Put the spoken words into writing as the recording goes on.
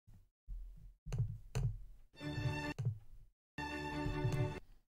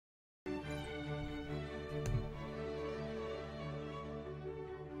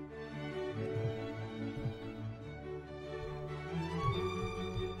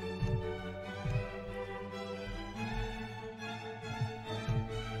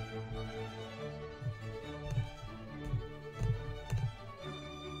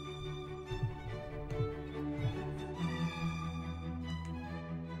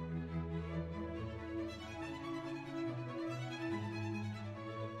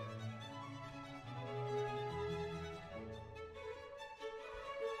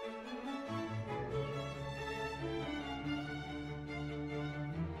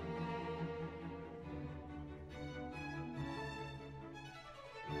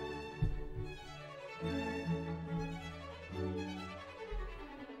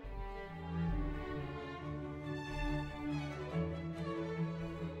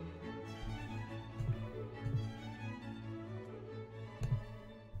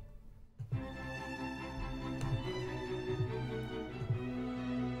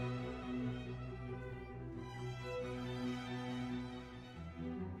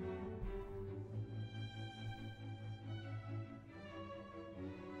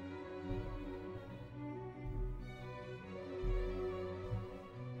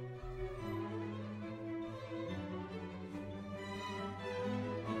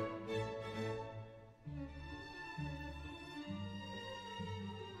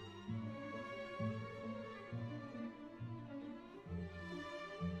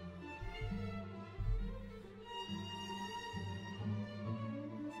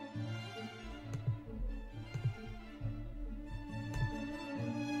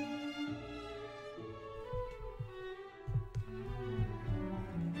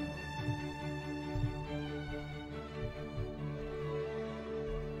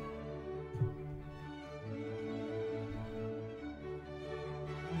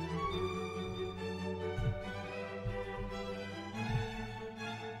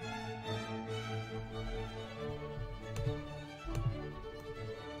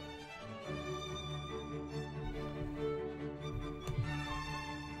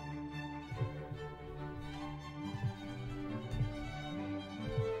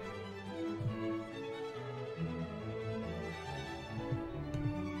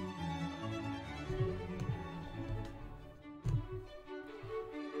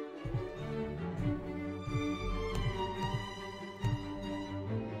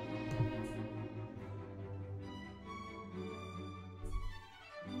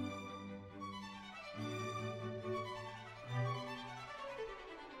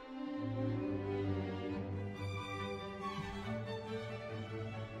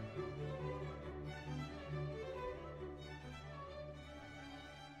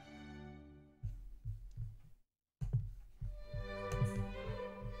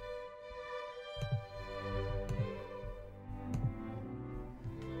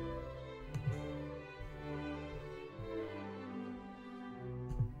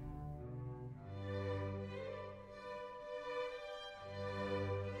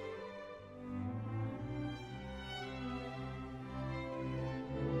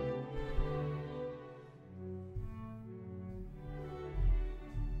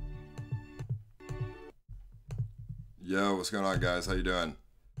Yo, what's going on, guys? How you doing?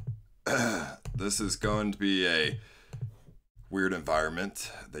 This is going to be a weird environment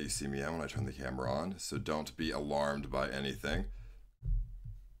that you see me in when I turn the camera on, so don't be alarmed by anything.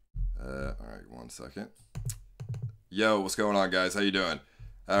 Alright, 1 second. Yo, what's going on, guys? How you doing?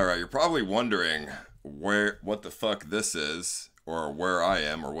 Alright, you're probably wondering what the fuck this is, or where I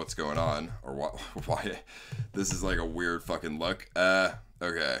am, or what's going on, or why this is like a weird fucking look.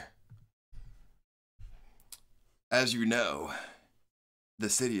 Okay. As you know, the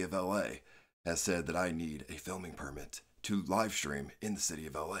city of LA has said that I need a filming permit to live stream in the city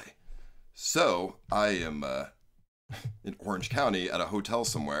of LA. So I am in Orange County at a hotel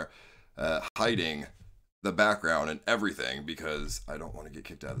somewhere, hiding the background and everything because I don't want to get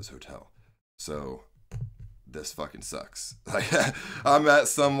kicked out of this hotel. So this fucking sucks. Like, I'm at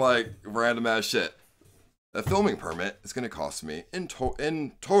some like random ass shit. A filming permit is going to cost me in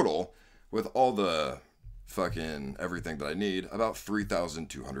total with all the fucking everything that I need about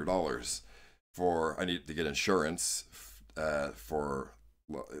 $3,200 I need to get insurance for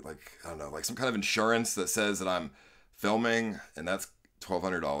like, I don't know, like some kind of insurance that says that I'm filming, and that's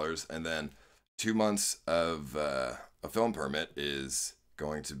 $1,200, and then 2 months of a film permit is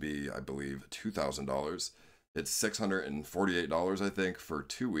going to be, I believe, $2,000. It's $648, I think, for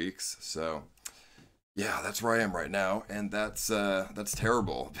 2 weeks. So yeah, that's where I am right now, and that's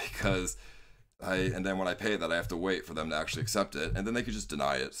terrible because and then when I pay that, I have to wait for them to actually accept it, and then they could just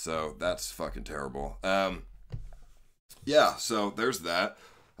deny it. So that's fucking terrible. Yeah, so there's that.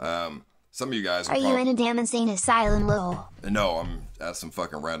 Some of you guys are you in a damn insane asylum, lol? No, I'm at some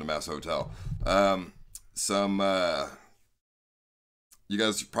fucking random ass hotel. You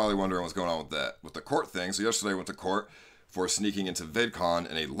guys are probably wondering what's going on with the court thing. So yesterday I went to court for sneaking into VidCon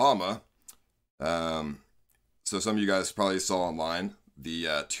in a llama. So some of you guys probably saw online the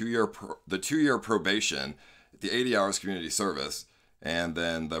 2-year probation, the 80 hours community service, and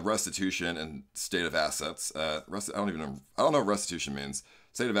then the restitution and state of assets. I don't know what restitution means.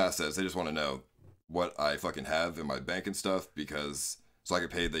 State of assets, they just want to know what I fucking have in my bank and stuff, because so I could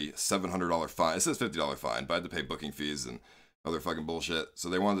pay the $700 fine. It says $50 fine, but I had to pay booking fees and other fucking bullshit. So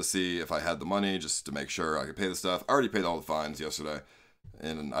they wanted to see if I had the money just to make sure I could pay the stuff. I already paid all the fines yesterday,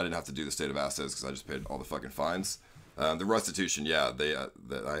 and I didn't have to do the state of assets because I just paid all the fucking fines. The restitution, yeah,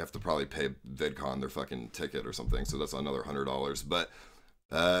 I have to probably pay VidCon their fucking ticket or something, so that's another $100. But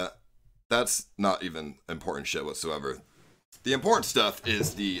that's not even important shit whatsoever. The important stuff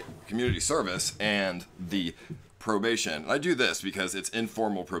is the community service and the probation. And I do this because it's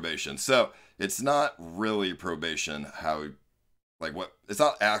informal probation, so it's not really probation. It's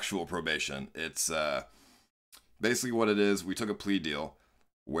not actual probation. It's basically what it is. We took a plea deal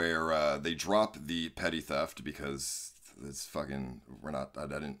where they drop the petty theft because it's fucking, I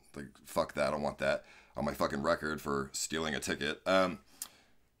didn't, like, fuck that, I don't want that on my fucking record for stealing a ticket.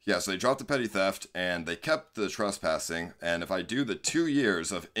 Yeah, so they dropped the petty theft, and they kept the trespassing, and if I do the 2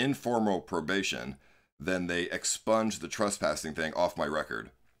 years of informal probation, then they expunge the trespassing thing off my record.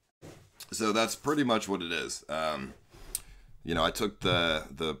 So that's pretty much what it is. You know, I took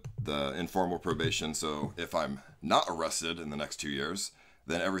the informal probation, so if I'm not arrested in the next 2 years,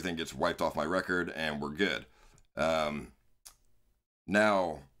 then everything gets wiped off my record and we're good.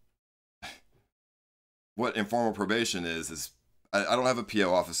 Now, what informal probation is I don't have a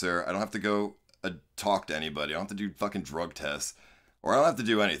PO officer. I don't have to go talk to anybody. I don't have to do fucking drug tests, or I don't have to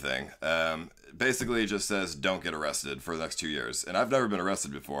do anything. Basically, it just says don't get arrested for the next 2 years. And I've never been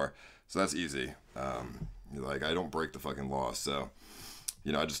arrested before, so that's easy. Like, I don't break the fucking law, so,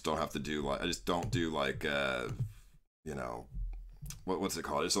 you know, I just don't have to do, like, I just don't do, like, you know, what's it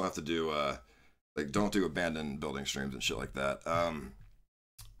called? I just don't have to do, like, don't do abandoned building streams and shit like that.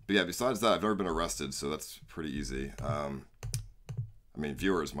 But yeah, besides that, I've never been arrested, so that's pretty easy. I mean,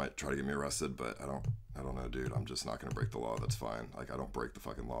 viewers might try to get me arrested, but I don't know, dude. I'm just not gonna break the law. That's fine. Like, I don't break the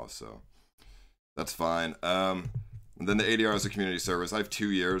fucking law, so that's fine. And then the 80 hours of community service. I have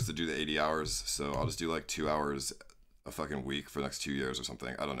 2 years to do the 80 hours, so I'll just do like 2 hours a fucking week for the next 2 years or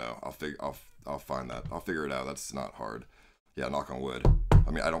something. I don't know. I'll find that. I'll figure it out. That's not hard. Yeah, knock on wood.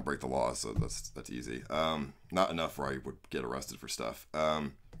 I mean, I don't break the law, so that's easy. Not enough where I would get arrested for stuff.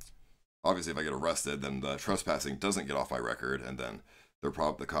 Obviously, if I get arrested, then the trespassing doesn't get off my record, and then the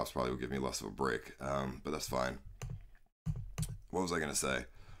cops probably will give me less of a break. But that's fine. What was I gonna say?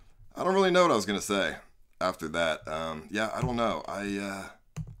 I don't really know what I was gonna say after that. Yeah, I don't know. I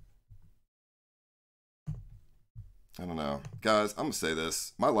don't know. Guys, I'm gonna say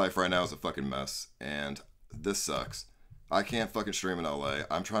this. My life right now is a fucking mess, and this sucks. I can't fucking stream in LA.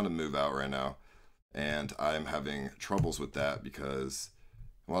 I'm trying to move out right now, and I'm having troubles with that because,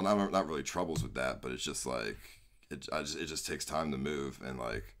 well, not really troubles with that, but it's just like, it just takes time to move, and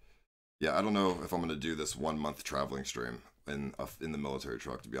like, yeah, I don't know if I'm gonna do this 1 month traveling stream in the military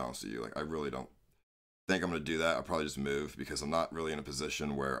truck. To be honest with you, like, I really don't think I'm gonna do that. I'll probably just move because I'm not really in a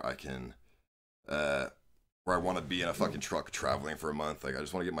position where I can, where I want to be in a fucking truck traveling for a month. Like, I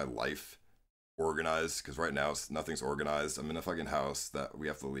just want to get my life organized because right now nothing's organized. I'm in a fucking house that we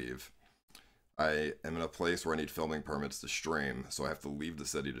have to leave. I am in a place where I need filming permits to stream, so I have to leave the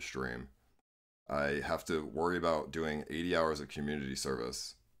city to stream. I have to worry about doing 80 hours of community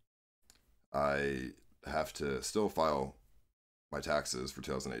service. I have to still file my taxes for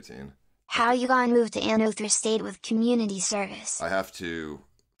 2018. How you gonna move to another state with community service? I have to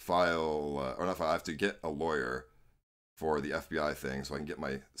file, or not file, I have to get a lawyer for the FBI thing so I can get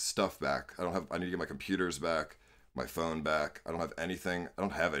my stuff back. I need to get my computers back, my phone back. I don't have anything,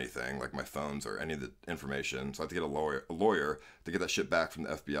 like my phones or any of the information. So I have to get a lawyer to get that shit back from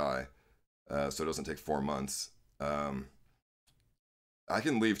the FBI, so it doesn't take 4 months. I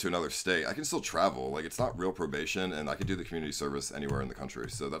can leave to another state. I can still travel. Like, it's not real probation, and I can do the community service anywhere in the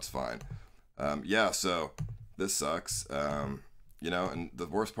country, so that's fine. Yeah, so this sucks. You know, and the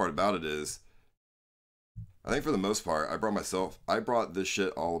worst part about it is, I think for the most part, I brought this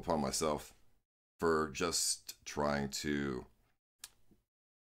shit all upon myself for just trying to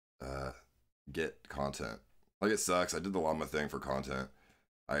get content. Like, it sucks. I did the llama thing for content.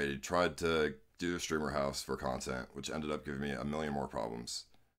 I tried to do a streamer house for content, which ended up giving me a million more problems.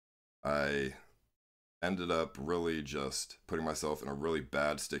 I ended up really just putting myself in a really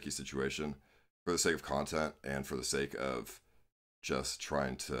bad, sticky situation for the sake of content and for the sake of just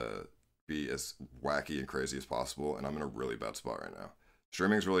trying to be as wacky and crazy as possible, and I'm in a really bad spot right now.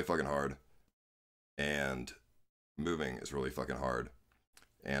 Streaming is really fucking hard, and moving is really fucking hard,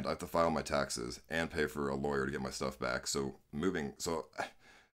 and I have to file my taxes and pay for a lawyer to get my stuff back. So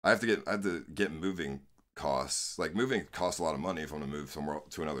I have to get moving costs. Like, moving costs a lot of money if I'm gonna move somewhere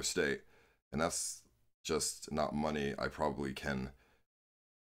to another state, and that's just not money I probably can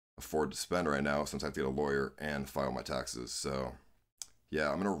afford to spend right now, since I have to get a lawyer and file my taxes. So yeah,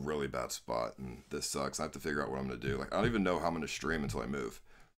 I'm in a really bad spot, and this sucks. I have to figure out what I'm gonna do. Like, I don't even know how I'm gonna stream until I move,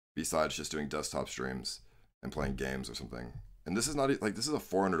 besides just doing desktop streams and playing games or something. And this is not like, this is a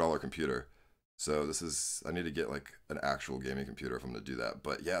 $400 computer. So I need to get like an actual gaming computer if I'm gonna do that.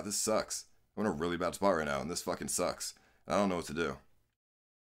 But yeah, this sucks. I'm in a really bad spot right now, and this fucking sucks. And I don't know what to do.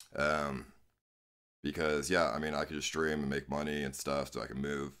 Because yeah, I mean, I could just stream and make money and stuff so I can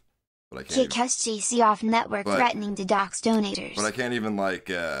move, but I can't. Kick SJC off network threatening to dox donators. But I can't even I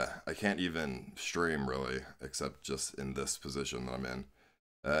can't even stream really, except just in this position that I'm in.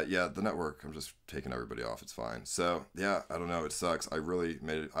 Yeah, the network, I'm just taking everybody off. It's fine. So yeah, I don't know. It sucks.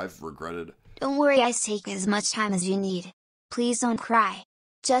 I've regretted. Don't worry, Ice, take as much time as you need. Please don't cry.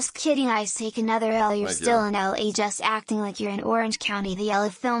 Just kidding, Ice, take another L. You're still in LA, just acting like you're in Orange County. The LA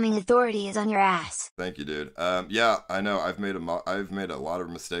Filming Authority is on your ass. Thank you, dude. Yeah, I know. I've made a lot of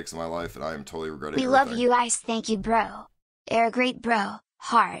mistakes in my life, and I am totally regretting We everything. love you, Ice. Thank you, bro. You're a great bro.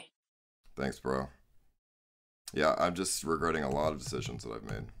 Heart. Thanks, bro. Yeah, I'm just regretting a lot of decisions that I've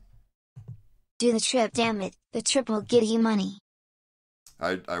made. Do the trip, damn it. The trip will get you money.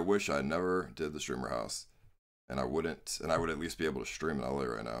 I wish I never did the streamer house, and I would at least be able to stream in LA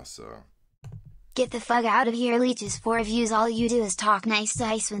right now, so. Get the fuck out of here, leeches. 4 views, all you do is talk nice to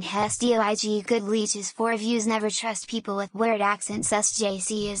Ice when Hess DOIG. Good leeches. 4 views, never trust people with weird accents.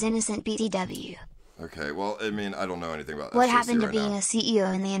 SJC is innocent BTW. Okay, well, I mean, I don't know anything about What SJC happened to right being now. a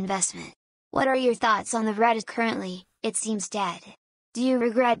CEO in the investment? What are your thoughts on the Reddit currently? It seems dead. Do you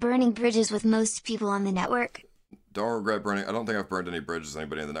regret burning bridges with most people on the network? Don't regret burning. I don't think I've burned any bridges with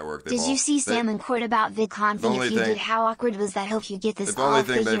anybody in the network. Did you see Sam in court about VidConf? If you did, how awkward was that? Hope you get this all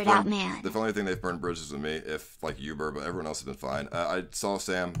figured out, man. The only thing they've burned bridges with me, if like Uber, but everyone else has been fine. I saw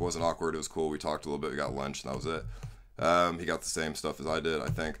Sam. It wasn't awkward. It was cool. We talked a little bit. We got lunch, and that was it. He got the same stuff as I did, I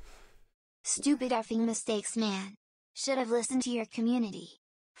think. Stupid effing mistakes, man. Should have listened to your community.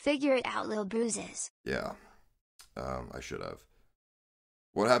 Figure it out, little bruises. Yeah. I should have.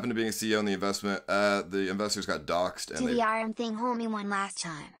 What happened to being a CEO in the investment? The investors got doxxed. And the RM thing, homie, one last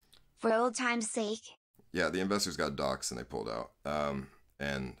time. For old time's sake. Yeah, the investors got doxxed and they pulled out.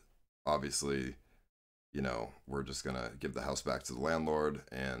 And obviously, you know, we're just going to give the house back to the landlord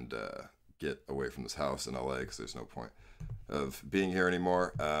and get away from this house in LA because there's no point of being here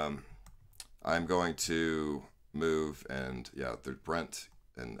anymore. I'm going to move, and yeah, Brent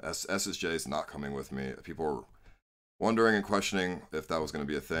and SSJ is not coming with me. People are wondering and questioning if that was going to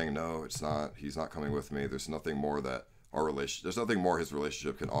be a thing. No, it's not. He's not coming with me. There's nothing more that there's nothing more his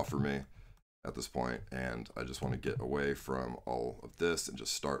relationship can offer me at this point, and I just want to get away from all of this and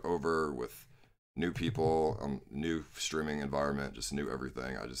just start over with new people, new streaming environment, just new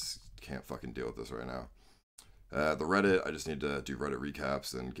everything. I just can't fucking deal with this right now. The Reddit, I just need to do Reddit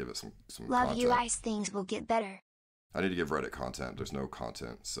recaps and give it some Love content. you, Ice. Things will get better. I need to give Reddit content. There's no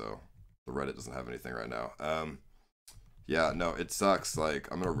content, so the Reddit doesn't have anything right now. Yeah, no, it sucks. Like,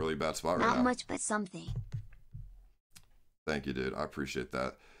 I'm in a really bad spot right now. Not much, but something. Thank you, dude. I appreciate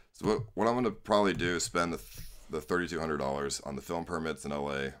that. So what I'm gonna probably do is spend the $3,200 on the film permits in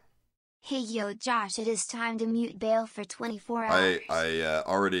LA. Hey yo, Josh, it is time to mute bail for 24 hours. I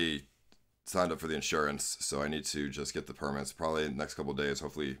already signed up for the insurance, so I need to just get the permits. Probably in the next couple of days,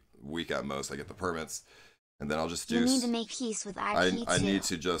 hopefully a week at most, I get the permits, and then I'll just do. You need to make peace with IP. I need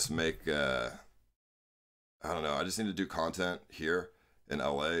to just make. I don't know. I just need to do content here in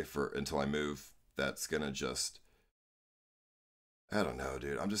LA until I move. That's gonna just. I don't know,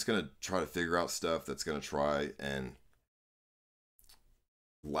 dude. I'm just gonna try to figure out stuff that's gonna try and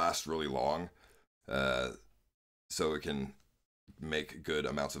last really long, so it can make good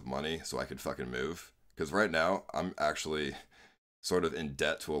amounts of money, so I could fucking move. Because right now I'm actually sort of in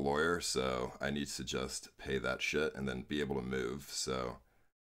debt to a lawyer, so I need to just pay that shit and then be able to move. So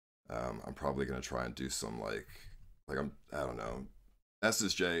I'm probably gonna try and do some I don't know.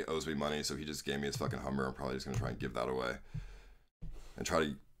 SSJ owes me money, so he just gave me his fucking Hummer. I'm probably just gonna try and give that away and try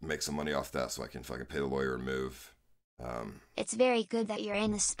to make some money off that so I can fucking pay the lawyer and move. It's very good that you're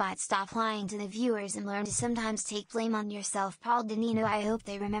in this spot. Stop lying to the viewers and learn to sometimes take blame on yourself. Paul Danino, I hope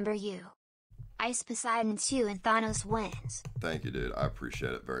they remember you. Ice Poseidon 2 and Thanos wins. Thank you, dude. I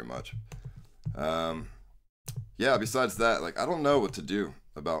appreciate it very much. Yeah, besides that, I don't know what to do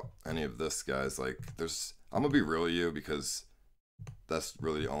about any of this, guys. I'm gonna be real with you because that's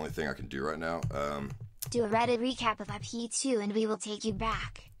really the only thing I can do right now. Do a Reddit recap of IP2 and we will take you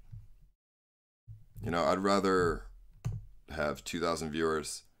back. I'd rather have 2,000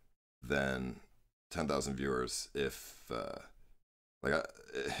 viewers than 10,000 viewers if I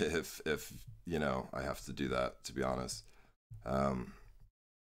have to do that, to be honest. I'd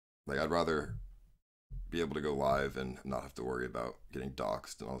rather be able to go live and not have to worry about getting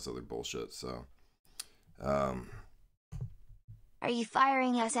doxxed and all this other bullshit. So are you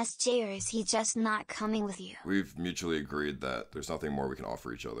firing SSJ, or is he just not coming with you? We've mutually agreed that there's nothing more we can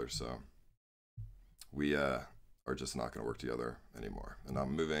offer each other, so we are just not going to work together anymore. And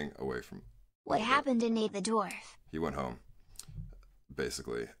I'm moving away from... What happened to Nate the Dwarf? He went home,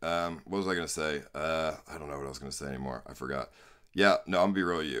 basically. What was I going to say? I don't know what I was going to say anymore. I forgot. Yeah, no, I'm going to be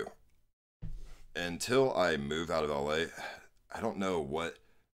real with you. Until I move out of LA, I don't know what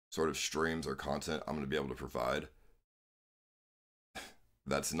sort of streams or content I'm going to be able to provide.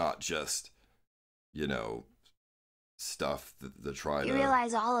 That's not just, stuff that try to... You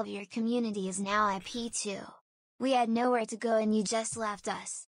realize all of your community is now IP2. We had nowhere to go and you just left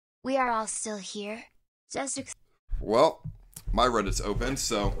us. We are all still here. Well, my Reddit's open,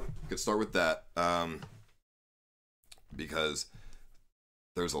 so I could start with that. Because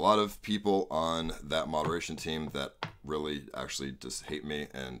there's a lot of people on that moderation team that really actually just hate me,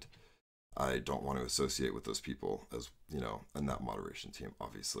 and I don't want to associate with those people as, in that moderation team,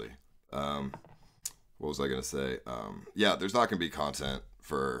 obviously. What was I going to say? Yeah, there's not going to be content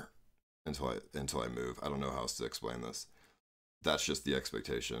until I move. I don't know how else to explain this. That's just the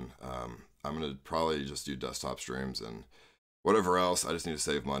expectation. I'm going to probably just do desktop streams and whatever else. I just need to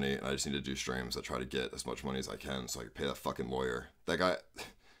save money, and I just need to do streams. I try to get as much money as I can so I can pay that fucking lawyer. That guy...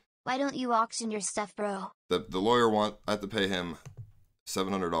 Why don't you auction your stuff, bro? The lawyer I have to pay him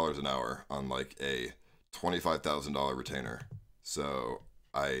 $700 an hour on a $25,000 retainer. So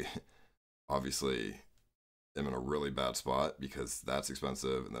I obviously am in a really bad spot because that's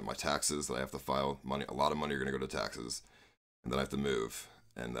expensive, and then my taxes that I have to file, a lot of money are going to go to taxes, and then I have to move,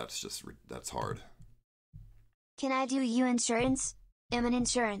 and that's hard. Can I do you insurance? I'm an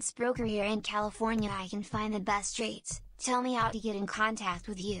insurance broker here in California. I can find the best rates. Tell me how to get in contact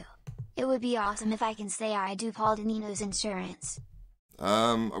with you. It would be awesome if I can say I do Paul Danino's insurance. We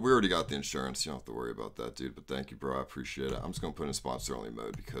already got the insurance. You don't have to worry about that, dude. But thank you, bro. I appreciate it. I'm just gonna put in sponsor only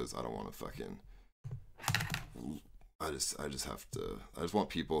mode because I don't want to fucking. I just want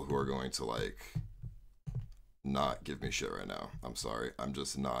people who are going to not give me shit right now. I'm sorry. I'm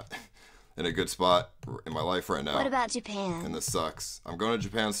just not in a good spot in my life right now. What about Japan? And this sucks. I'm going to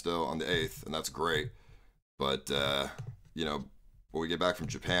Japan still on the 8th, and that's great. But when we get back from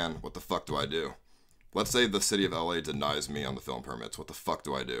Japan, what the fuck do I do? Let's say the city of LA denies me on the film permits. What the fuck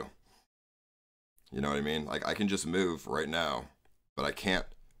do I do? You know what I mean? I can just move right now, but I can't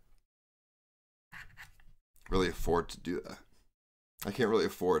really afford to do that. I can't really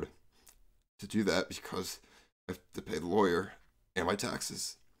afford to do that because I have to pay the lawyer and my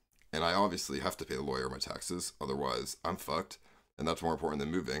taxes. And I obviously have to pay the lawyer my taxes, otherwise I'm fucked. And that's more important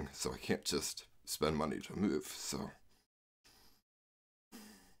than moving, so I can't just spend money to move, so.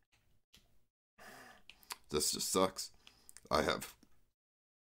 This just sucks. I've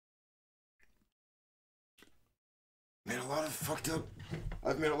made a lot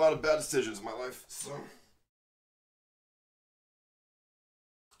of bad decisions in my life, so.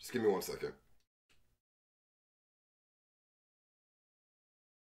 Just give me 1 second.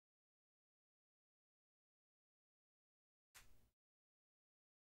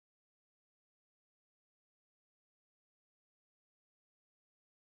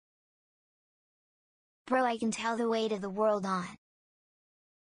 Bro, I can tell the weight of the world on.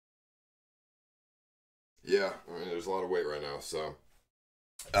 Yeah, I mean, there's a lot of weight right now, so.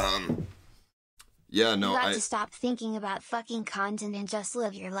 Yeah, no, You got to stop thinking about fucking content and just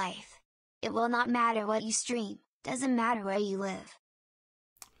live your life. It will not matter what you stream, doesn't matter where you live.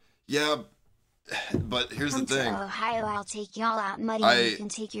 Yeah, but here's the thing. Come to Ohio, I'll take y'all out mudding and you can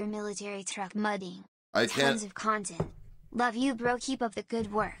take your military truck mudding. Tons of content. Love you, bro, keep up the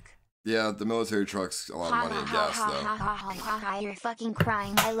good work. Yeah, the military truck's a lot of money in gas, though. You're fucking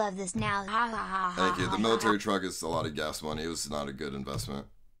crying, I love this now. Thank you. The military truck is a lot of gas money. It was not a good investment.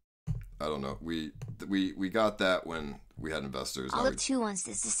 I don't know. We got that when we had investors. All of 2 wants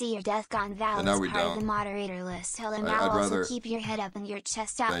is to see your death gone valid as part of the moderator list. Tell him now also keep your head up and your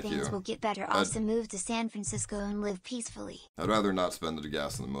chest out. Things will get better. Also move to San Francisco and live peacefully. I'd rather not spend the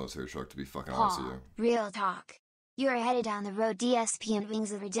gas in the military truck, to be fucking honest with you. Real talk. You are headed down the road. DSP and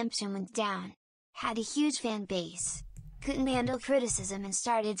Wings of Redemption went down. Had a huge fan base. Couldn't handle criticism and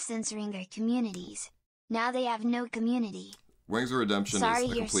started censoring their communities. Now they have no community. Wings of Redemption is a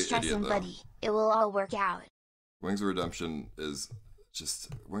complete idiot, though. Sorry you're stressing, buddy. It will all work out. Wings of Redemption is just...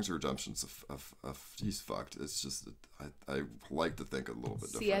 Wings of Redemption's he's fucked. It's just... I like to think a little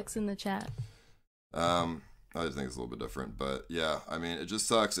bit different. CX in the chat. I just think it's a little bit different. But yeah, I mean, it just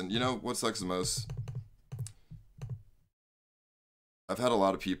sucks. And you know what sucks the most? I've had a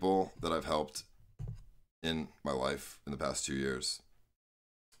lot of people that I've helped in my life in the past 2 years.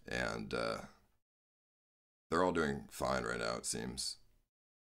 And they're all doing fine right now, it seems.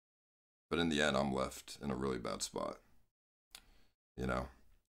 But in the end, I'm left in a really bad spot. You know?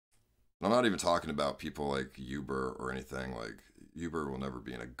 And I'm not even talking about people like Uber or anything. Like, Uber will never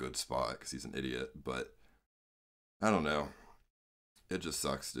be in a good spot because he's an idiot. But, I don't know. It just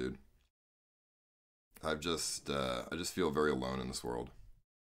sucks, dude. I just feel very alone in this world.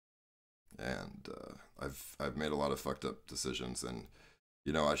 And I've made a lot of fucked up decisions. And,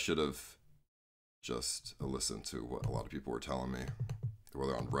 you know, I should have just listened to what a lot of people were telling me,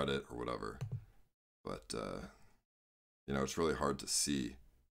 whether on Reddit or whatever. But, you know, it's really hard to see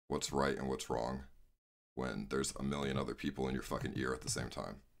what's right and what's wrong when there's a million other people in your fucking ear at the same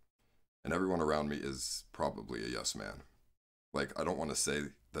time. And everyone around me is probably a yes man. Like, I don't want to say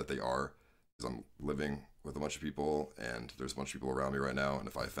that they are, because I'm living with a bunch of people, and there's a bunch of people around me right now, and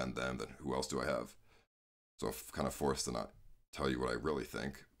if I offend them, then who else do I have? So I'm kind of forced to not tell you what I really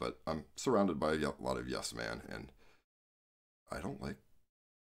think, but I'm surrounded by a lot of yes man, and I don't like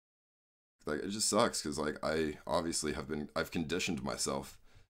it just sucks, because like I obviously I've conditioned myself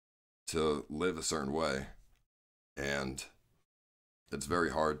to live a certain way, and it's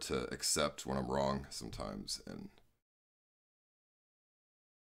very hard to accept when I'm wrong sometimes, and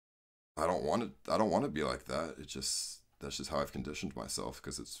I don't want to be like that. That's just how I've conditioned myself,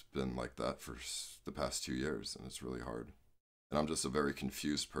 because it's been like that for the past 2 years, and it's really hard. And I'm just a very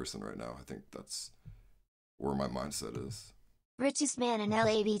confused person right now. I think that's where my mindset is. Richest man in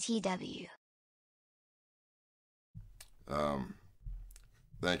LABTW.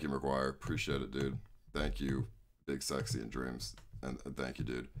 Thank you, McGuire. Appreciate it, dude. Thank you, Big Sexy and Dreams. And thank you,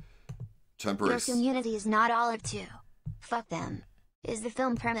 dude. Temporary. Your community is not all of 2. Fuck them. Is the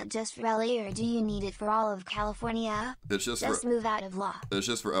film permit just for LA, or do you need it for all of California? It's just move out of law. It's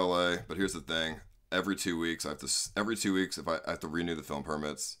just for LA, but here's the thing. Every 2 weeks, if I have to renew the film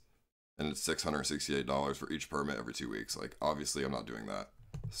permits, and it's $668 for each permit every 2 weeks. Like, obviously, I'm not doing that.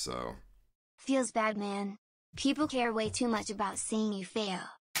 So. Feels bad, man. People care way too much about seeing you fail.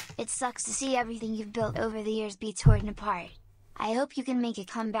 It sucks to see everything you've built over the years be torn apart. I hope you can make a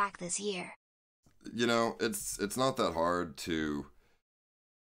comeback this year. You know, it's not that hard to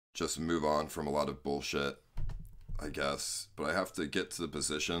just move on from a lot of bullshit, I guess, but I have to get to the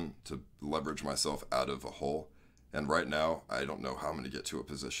position to leverage myself out of a hole. And right now, I don't know how I'm going to get to a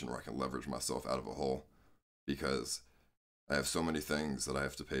position where I can leverage myself out of a hole, because I have so many things that I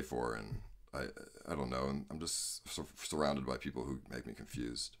have to pay for, and I don't know, and I'm just surrounded by people who make me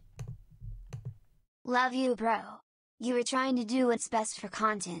confused. Love you, bro. You were trying to do what's best for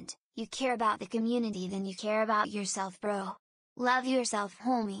content. You care about the community, then you care about yourself, bro. Love yourself,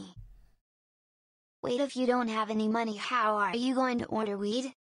 homie. Wait, if you don't have any money, how are you going to order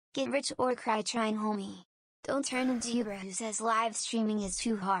weed? Get rich or cry trying, homie. Don't turn into Uber who says live streaming is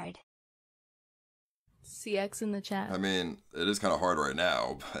too hard. CX in the chat. I mean, it is kind of hard right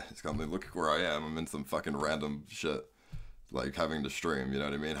now, but it's kind of, look at where I am. I'm in some fucking random shit, like having to stream, you know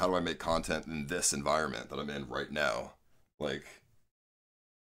what I mean? How do I make content in this environment that I'm in right now? Like,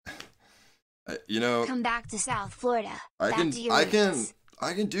 you know, come back to South Florida. I can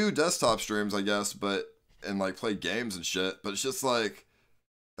do desktop streams, I guess, but, and like play games and shit, but it's just like,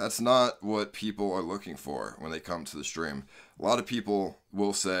 that's not what people are looking for when they come to the stream. A lot of people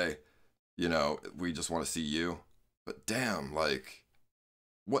will say, you know, we just want to see you, but damn, like,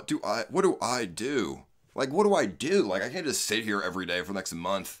 what do I do? Like, what do I do? Like, I can't just sit here every day for the next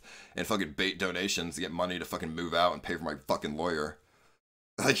month and fucking bait donations to get money to fucking move out and pay for my fucking lawyer.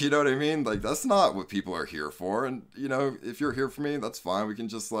 Like, you know what I mean? Like, that's not what people are here for. And, you know, if you're here for me, that's fine. We can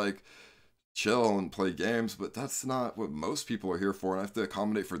just, like, chill and play games. But that's not what most people are here for. And I have to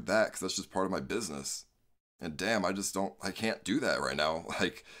accommodate for that because that's just part of my business. And damn, I can't do that right now.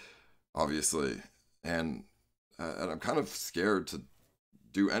 Like, obviously. And I'm kind of scared to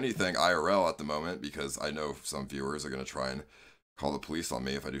do anything IRL at the moment because I know some viewers are going to try and call the police on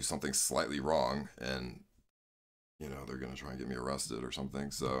me if I do something slightly wrong. And you know, they're going to try and get me arrested or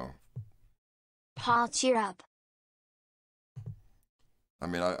something, so. Paul, cheer up. I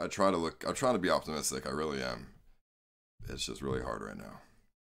mean, I'm trying to be optimistic, I really am. It's just really hard right now.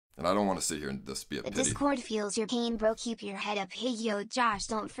 And I don't want to sit here and just be a pity. The Discord feels your pain, bro, keep your head up. Hey, yo, Josh,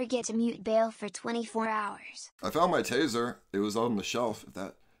 don't forget to mute bail for 24 hours. I found my taser. It was on the shelf, if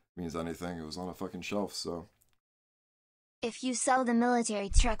that means anything. It was on a fucking shelf, so. If you sell the military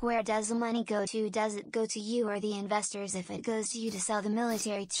truck, where does the money go to? Does it go to you or the investors? If it goes to you to sell the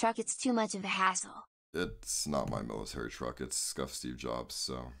military truck, it's too much of a hassle. It's not my military truck. It's Scuffed Steve Jobs,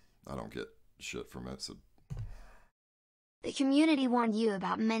 so I don't get shit from it. So. The community warned you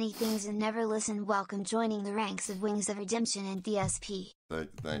about many things and never listened. Welcome joining the ranks of Wings of Redemption and DSP.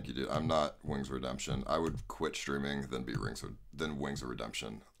 Thank you, dude. I'm not Wings of Redemption. I would quit streaming, then be Wings of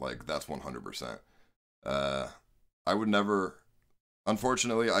Redemption. Like, that's 100%. I would never,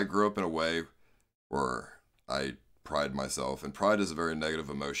 unfortunately, I grew up in a way where I pride myself, and pride is a very negative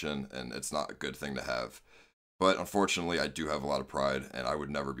emotion, and it's not a good thing to have. But unfortunately, I do have a lot of pride, and I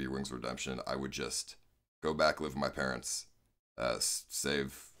would never be Wings of Redemption. I would just go back, live with my parents,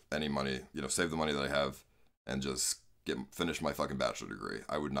 save any money, you know, save the money that I have, and just finish my fucking bachelor degree.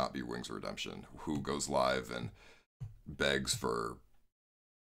 I would not be Wings of Redemption, who goes live and begs for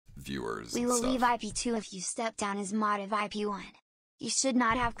viewers. We will leave IP2 if you step down as mod of IP1. You should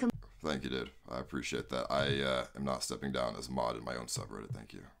not have Thank you, dude. I appreciate that. I am not stepping down as mod in my own subreddit.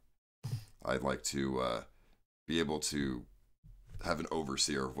 Thank you. I'd like to be able to have an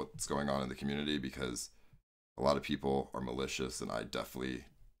overseer of what's going on in the community because a lot of people are malicious and I definitely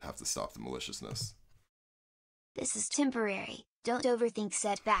have to stop the maliciousness. This is temporary. Don't overthink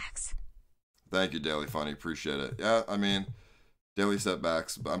setbacks. Thank you, Daily Funny. Appreciate it. Yeah, I mean, daily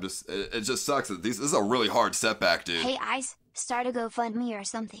setbacks, but I'm just, it just sucks that this is a really hard setback, dude. Hey, Ice, start a GoFundMe or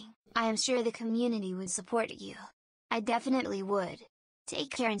something. I am sure the community would support you. I definitely would.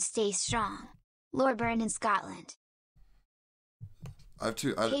 Take care and stay strong. Lorburn in Scotland. I have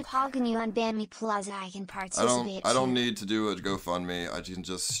to. Hey, Paul, can you unban me? Plaza, I can participate. I don't need to do a GoFundMe. I can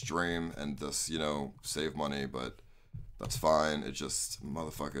just stream and just, you know, save money, but that's fine. It just,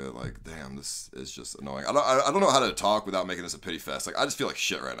 motherfucker, like, damn, this is just annoying. I don't know how to talk without making this a pity fest. Like, I just feel like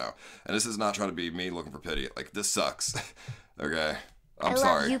shit right now. And this is not trying to be me looking for pity. Like, this sucks. Okay? I'm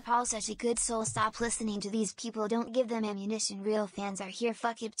sorry. I love you, Paul, such a good soul. Stop listening to these people. Don't give them ammunition. Real fans are here.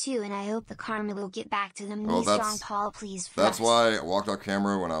 Fuck it too, and I hope the karma will get back to them. Well, strong, Paul, please. That's why I walked off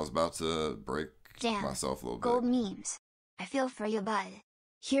camera when I was about to break myself a little bit. Gold memes. I feel for you, bud.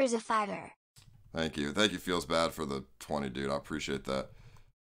 Here's a $5. Thank you. Thank you, Feels Bad, for the 20, dude. I appreciate that.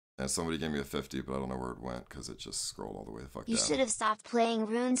 And somebody gave me a 50, but I don't know where it went because it just scrolled all the way the fuck down. You should have stopped playing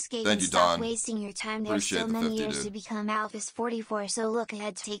RuneScape and stop wasting your time. There's Appreciate so many 50, years dude. to become Alphys 44, so look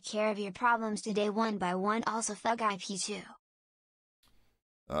ahead to take care of your problems today one by one. Also, fuck IP2.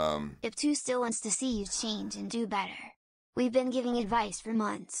 If 2 still wants to see you change and do better. We've been giving advice for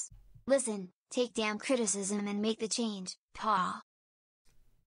months. Listen, take damn criticism and make the change, Paul.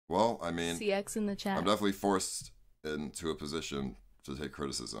 Well, I mean, CX in the chat. I'm definitely forced into a position to take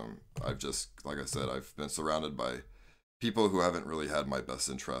criticism. I've just, like I said, I've been surrounded by people who haven't really had my best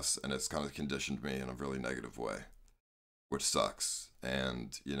interests, and it's kind of conditioned me in a really negative way, which sucks.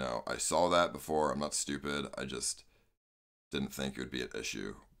 And, you know, I saw that before. I'm not stupid. I just, didn't think it would be an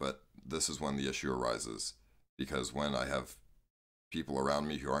issue, but this is when the issue arises, because when I have people around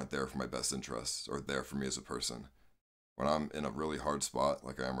me who aren't there for my best interests or there for me as a person, when I'm in a really hard spot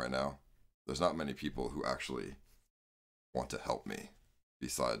like I am right now, there's not many people who actually want to help me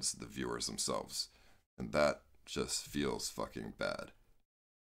besides the viewers themselves, and that just feels fucking bad.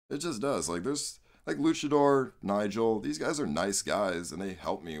 It just does. Like, there's like Luchador, Nigel, these guys are nice guys and they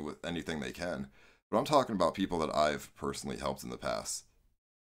help me with anything they can. But I'm talking about people that I've personally helped in the past.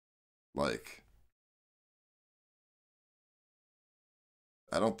 Like,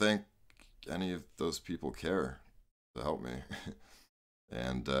 I don't think any of those people care to help me.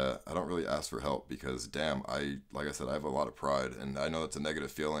 And I don't really ask for help because, damn, like I said, I have a lot of pride. And I know it's a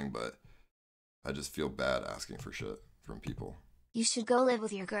negative feeling, but I just feel bad asking for shit from people. You should go live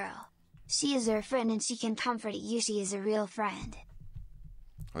with your girl. She is your friend and she can comfort you. She is a real friend.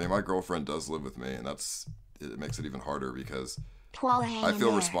 I mean, my girlfriend does live with me, and it makes it even harder because I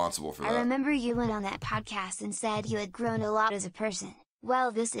feel responsible for that. I remember you went on that podcast and said you had grown a lot as a person. Well,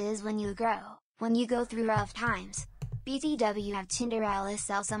 this is when you grow, when you go through rough times. BTW have Tinderella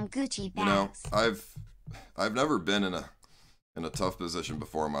sell some Gucci bags. You know, I've never been in a tough position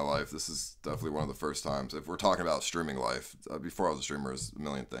before in my life. This is definitely one of the first times. If we're talking about streaming life, before I was a streamer, there's a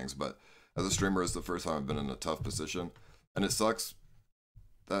million things, but as a streamer, it's the first time I've been in a tough position, and it sucks.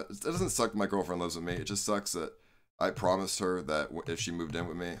 It doesn't suck that my girlfriend lives with me. It just sucks that I promised her that if she moved in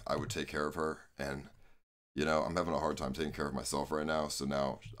with me, I would take care of her. And, you know, I'm having a hard time taking care of myself right now. So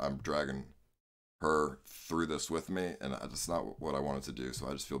now I'm dragging her through this with me. And it's not what I wanted to do. So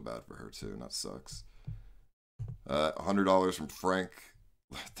I just feel bad for her too. And that sucks. $100 from Frank.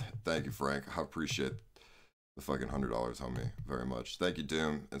 Thank you, Frank. I appreciate the fucking $100, homie, very much. Thank you,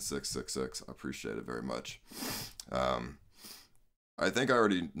 Doom and 666. I appreciate it very much. I think I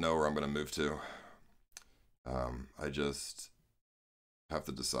already know where I'm going to move to. I just have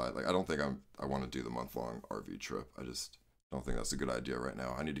to decide. Like, I don't think I want to do the month-long RV trip. I just don't think that's a good idea right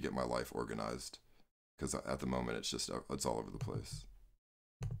now. I need to get my life organized because at the moment it's all over the place.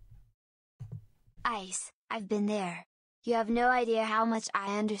 Ice, I've been there. You have no idea how much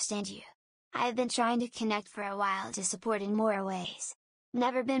I understand you. I have been trying to connect for a while to support in more ways.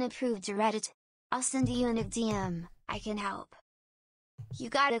 Never been approved to Reddit. I'll send you a DM, I can help. You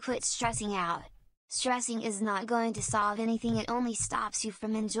gotta quit stressing out. Stressing is not going to solve anything, it only stops you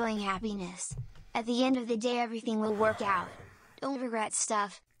from enjoying happiness. At the end of the day everything will work out. Don't regret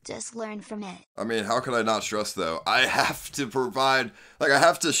stuff, just learn from it. I mean, how could I not stress though? I have to provide, like I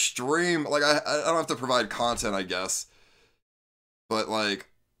have to stream, like I don't have to provide content, I guess. But like,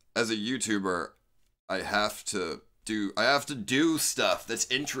 as a YouTuber, I have to do stuff that's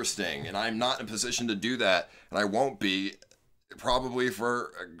interesting, and I'm not in a position to do that, and I won't be probably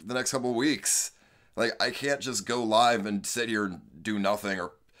for the next couple of weeks. Like, I can't just go live and sit here and do nothing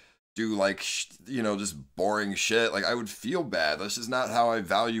or do like, just boring shit. Like, I would feel bad. That's just not how I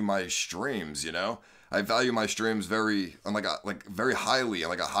value my streams, you know? I value my streams very highly,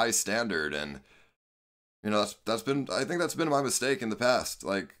 like a high standard, and you know, I think that's been my mistake in the past.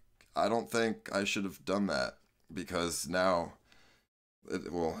 Like, I don't think I should have done that because now,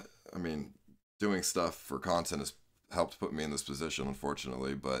 doing stuff for content has helped put me in this position,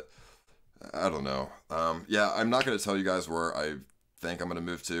 unfortunately, but I don't know. Yeah, I'm not going to tell you guys where I think I'm going to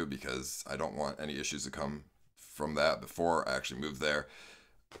move to because I don't want any issues to come from that before I actually move there.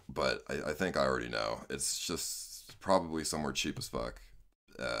 But I think I already know. It's just probably somewhere cheap as fuck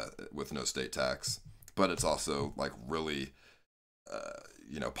with no state tax. But it's also like really,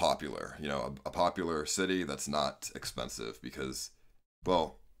 popular. You know, a popular city that's not expensive because,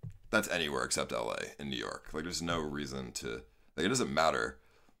 well, that's anywhere except LA and New York. Like, there's no reason to, like, it doesn't matter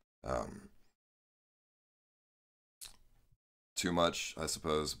too much, I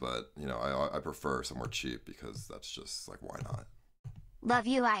suppose, but, you know, I prefer somewhere cheap because that's just, like, why not? Love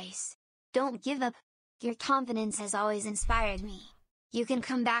you, Ice. Don't give up. Your confidence has always inspired me. You can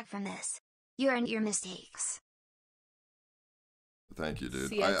come back from this. You earned your mistakes. Thank you,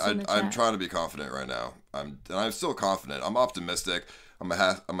 dude. I'm trying to be confident right now. I'm still confident. I'm optimistic. I'm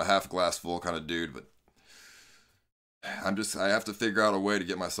a half glass full kind of dude, but I have to figure out a way to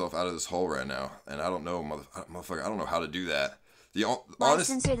get myself out of this hole right now, and I don't know, motherfucker. I don't know how to do that. Why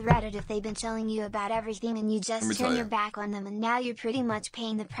censor the Reddit if they've been telling you about everything and you just turn your back on them, and now you're pretty much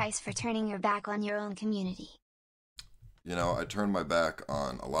paying the price for turning your back on your own community? You know, I turned my back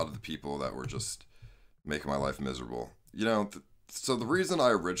on a lot of the people that were just making my life miserable. You know, so the reason I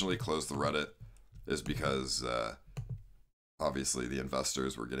originally closed the Reddit is because obviously the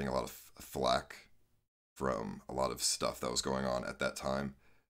investors were getting a lot of flack from a lot of stuff that was going on at that time.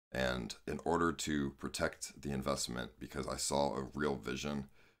 And in order to protect the investment, because I saw a real vision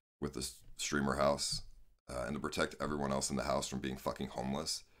with this streamer house, and to protect everyone else in the house from being fucking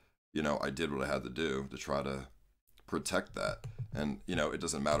homeless, you know, I did what I had to do to try to protect that. And, you know, it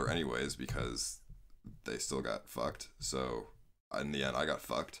doesn't matter anyways because they still got fucked. So in the end, I got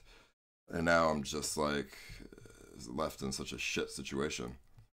fucked. And now I'm just like left in such a shit situation.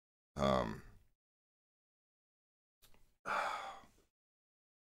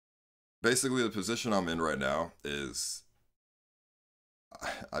 Basically, the position I'm in right now is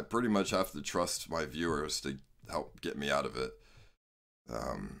I pretty much have to trust my viewers to help get me out of it.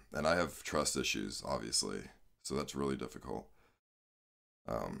 And I have trust issues, obviously, so that's really difficult.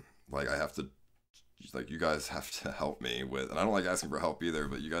 Like I have to, like you guys have to help me with, and I don't like asking for help either,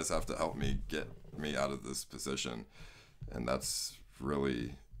 but you guys have to help me get me out of this position, and that's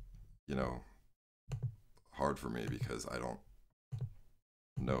really, you know, hard for me because I don't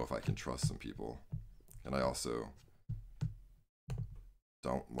know if I can trust some people, and I also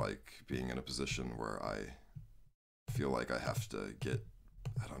don't like being in a position where I feel like I have to get,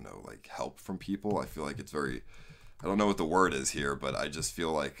 I don't know, like help from people. I feel like it's very, I don't know what the word is here, but I just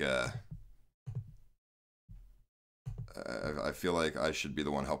feel like I feel like I should be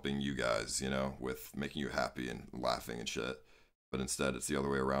the one helping you guys, you know, with making you happy and laughing and shit. But instead, it's the other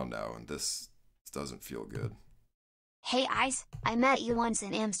way around now, and this doesn't feel good. Hey Ice, I met you once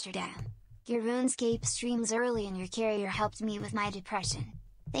in Amsterdam. Your RuneScape streams early in your career helped me with my depression.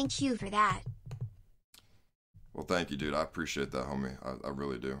 Thank you for that. Well, thank you, dude. I appreciate that, homie. I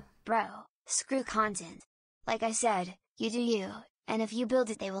really do. Bro, screw content. Like I said, you do you, and if you build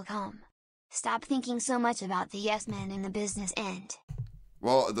it they will come. Stop thinking so much about the yes men in the business end.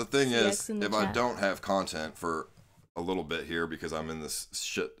 Well, the thing is, if I don't have content for a little bit here because I'm in this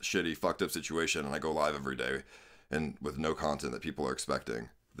shitty, fucked up situation and I go live every day and with no content that people are expecting,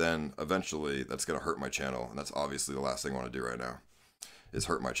 then eventually that's going to hurt my channel. And that's obviously the last thing I want to do right now is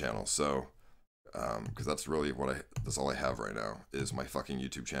hurt my channel. So, because that's really that's all I have right now is my fucking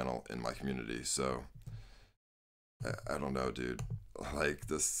YouTube channel in my community. So, I don't know, dude. Like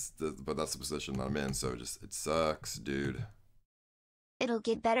but that's the position I'm in. So just, it sucks, dude. It'll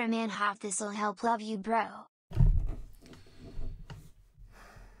get better, man. Half this'll help. Love you, bro.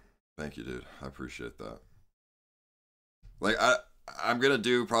 Thank you, dude. I appreciate that. Like, I'm gonna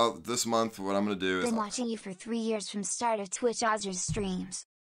do probably this month. What I'm gonna do is been watching you for 3 years from start of Twitch Ozer's streams.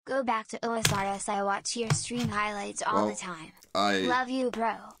 Go back to OSRS. I watch your stream highlights all the time. Love you,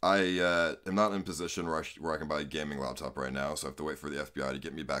 bro. I am not in a position where I can buy a gaming laptop right now, so I have to wait for the FBI to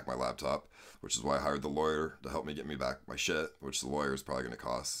get me back my laptop, which is why I hired the lawyer to help me get me back my shit, which the lawyer is probably gonna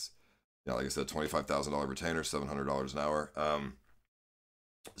cost, you know, like I said, $25,000 retainer, $700 an hour.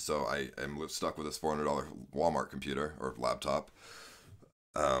 So I am stuck with this $400 Walmart computer or laptop.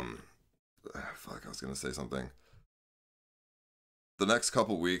 Fuck, I was gonna say something. The next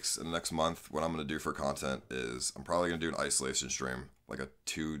couple weeks and the next month, what I'm gonna do for content is I'm probably gonna do an isolation stream, like a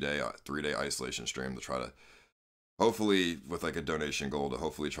 2-day, 3-day isolation stream to try to, hopefully with like a donation goal to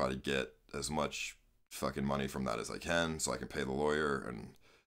hopefully try to get as much fucking money from that as I can, so I can pay the lawyer and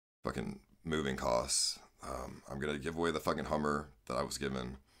fucking moving costs. I'm gonna give away the fucking Hummer that I was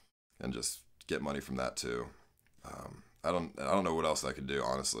given, and just get money from that too. I don't know what else I could do,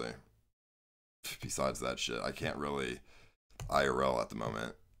 honestly. Besides that shit, I can't really IRL at the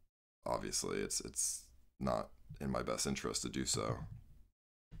moment. Obviously, it's not in my best interest to do so.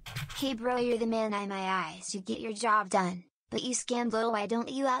 Hey bro, you're the man in my eyes. You get your job done, but you scam low. Why don't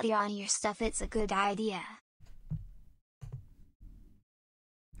you out here on your stuff? It's a good idea.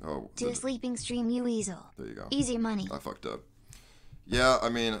 Oh, do a sleeping stream, you weasel. There you go. Easy money. I fucked up. Yeah, I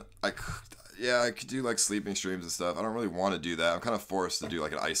mean, I could do like sleeping streams and stuff. I don't really want to do that. I'm kind of forced to do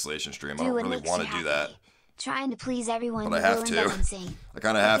like an isolation stream. I don't really want to do that. Trying to please everyone, but I have to. Insane. I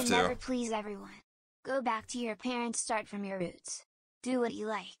kind of have to. Never please everyone. Go back to your parents. Start from your roots. Do what you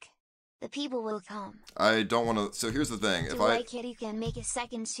like. The people will come. I don't want to. So here's the thing. If like it, you can make a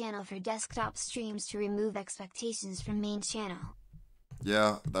second channel for desktop streams to remove expectations from main channel.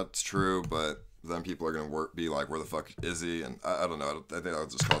 Yeah, that's true, but then people are gonna be like, where the fuck is he? And I don't know. I think that'll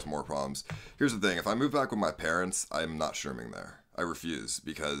just cause more problems. Here's the thing. If I move back with my parents, I'm not streaming there. I refuse,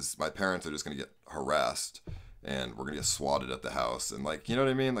 because my parents are just gonna get harassed and we're gonna get swatted at the house, and like, you know what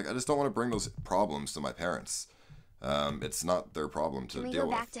I mean? Like, I just don't want to bring those problems to my parents. It's not their problem to deal with. Can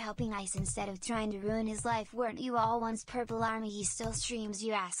we go back to helping Ice instead of trying to ruin his life? Weren't you all once Purple Army? He still streams.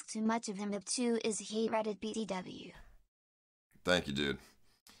 You ask too much of him. Up to is he Reddit BTW. Thank you, dude.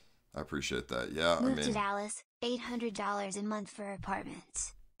 I appreciate that. Yeah, Move to Dallas, $800 a month for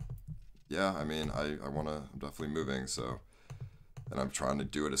apartments. Yeah, I mean, I wanna, I'm definitely moving, so and I'm trying to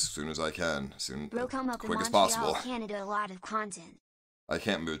do it as soon as I can, Bro, come up quick in as Montreal, possible. Canada, a lot of content. I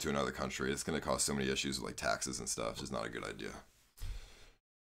can't move to another country. It's gonna cause so many issues with like taxes and stuff. It's just not a good idea.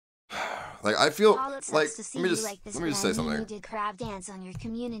 Like I feel Paul, it like sucks to see let me you just like this, let me just but say I mean, something. you did crab dance on your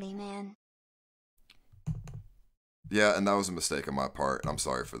community, man. Yeah, and that was a mistake on my part, and I'm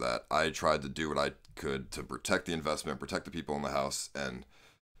sorry for that. I tried to do what I could to protect the investment, protect the people in the house, and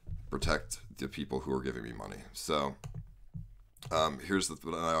protect the people who are giving me money. So, here's the.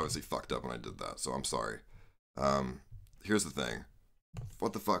 And I obviously fucked up when I did that, so I'm sorry. Here's the thing.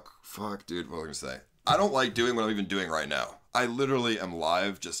 What the fuck, dude? What was I gonna say? I don't like doing what I'm even doing right now. I literally am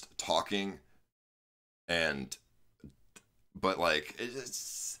live, just talking, but like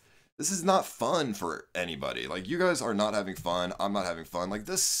this is not fun for anybody. Like you guys are not having fun. I'm not having fun. Like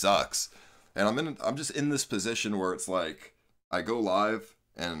this sucks, and I'm just in this position where it's like I go live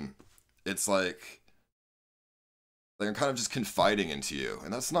and it's like I'm kind of just confiding into you,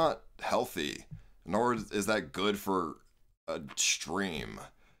 and that's not healthy. Nor is that good for a stream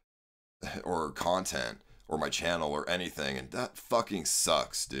or content or my channel or anything, and that fucking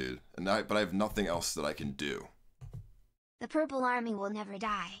sucks, dude. But I have nothing else that I can do. The Purple Army will never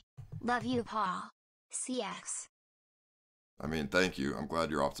die. Love you, Paul. CX. I mean, thank you. I'm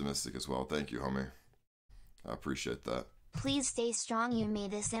glad you're optimistic as well. Thank you, homie. I appreciate that. Please stay strong. You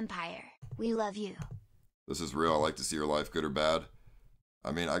made this empire. We love you. This is real. I like to see your life, good or bad.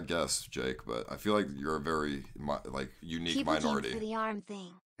 I mean, I guess, Jake, but I feel like you're a very unique People minority. came for the arm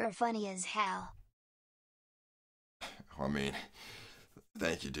thing. You're funny as hell. I mean,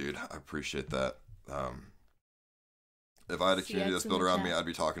 thank you, dude. I appreciate that. If I had a community that's built around me, I'd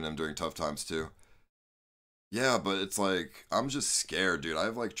be talking to them during tough times too. Yeah, but it's like, I'm just scared, dude. I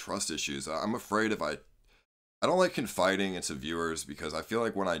have like trust issues. I'm afraid I don't like confiding into viewers because I feel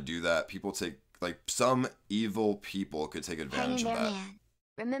like when I do that, people some evil people could take advantage of that. Man.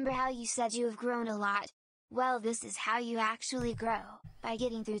 Remember how you said you have grown a lot? Well, this is how you actually grow, by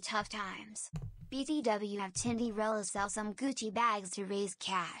getting through tough times. BTW have Tinderella sell some Gucci bags to raise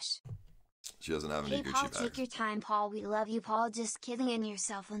cash. She doesn't have any Hey, Gucci Paul, bags. take your time, Paul. We love you, Paul. Just kidding. In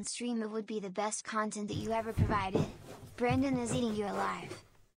yourself on stream, it would be the best content that you ever provided. Brandon is eating you alive.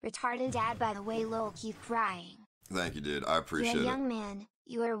 Retarded dad, by the way, lol, keep crying. Thank you, dude. I appreciate it. You're a young man.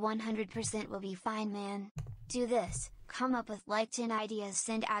 You are 100% will be fine, man. Do this. Come up with like 10 ideas,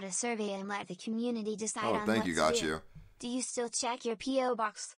 send out a survey, and let the community decide on what to do. Oh, thank you, got you. Do you still check your P.O.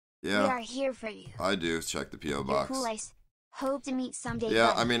 box? Yeah. We are here for you. I do check the P.O. You're box. cool, Ice. Hope to meet someday. Yeah,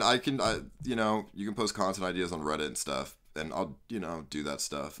 buddy. I mean, you can post content ideas on Reddit and stuff, and I'll, do that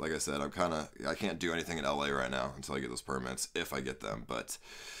stuff. Like I said, I can't do anything in LA right now until I get those permits, if I get them. But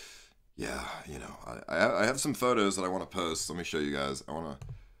yeah, I have some photos that I want to post. Let me show you guys.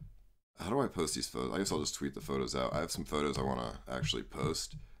 How do I post these photos? I guess I'll just tweet the photos out. I have some photos I want to actually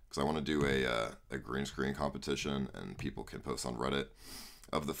post because I want to do a green screen competition, and people can post on Reddit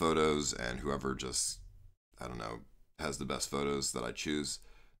of the photos, and whoever just, I don't know, has the best photos that I choose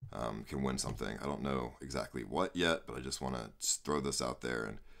can win something. I don't know exactly what yet, but I just want to throw this out there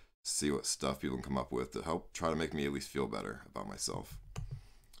and see what stuff people can come up with to help try to make me at least feel better about myself,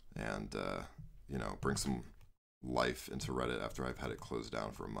 and bring some life into Reddit after I've had it closed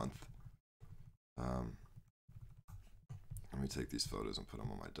down for a month. Let me take these photos and put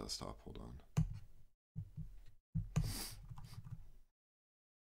them on my desktop. Hold on.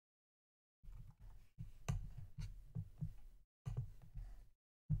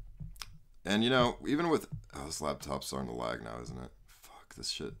 And even with this laptop's starting to lag now, isn't it? Fuck this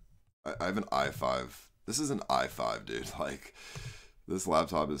shit. I have an i5. This is an i5, dude. Like, this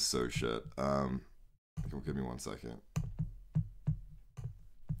laptop is so shit. Give me 1 second.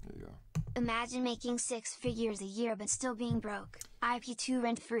 There you go. Imagine making 6 figures a year but still being broke. IP2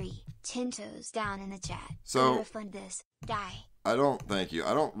 rent free. 10 toes down in the chat. So refund this. Die. Thank you.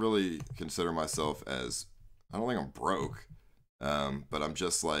 I don't really consider myself as, I don't think I'm broke. But I'm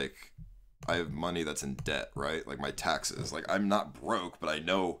just like, I have money that's in debt, right? Like my taxes. Like I'm not broke, but I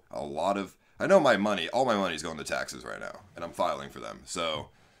know my money, all my money's going to taxes right now, and I'm filing for them. So,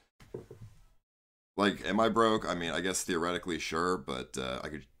 like, am I broke? I mean, I guess theoretically, sure, but I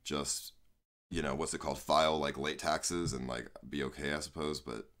could just, what's it called? File like late taxes and like be okay, I suppose.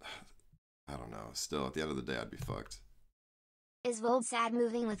 But I don't know. Still, at the end of the day, I'd be fucked. Is Vold sad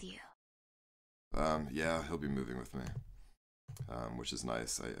moving with you? Yeah, he'll be moving with me. Which is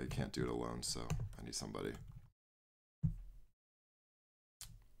nice. I can't do it alone, so I need somebody.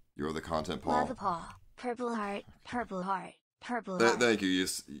 You're the content, Paul. Love the Paul. Purple heart, purple heart, purple heart. Thank you,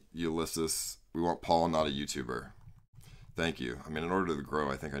 Ulysses. We want Paul, not a YouTuber. Thank you. I mean, in order to grow,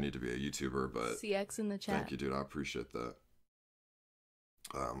 I think I need to be a YouTuber, but... CX in the chat. Thank you, dude. I appreciate that.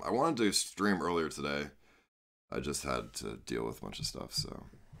 I wanted to stream earlier today. I just had to deal with a bunch of stuff, so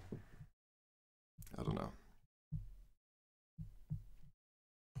I don't know.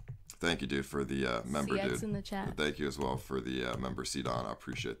 Thank you, dude, for the member, dude. In the chat. And thank you as well for the member, Sidon. I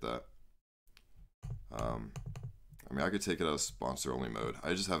appreciate that. I mean, I could take it out of sponsor-only mode.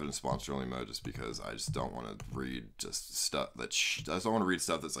 I just have it in sponsor-only mode just because I just don't want to read just stuff that I just don't want to read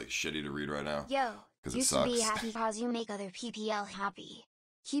stuff that's like shitty to read right now. Yo, because you it should sucks. be happy cause you make other PPL happy.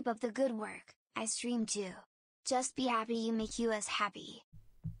 Keep up the good work. I stream too. Just be happy you make us happy.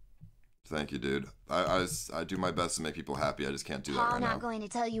 Thank you, dude. I do my best to make people happy. I just can't do that right now. I'm not going to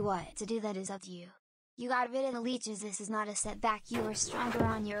tell you what to do. That is up to you. You got rid of the leeches. This is not a setback. You are stronger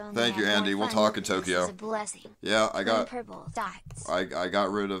on your own. Thank you, Andy. We'll talk in Tokyo. This is a blessing. Yeah, I got purple dots. I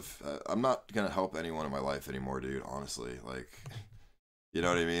got rid of. I'm not gonna help anyone in my life anymore, dude. Honestly, like, you know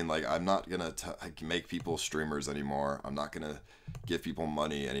what I mean? Like, I'm not gonna make people streamers anymore. I'm not gonna give people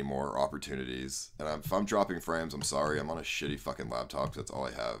money anymore or opportunities. And if I'm dropping frames, I'm sorry. I'm on a shitty fucking laptop. That's all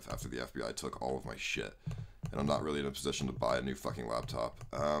I have after the FBI took all of my shit, and I'm not really in a position to buy a new fucking laptop.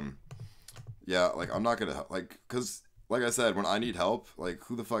 Yeah, like, I'm not gonna, like, because, like I said, when I need help, like,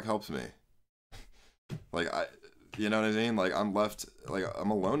 who the fuck helps me? Like, you know what I mean? Like, I'm left, like,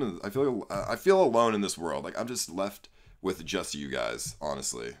 I'm alone, I feel alone in this world. Like, I'm just left with just you guys,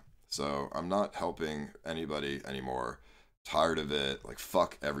 honestly. So, I'm not helping anybody anymore. Tired of it. Like,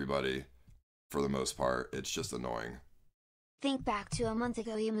 fuck everybody, for the most part. It's just annoying. Think back to a month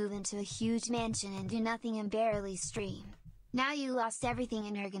ago. You move into a huge mansion and do nothing and barely stream. Now you lost everything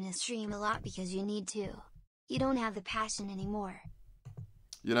and are gonna stream a lot because you need to. You don't have the passion anymore.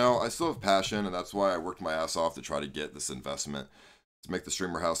 You know, I still have passion, and that's why I worked my ass off to try to get this investment to make the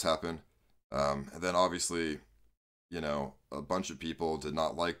streamer house happen. And then obviously, you know, a bunch of people did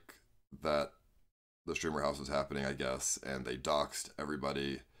not like that the streamer house was happening, I guess, and they doxed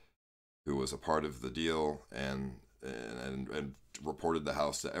everybody who was a part of the deal and reported the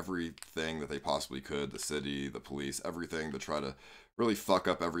house to everything that they possibly could, the city, the police, everything, to try to really fuck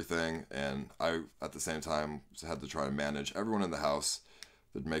up everything. And I, at the same time, had to try to manage everyone in the house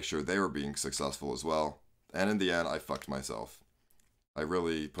to make sure they were being successful as well. And in the end, I fucked myself. I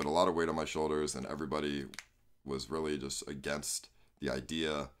really put a lot of weight on my shoulders, and everybody was really just against the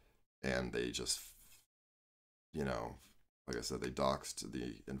idea, and they just, you know, like I said, they doxed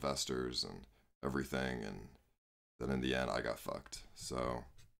the investors and everything, and then in the end, I got fucked. So,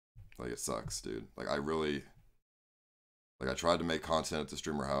 like, it sucks, dude. Like, I tried to make content at the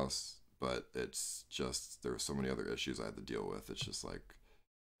streamer house, but it's just, there were so many other issues I had to deal with. It's just, like,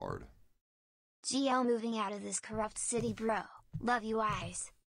 hard. GL moving out of this corrupt city, bro. Love you, Ice.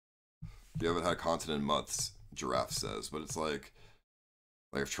 You haven't had content in months, Giraffe says, but it's like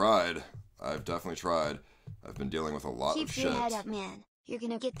I've tried. I've definitely tried. I've been dealing with a lot of shit. Keep your head up, man. You're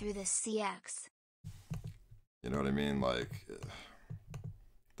gonna get through this, CX. You know what I mean? Like,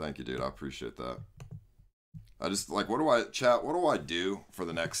 thank you, dude. I appreciate that. I just, like, what do I do for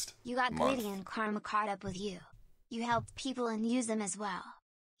the next You got month? greedy and karma caught up with you. You helped people and use them as well.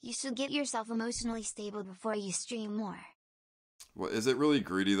 You should get yourself emotionally stable before you stream more. Well, is it really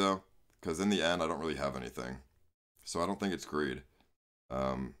greedy, though? Because in the end, I don't really have anything. So I don't think it's greed.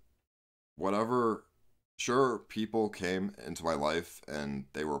 Whatever, sure, people came into my life and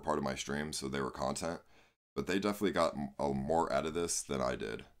they were a part of my stream, so they were content. But they definitely got more out of this than I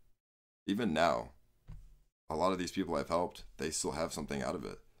did. Even now, a lot of these people I've helped, they still have something out of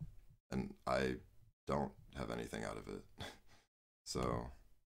it. And I don't have anything out of it. So,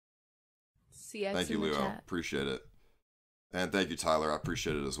 CX thank you, Leo. Appreciate it. And thank you, Tyler. I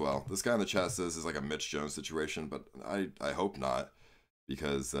appreciate it as well. This guy in the chat says it's like a Mitch Jones situation, but I hope not.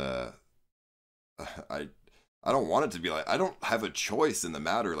 Because I don't want it to be like, I don't have a choice in the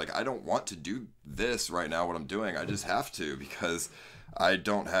matter. Like, I don't want to do this right now, what I'm doing. I just have to, because I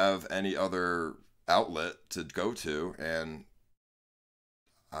don't have any other outlet to go to, and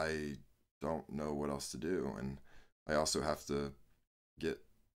I don't know what else to do. And I also have to get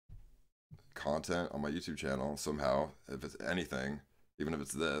content on my YouTube channel somehow, if it's anything, even if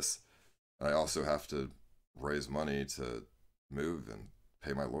it's this. And I also have to raise money to move and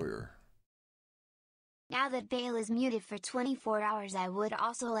pay my lawyer. Now that Bale is muted for 24 hours, I would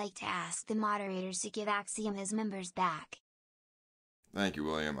also like to ask the moderators to give Axiom his members back. Thank you,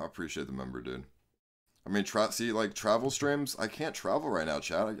 William. I appreciate the member, dude. I mean, see, like, travel streams, I can't travel right now,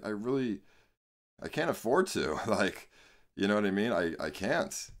 chat. I can't afford to. Like, you know what I mean? I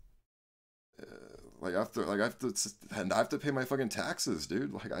can't. I have to pay my fucking taxes,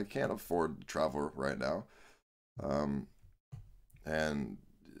 dude. Like, I can't afford to travel right now. And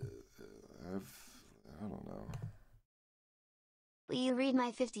I don't know. Will you read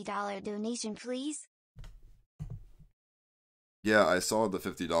my $50 donation, please? Yeah, I saw the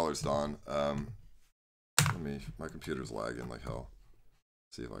 $50, Don. My computer's lagging like hell.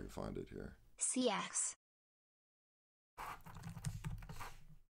 See if I can find it here. CX.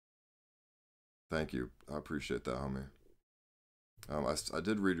 Thank you. I appreciate that, homie. I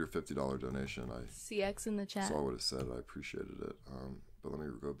did read your $50 donation. I CX in the chat. saw what it said. I appreciated it. But let me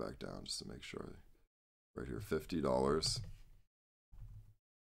go back down just to make sure. Right here, $50.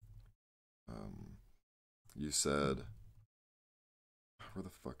 You said, where the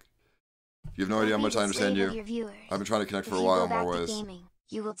fuck? You have no idea how much I understand you. I've been trying to connect for a while in more ways. Gaming,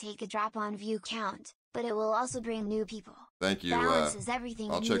 you will take a drop on view count, but it will also bring new people. Thaning you. Balance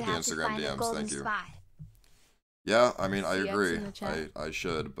everything. I'll check the Instagram DMs. Thank you. Yeah, I mean, I agree. I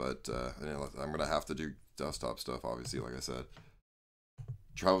should, but I'm gonna have to do desktop stuff, obviously, like I said.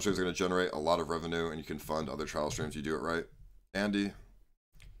 Travel streams are gonna generate a lot of revenue, and you can fund other travel streams. You do it right, Andy.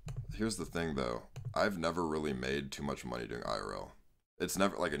 Here's the thing, though. I've never really made too much money doing IRL. It's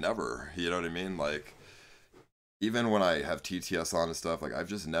never never. You know what I mean? Like, even when I have TTS on and stuff, like I've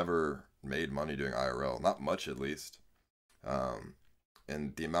just never made money doing IRL. Not much, at least.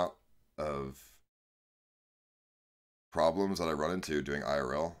 And the amount of problems that I run into doing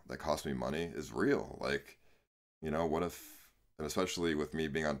IRL that cost me money is real. Like, you know, what if, and especially with me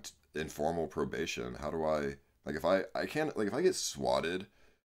being on informal probation, how do I, like, if I can't, like, if I get swatted,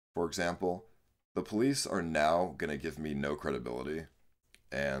 for example, the police are now going to give me no credibility,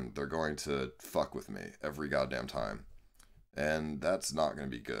 and they're going to fuck with me every goddamn time. And that's not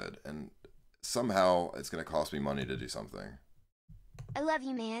going to be good. And somehow it's going to cost me money to do something. I love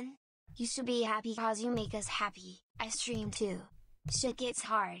you, man. You should be happy cause you make us happy. I stream too. Shit gets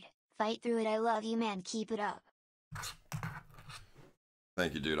hard. Fight through it. I love you, man. Keep it up.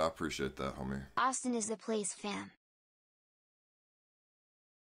 Thank you, dude. I appreciate that, homie. Austin is the place, fam.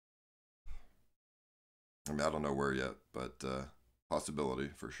 I mean, I don't know where yet, but possibility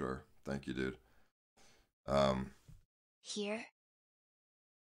for sure. Thank you, dude. Here?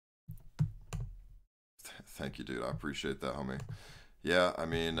 Thank you, dude. I appreciate that, homie. Yeah, I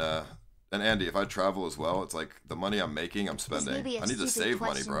mean, and Andy, if I travel as well, it's like the money I'm making, I'm spending. I need to save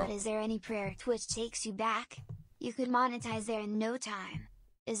money, bro. But is there any prayer Twitch takes you back? You could monetize there in no time.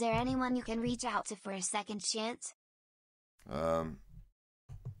 Is there anyone you can reach out to for a second chance?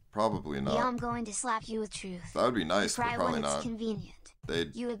 Probably not. Yeah, I'm going to slap you with truth. That would be nice, but probably when not. It's convenient.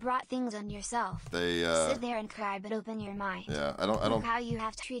 You had brought things on yourself. Sit there and cry, but open your mind. Yeah, I don't. Look how you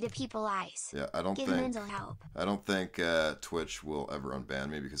have treated people, Ice. Yeah, I don't Give think. mental help. I don't think Twitch will ever unban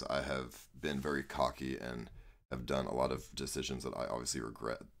me because I have been very cocky and have done a lot of decisions that I obviously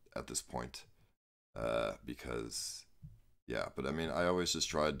regret at this point. Because, yeah, but I mean, I always just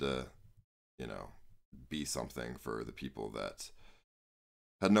tried to, you know, be something for the people that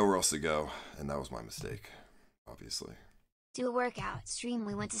had nowhere else to go, and that was my mistake, obviously. Do a workout stream.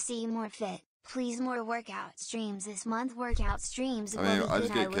 We want to see you more fit. Please, more workout streams this month. Workout streams. I mean, I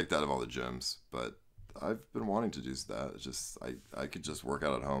just get kicked out of all the gyms, but I've been wanting to do that. It's just I could just work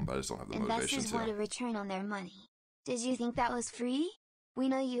out at home, but I just don't have the motivation to. Investors want a return on their money. Did you think that was free? We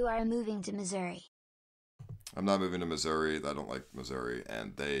know you are moving to Missouri. I'm not moving to Missouri. I don't like Missouri,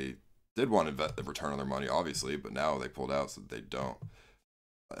 and they did want a return on their money, obviously, but now they pulled out, so they don't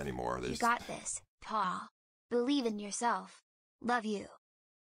anymore. You got this, Paul. Believe in yourself. Love you.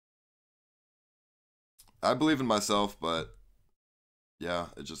 I believe in myself, but yeah,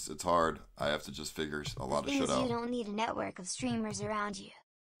 it's hard. I have to just figure a lot of shit out. You don't need a network of streamers around you.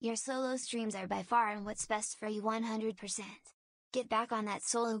 Your solo streams are by far and what's best for you 100%. Get back on that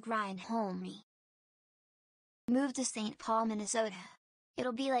solo grind, homie. Move to St. Paul, Minnesota.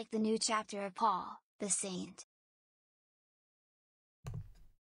 It'll be like the new chapter of Paul, the Saint.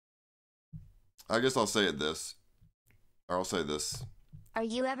 I guess I'll say this. Or I'll say this. Are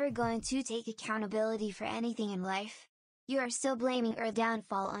you ever going to take accountability for anything in life? You are still blaming your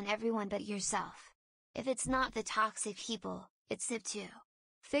downfall on everyone but yourself. If it's not the toxic people, it's it too.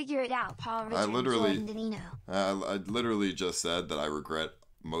 Figure it out, Paul. Richard, I literally just said that I regret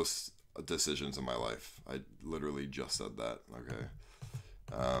most decisions in my life. I literally just said that. Okay.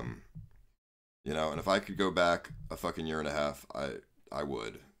 You know, and if I could go back a fucking year and a half, I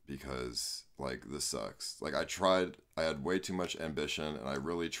would. Because, like, this sucks. Like, I had way too much ambition, and I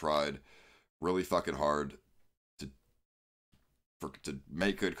really tried really fucking hard to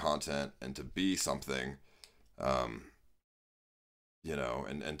make good content and to be something, you know,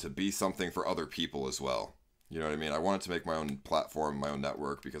 and to be something for other people as well. You know what I mean? I wanted to make my own platform, my own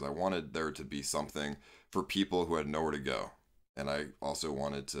network, because I wanted there to be something for people who had nowhere to go. And I also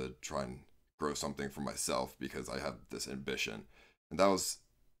wanted to try and grow something for myself because I have this ambition. And that was,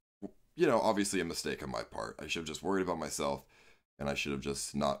 you know, obviously a mistake on my part. I should have just worried about myself, and I should have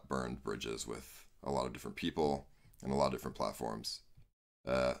just not burned bridges with a lot of different people and a lot of different platforms.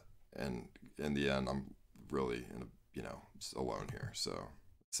 And in the end, I'm really, just alone here, so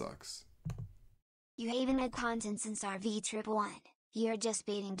it sucks. You haven't had content since RV Trip 1. You're just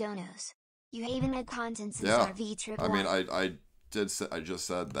baiting donos. You haven't had content since RV Trip 1. I mean, I just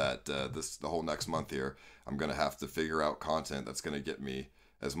said that the whole next month here, I'm gonna have to figure out content that's gonna try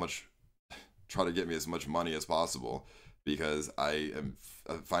to get me as much money as possible, because I am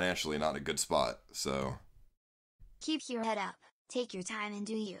financially not in a good spot. So keep your head up, take your time, and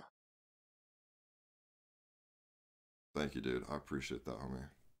do you. Thank you, dude. I appreciate that, homie.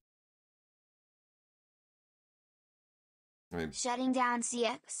 I mean, shutting down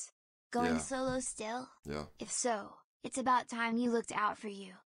CX? Going solo still? Yeah. If so, it's about time you looked out for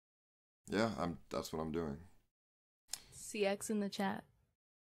you. Yeah, that's what I'm doing. CX in the chat.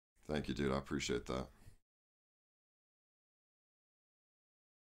 Thank you, dude. I appreciate that.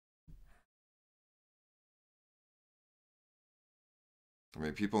 I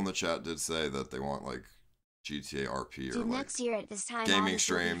mean, people in the chat did say that they want like GTA RP or dude, like next year at this time, gaming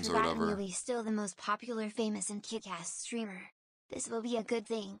streams or whatever. You'll be still the most popular, famous, and kick-ass streamer. This will be a good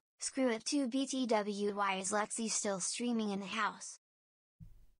thing. Screw it to BTW. Why is Lexi still streaming in the house?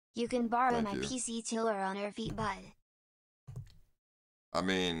 You can borrow my PC till we're on our feet, bud. I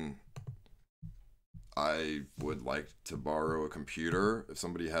mean, I would like to borrow a computer if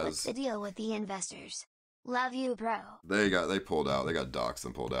somebody has. What's the deal with the investors? Love you, bro. They pulled out. They got doxxed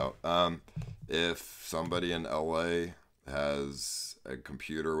and pulled out. If somebody in LA has a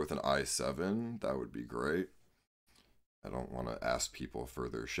computer with an i7, that would be great. I don't want to ask people for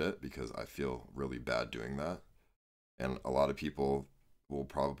their shit because I feel really bad doing that. And a lot of people will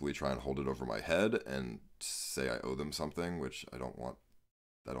probably try and hold it over my head and say I owe them something, which I don't want.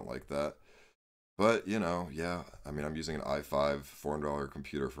 I don't like that. But, yeah, I mean, I'm using an i5 $400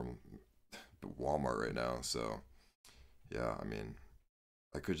 computer from Walmart right now. So, yeah, I mean,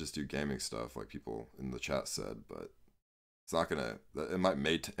 I could just do gaming stuff like people in the chat said, but it's not going to,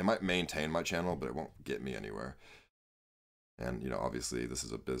 it might maintain my channel, but it won't get me anywhere. And, obviously this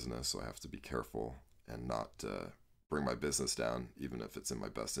is a business, so I have to be careful and not bring my business down, even if it's in my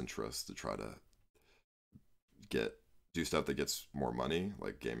best interest to try to do stuff that gets more money,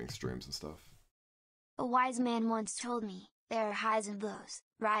 like gaming streams and stuff. A wise man once told me, there are highs and lows,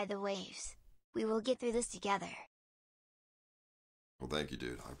 ride the waves. We will get through this together. Well, thank you,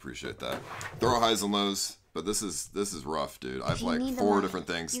 dude. I appreciate that. There are highs and lows, but this is rough, dude. I've like 4 different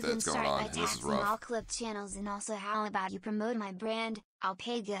things that's going on, and this is rough. I'll clip channels, and also how about you promote my brand? I'll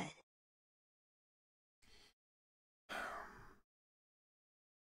pay good.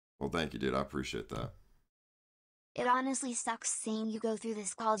 Well, thank you, dude. I appreciate that. It honestly sucks seeing you go through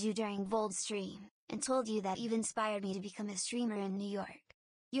this. Called you during Vods stream, and told you that you've inspired me to become a streamer in New York.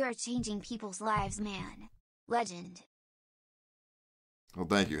 You are changing people's lives, man. Legend. Well,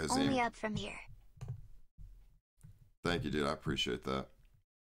 thank you, Hazim. Only up from here. Thank you, dude. I appreciate that.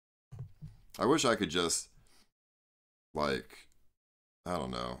 I wish I could just, like, I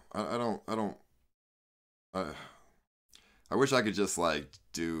don't know. I wish I could just, like,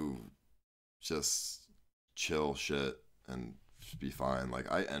 do just chill shit and be fine.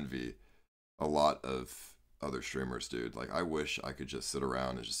 Like, I envy a lot of other streamers, dude. Like, I wish I could just sit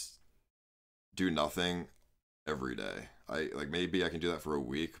around and just do nothing every day. Maybe I can do that for a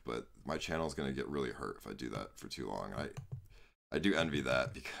week, but my channel's gonna get really hurt if I do that for too long. I do envy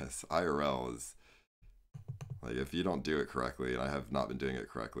that, because IRL is like, if you don't do it correctly, and I have not been doing it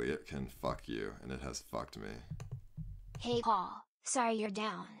correctly, it can fuck you, and it has fucked me. Hey Paul, sorry you're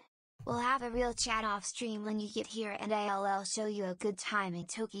down. We'll have a real chat off stream when you get here, and I'll show you a good time in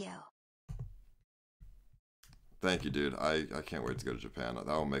Tokyo. Thank you, dude. I can't wait to go to Japan. That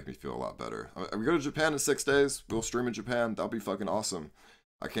will make me feel a lot better. We go to Japan in 6 days. We'll stream in Japan. That'll be fucking awesome.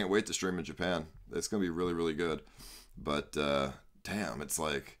 I can't wait to stream in Japan. It's going to be really, really good. But, damn, it's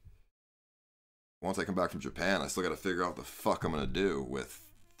like, once I come back from Japan, I still got to figure out what the fuck I'm going to do with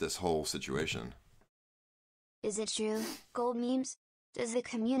this whole situation. Is it true, Gold Memes? Does the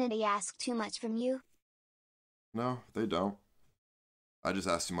community ask too much from you? No, they don't. I just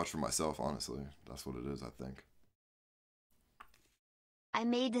ask too much for myself, honestly. That's what it is, I think. I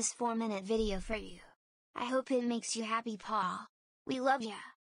made this 4-minute video for you. I hope it makes you happy, Paul. We love ya.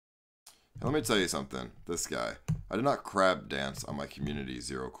 Let me tell you something. This guy. I did not crab dance on my community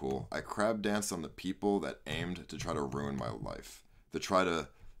Zero Cool. I crab danced on the people that aimed to try to ruin my life. To try to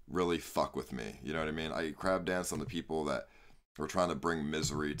really fuck with me. You know what I mean? I crab danced on the people that were trying to bring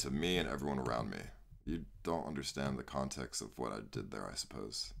misery to me and everyone around me. You don't understand the context of what I did there, I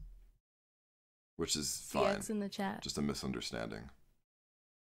suppose. Which is fine. CX in the chat. Just a misunderstanding.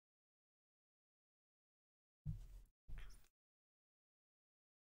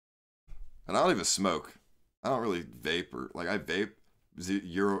 And I don't even smoke. I don't really vape or like I vape.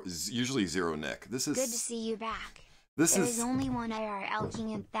 Usually zero Nick. This is good to see you back. This there is only one IRL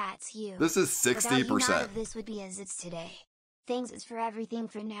king, and that's you. This is 60%. None of this would be as it's today. Thanks is for everything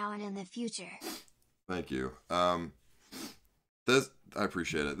for now and in the future. Thank you. This I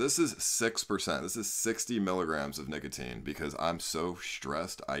appreciate it. This is 6%. This is 60 milligrams of nicotine because I'm so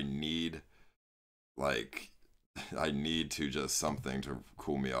stressed. I need to just something to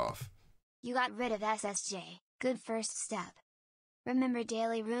cool me off. You got rid of SSJ. Good first step. Remember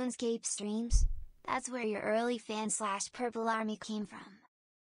daily RuneScape streams? That's where your early fan/Purple Army came from.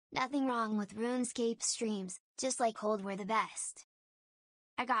 Nothing wrong with RuneScape streams, just like Cold were the best.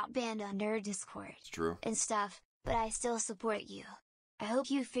 I got banned under Discord. It's true. And stuff, but I still support you. I hope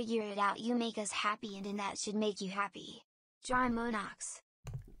you figure it out. You make us happy, and that should make you happy. Dry Monox.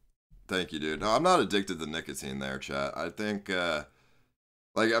 Thank you, dude. No, I'm not addicted to nicotine there, chat. I think, I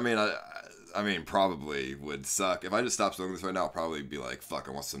mean, probably would suck. If I just stopped smoking this right now, I'll probably be like, fuck,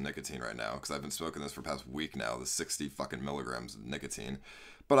 I want some nicotine right now. Because I've been smoking this for the past week now, the 60 fucking milligrams of nicotine.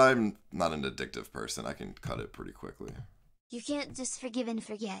 But I'm not an addictive person. I can cut it pretty quickly. You can't just forgive and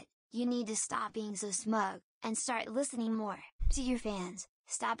forget. You need to stop being so smug, and start listening more to your fans.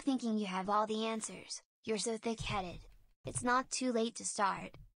 Stop thinking you have all the answers. You're so thick-headed. It's not too late to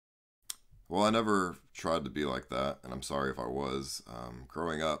start. Well, I never tried to be like that, and I'm sorry if I was.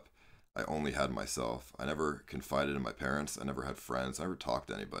 Growing up, I only had myself. I never confided in my parents. I never had friends. I never talked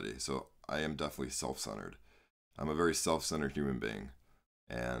to anybody. So I am definitely self-centered. I'm a very self-centered human being.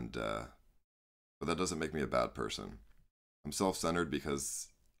 And, but that doesn't make me a bad person. I'm self-centered because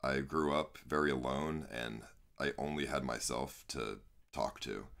I grew up very alone and I only had myself to talk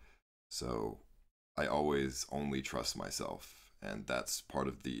to. So I always only trust myself. And that's part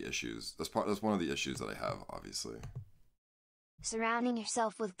of the issues. That's one of the issues that I have, obviously. Surrounding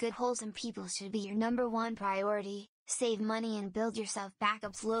yourself with good wholesome people should be your #1 priority. Save money and build yourself back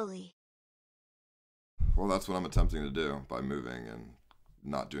up slowly. Well, that's what I'm attempting to do by moving and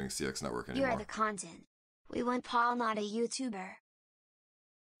not doing CX Network anymore. You are the content. We want Paul, not a YouTuber.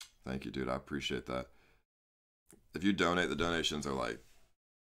 Thank you, dude. I appreciate that. If you donate, the donations are like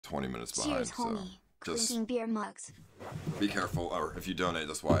 20 minutes behind. Cheers, homie. So just clinking beer mugs. Be careful, or if you donate,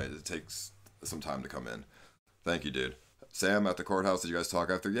 that's why it takes some time to come in. Thank you, dude. Sam, at the courthouse, did you guys talk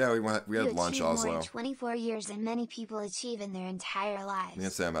after? Yeah, we had lunch, Oslo. More in 24 years than many people achieve in their entire lives. Me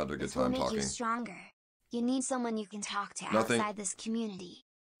and Sam had a good this time will make talking. You stronger. You need someone you can talk to outside this community.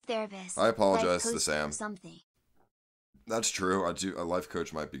 Therapist. I apologize to Sam. Something. That's true. I do. A life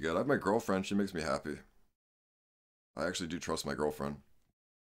coach might be good. I have my girlfriend. She makes me happy. I actually do trust my girlfriend.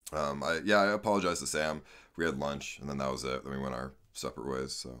 I apologize to Sam. We had lunch, and then that was it. Then we went our separate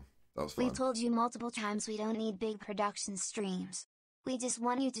ways, so that was fun. We've told you multiple times we don't need big production streams. We just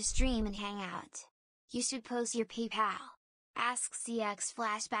want you to stream and hang out. You should post your PayPal. Ask CX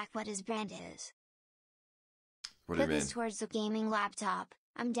Flashback what his brand is. What do you mean? Put this towards the gaming laptop.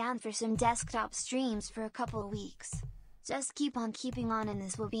 I'm down for some desktop streams for a couple of weeks. Just keep on keeping on, and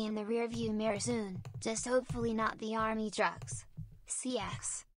this will be in the rearview mirror soon. Just hopefully not the army trucks.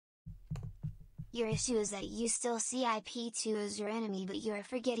 CX. Your issue is that you still see IP2 as your enemy, but you are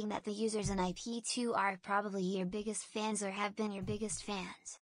forgetting that the users in IP2 are probably your biggest fans or have been your biggest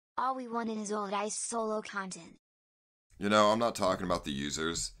fans. All we wanted is old Ice solo content. You know, I'm not talking about the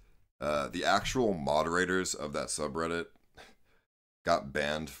users. The actual moderators of that subreddit got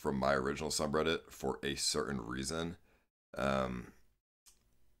banned from my original subreddit for a certain reason. You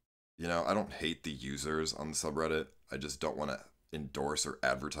know, I don't hate the users on the subreddit. I just don't want to endorse or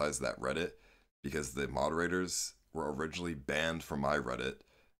advertise that Reddit because the moderators were originally banned from my Reddit,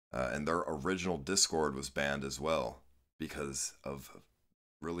 and their original Discord was banned as well because of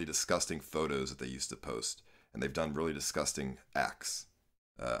really disgusting photos that they used to post, and they've done really disgusting acts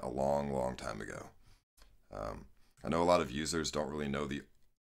a long time ago. I know a lot of users don't really know the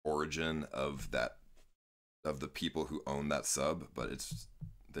origin of the people who own that sub, but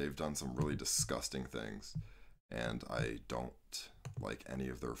they've done some really disgusting things, and I don't like any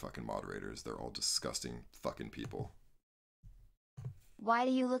of their fucking moderators. They're all disgusting fucking people. Why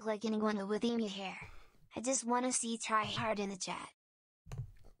do you look like anyone with emu hair? I just want to see try hard in the chat.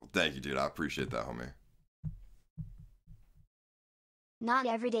 Thank you, dude. I appreciate that, homie. Not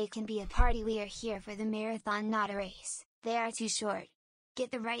every day can be a party. We are here for the marathon, not a race. They are too short.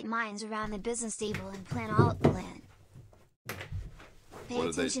 Get the right minds around the business table and plan all plan. Pay What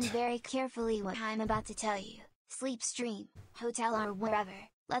did they? attention very carefully what I'm about to tell you. Sleep stream, hotel or wherever,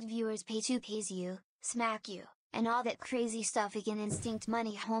 let viewers pay to pays you, smack you, and all that crazy stuff again. Instinct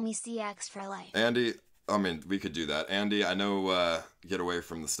money homie CX for life. Andy, I mean, we could do that. Andy, I know, get away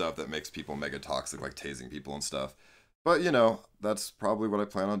from the stuff that makes people mega toxic, like tasing people and stuff. But, you know, that's probably what I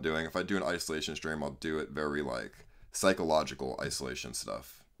plan on doing. If I do an isolation stream, I'll do it very, like, psychological isolation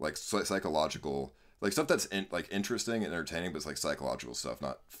stuff. Like, psychological, like, stuff that's, like, interesting and entertaining, but it's, like, psychological stuff,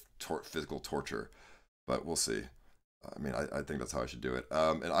 not physical torture. But we'll see. I mean, I think that's how I should do it.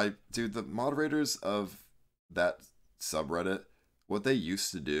 And dude, the moderators of that subreddit, what they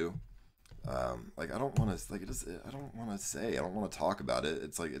used to do, like, I don't want to, like, I don't want to talk about it.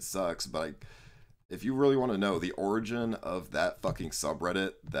 It's like, it sucks, but if you really want to know the origin of that fucking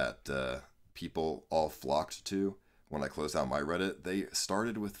subreddit that people all flocked to when I closed down my Reddit, they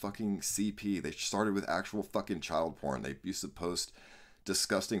started with fucking CP. They started with actual fucking child porn. They used to post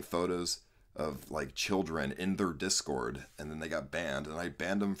disgusting photos of, like, children in their Discord, and then they got banned, and I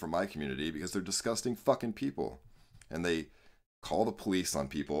banned them from my community because they're disgusting fucking people. And they call the police on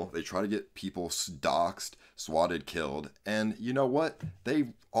people. They try to get people doxxed, swatted, killed. And you know what?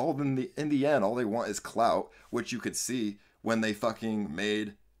 They all in the end, all they want is clout, which you could see when they fucking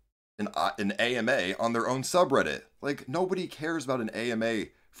made an AMA on their own subreddit. Like, nobody cares about an AMA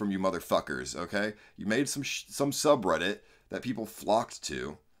from you motherfuckers, okay? You made some subreddit that people flocked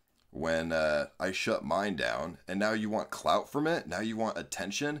to when I shut mine down, and now you want clout from it? Now you want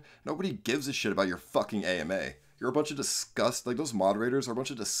attention? Nobody gives a shit about your fucking AMA. You're a bunch of like, those moderators are a bunch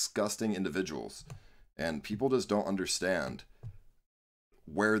of disgusting individuals. And people just don't understand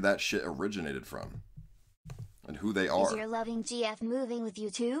where that shit originated from. And who they are. Is your loving GF moving with you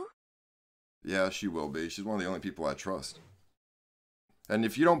too? Yeah, she will be. She's one of the only people I trust. And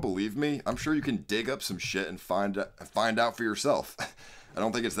if you don't believe me, I'm sure you can dig up some shit and find out for yourself. I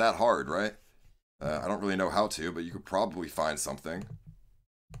don't think it's that hard, right? I don't really know how to, but you could probably find something.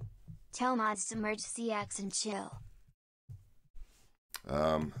 Tell mods to merge CX and chill.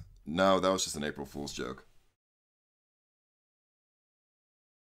 No, that was just an April Fool's joke.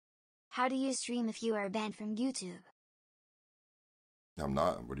 How do you stream if you are banned from YouTube? I'm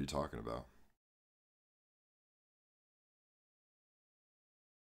not. What are you talking about?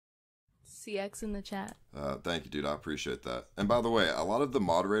 CX in the chat. Thank you, dude. I appreciate that. And by the way, a lot of the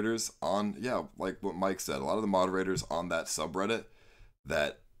moderators on, yeah, like what Mike said, a lot of the moderators on that subreddit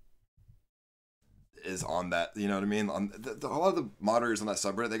that is on that, you know what I mean? A lot of the moderators on that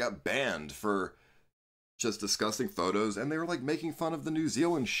subreddit, they got banned for just disgusting photos, and they were like making fun of the New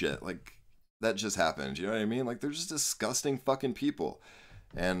Zealand shit. Like, that just happened, you know what I mean? Like, they're just disgusting fucking people.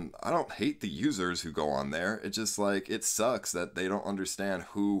 And I don't hate the users who go on there. It just, like, it sucks that they don't understand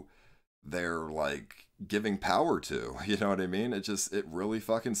who they're, like, giving power to. You know what I mean? It really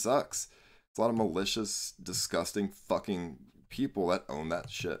fucking sucks. It's a lot of malicious, disgusting fucking people that own that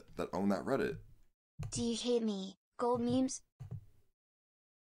shit, that own that Reddit. Do you hate me? Gold memes?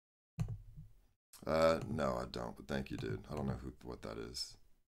 No, I don't, but thank you, dude. I don't know what that is.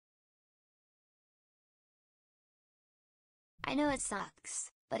 I know it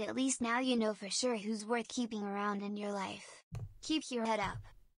sucks, but at least now you know for sure who's worth keeping around in your life. Keep your head up.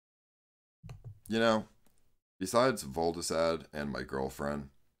 You know, besides Voldisad and my girlfriend,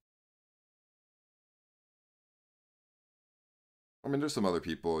 I mean, there's some other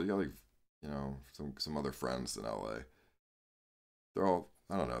people. You got, like, you know, some other friends in LA. They're all,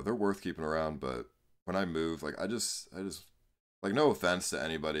 I don't know, they're worth keeping around, but when I move, like, I just, like, no offense to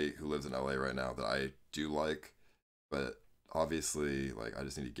anybody who lives in LA right now that I do like, but obviously, like, I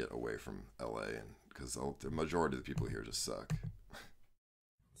just need to get away from LA, and because the majority of the people here just suck.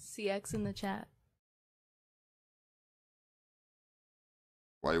 CX in the chat.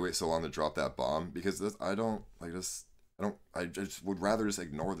 Why you wait so long to drop that bomb? Because I just would rather just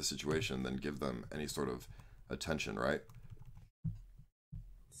ignore the situation than give them any sort of attention, right?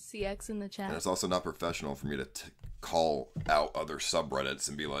 CX in the chat. And it's also not professional for me to call out other subreddits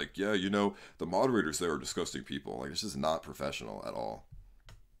and be like, yeah, you know, the moderators there are disgusting people. Like, it's just not professional at all.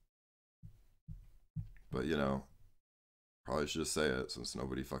 But, you know, probably should just say it since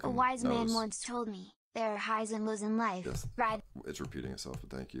nobody fucking A wise knows. man once told me, there are highs and lows in life. Yes. Right. It's repeating itself,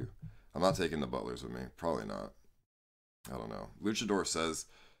 but thank you. I'm not taking the butlers with me. Probably not. I don't know. Luchador says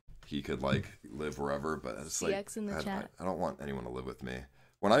he could, like, live wherever, but it's like, CX in the chat. I don't want anyone to live with me.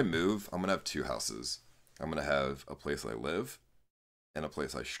 When I move, I'm going to have 2 houses. I'm going to have a place I live and a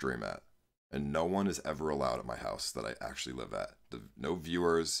place I stream at. And no one is ever allowed at my house that I actually live at. No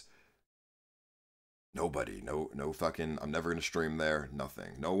viewers. Nobody. No fucking, I'm never going to stream there.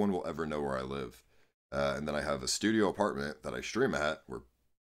 Nothing. No one will ever know where I live. And then I have a studio apartment that I stream at where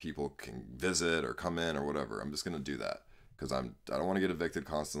people can visit or come in or whatever. I'm just gonna do that because I don't want to get evicted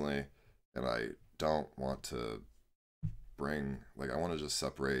constantly, and I don't want to I want to just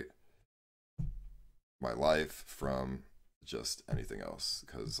separate my life from just anything else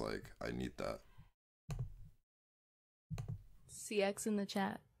because like I need that. CX in the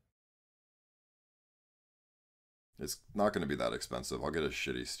chat. It's not going to be that expensive. I'll get a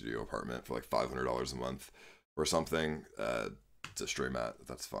shitty studio apartment for like $500 a month or something to stream at.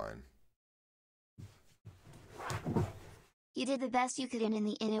 That's fine. You did the best you could and in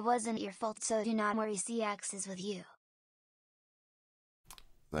the end it wasn't your fault, so do not worry, CX is with you.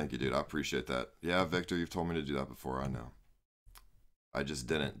 Thank you, dude. I appreciate that. Yeah, Victor, you've told me to do that before. I know. I just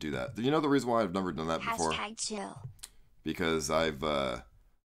didn't do that. You know the reason why I've never done that before? #chill. Because I've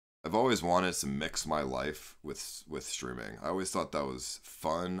always wanted to mix my life with streaming. I always thought that was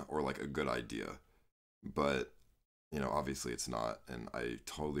fun or like a good idea. But, you know, obviously it's not, and I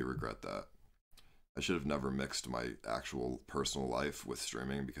totally regret that. I should have never mixed my actual personal life with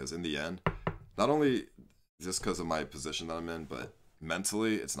streaming because in the end, not only just because of my position that I'm in, but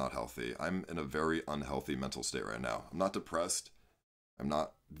mentally it's not healthy. I'm in a very unhealthy mental state right now. I'm not depressed. I'm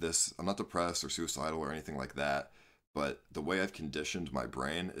not depressed or suicidal or anything like that. But the way I've conditioned my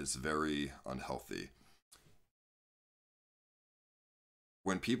brain is very unhealthy.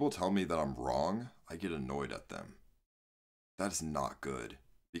 When people tell me that I'm wrong, I get annoyed at them. That's not good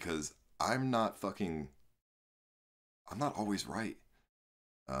because I'm not always right.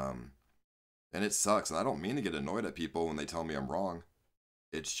 And it sucks. And I don't mean to get annoyed at people when they tell me I'm wrong.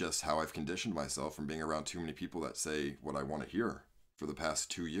 It's just how I've conditioned myself from being around too many people that say what I want to hear for the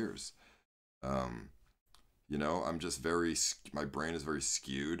past 2 years. You know, I'm just my brain is very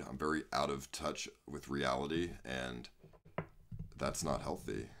skewed. I'm very out of touch with reality, and that's not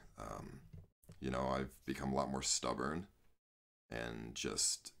healthy. You know, I've become a lot more stubborn and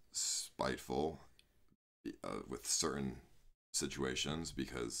just spiteful with certain situations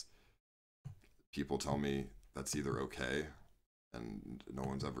because people tell me that's either okay, and no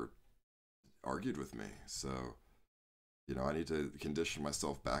one's ever argued with me. So, you know, I need to condition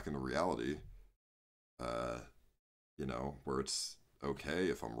myself back into reality. You know, where it's okay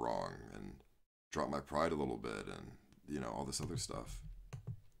if I'm wrong and drop my pride a little bit and, you know, all this other stuff.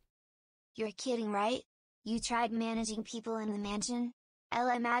 You're kidding, right? You tried managing people in the mansion?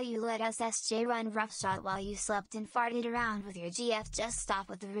 LMAO, you let SSJ run roughshod while you slept and farted around with your GF. Just stop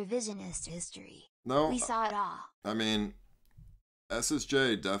with the revisionist history. No. We saw it all. I mean,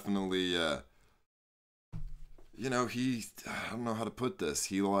 SSJ definitely, you know, I don't know how to put this.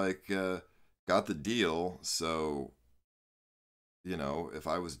 He got the deal, so, you know, if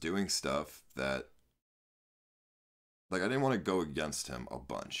I was doing stuff that, like, I didn't want to go against him a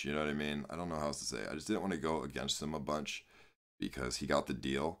bunch, you know what I mean? I don't know how else to say it. I just didn't want to go against him a bunch because he got the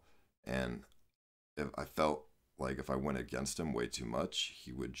deal, and I felt like if I went against him way too much,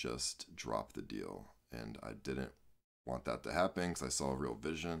 he would just drop the deal, and I didn't want that to happen because I saw a real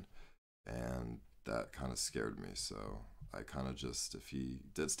vision, and that kind of scared me, so I kind of just, if he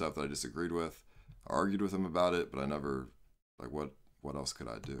did stuff that I disagreed with, I argued with him about it, but I never, like, what else could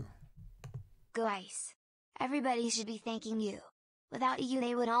I do? Go Ice. Everybody should be thanking you. Without you,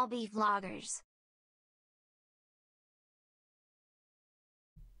 they would all be vloggers.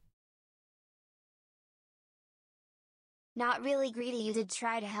 Not really greedy, you did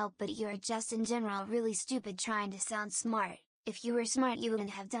try to help, but you're just in general really stupid trying to sound smart. If you were smart, you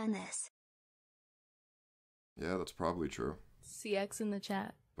wouldn't have done this. Yeah, that's probably true. CX in the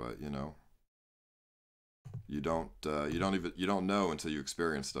chat. But, you know, you don't know until you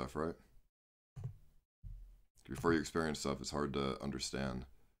experience stuff, right? Before you experience stuff, it's hard to understand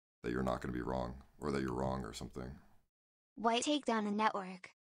that you're not going to be wrong, or that you're wrong or something. White take down the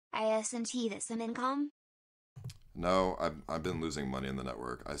network. ISNT that some income? No, I've been losing money in the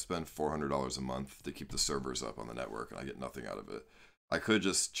network. I spend $400 a month to keep the servers up on the network, and I get nothing out of it. I could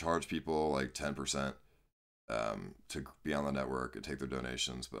just charge people like 10% to be on the network and take their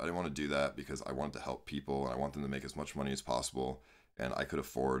donations, but I didn't want to do that because I wanted to help people and I want them to make as much money as possible, and I could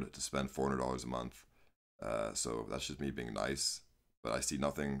afford to spend $400 a month. So that's just me being nice, but I see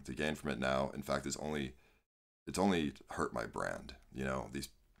nothing to gain from it now. In fact, it's only hurt my brand. You know,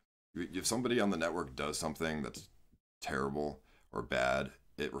 if somebody on the network does something that's terrible or bad,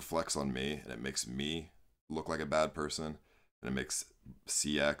 it reflects on me and it makes me look like a bad person, and it makes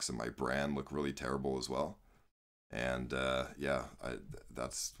CX and my brand look really terrible as well. And yeah,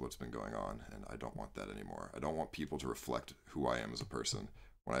 that's what's been going on, and I don't want that anymore. I don't want people to reflect who I am as a person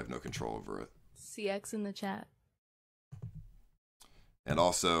when I have no control over it. CX in the chat. And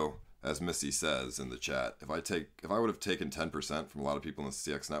also, as Missy says in the chat, if I would have taken 10% from a lot of people in the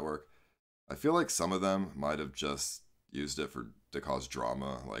CX network, I feel like some of them might have just used it to cause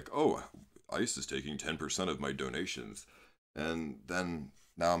drama. Like, oh, ICE is taking 10% of my donations. And then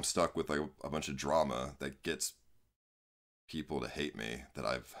now I'm stuck with like a bunch of drama that gets people to hate me that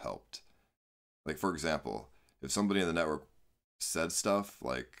I've helped. Like, for example, if somebody in the network said stuff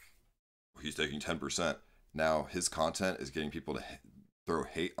like, he's taking 10%, now his content is getting people to throw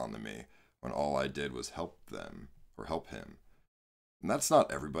hate onto me when all I did was help them or help him. And that's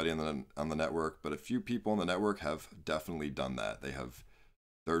not everybody on the network, but a few people on the network have definitely done that. They have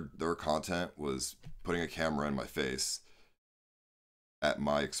their content was putting a camera in my face at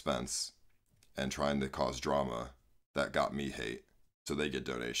my expense and trying to cause drama that got me hate, so they get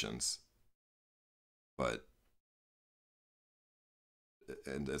donations. But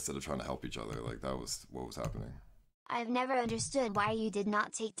and instead of trying to help each other, like, that was what was happening. I've never understood why you did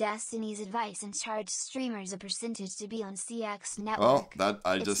not take Destiny's advice and charge streamers a percentage to be on CX network. Well, that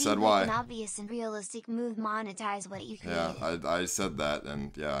I just said why. It seems like an obvious and realistic move. Monetize what you created. Yeah, I said that,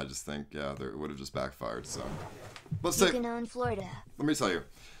 and yeah, I just think it would have just backfired. So let's you say, can own Florida. let me tell you,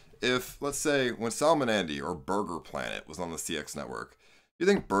 if let's say when Salmon Andy or Burger Planet was on the CX network, you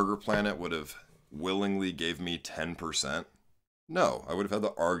think Burger Planet would have willingly gave me 10%? No, I would have had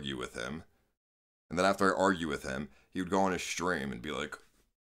to argue with him. And then after I argue with him, he would go on his stream and be like,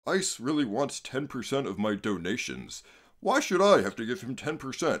 Ice really wants 10% of my donations. Why should I have to give him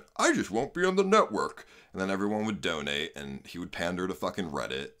 10%? I just won't be on the network. And then everyone would donate, and he would pander to fucking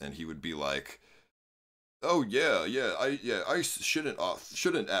Reddit, and he would be like, oh yeah, Ice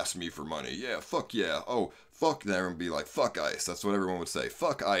shouldn't ask me for money. Yeah, fuck yeah. Oh, fuck. Then everyone would be like, fuck Ice. That's what everyone would say.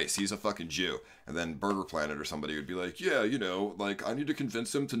 Fuck Ice. He's a fucking Jew. And then Burger Planet or somebody would be like, yeah, like, I need to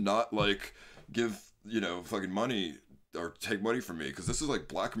convince him to not, like, give, fucking money or take money from me, because this is like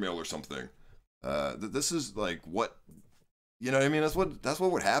blackmail or something. This is like what, you know what I mean? That's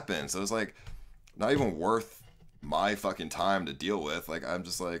what would happen. So it's like not even worth my fucking time to deal with. Like, I'm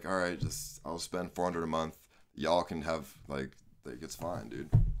just like, all right, I'll spend $400 a month. Y'all can have, like it's fine, dude.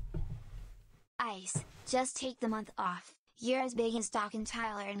 Ice, just take the month off. You're as big as Doc and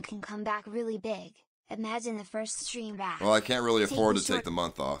Tyler and can come back really big. Imagine the first stream back. Well, I can't really afford to take the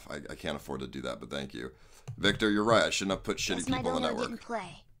month off. I can't afford to do that, but thank you. Victor, you're right. I shouldn't have put shitty people on the network.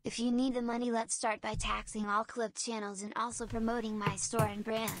 Play. If you need the money, let's start by taxing all clipped channels and also promoting my store and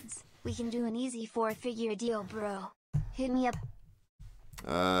brands. We can do an easy 4-figure deal, bro. Hit me up.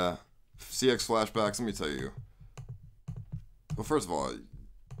 CX flashbacks, let me tell you. Well, first of all,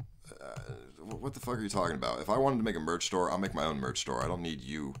 what the fuck are you talking about? If I wanted to make a merch store, I'll make my own merch store. I don't need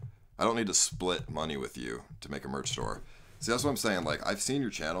you. I don't need to split money with you to make a merch store. See, that's what I'm saying. Like, I've seen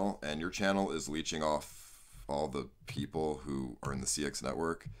your channel, and your channel is leeching off all the people who are in the CX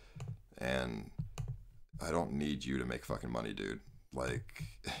network, and I don't need you to make fucking money, dude. Like,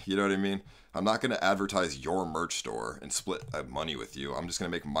 you know what I mean? I'm not going to advertise your merch store and split money with you. I'm just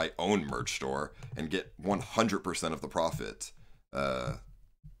going to make my own merch store and get 100% of the profit.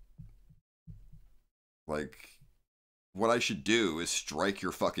 Like, what I should do is strike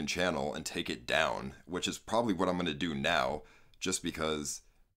your fucking channel and take it down, which is probably what I'm going to do now, just because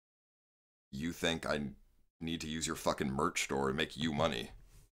you think I need to use your fucking merch store to make you money.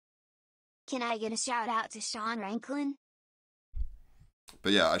 Can I get a shout out to Sean Ranklin?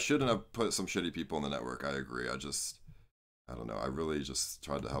 But yeah, I shouldn't have put some shitty people in the network. I agree. I don't know. I really just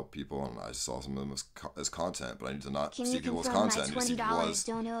tried to help people, and I saw some of them as content, but I need to not see people as content. Can you confirm my $20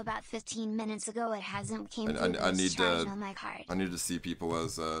 dono about 15 minutes ago? It hasn't came through. I need to. On my card. I need to see people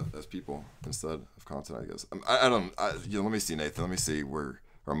as people instead of content, I guess. I don't. Let me see, Nathan. Let me see where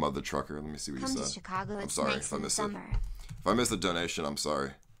our mother trucker. Let me see what you said. Come to Chicago. I'm sorry if I missed it. If I missed the donation, I'm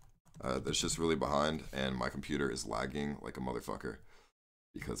sorry. That's just really behind, and my computer is lagging like a motherfucker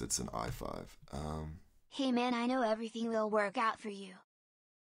because it's an i5. Hey man, I know everything will work out for you.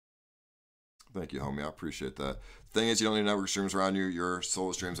 Thank you, homie. I appreciate that. Thing is, you don't need network streams around you. Your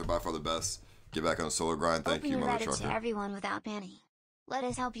solo streams are by far the best. Get back on the solo grind. Thank you, mother trucker. To everyone without banning. Let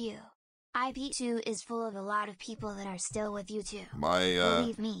us help you. IP2 is full of a lot of people that are still with you too.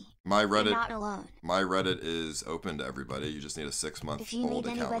 Believe me. My Reddit. You're not alone. My Reddit is open to everybody. You just need a 6-month-old account or more. If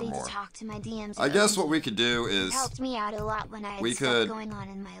you need anybody to talk to, my DMs. I guess what we could do is. It helped me out a lot when I had stuff going on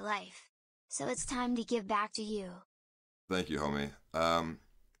in my life. So it's time to give back to you. Thank you, homie. I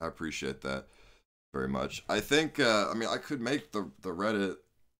appreciate that very much. I think, I could make the Reddit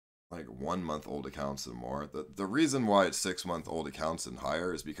like 1-month-old accounts and more. The reason why it's 6-month-old accounts and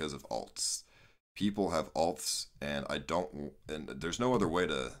higher is because of alts. People have alts, and and there's no other way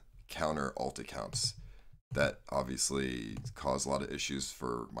to counter alt accounts. that obviously caused a lot of issues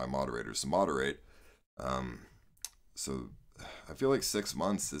for my moderators to moderate. So I feel like 6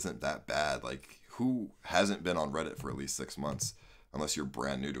 months isn't that bad. Like, who hasn't been on Reddit for at least 6 months? Unless you're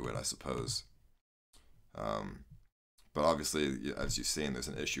brand new to it, I suppose. But obviously, as you've seen, there's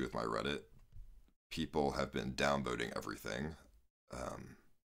an issue with my Reddit. People have been downvoting everything.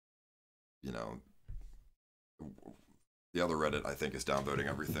 You know, the other Reddit, I think, is downvoting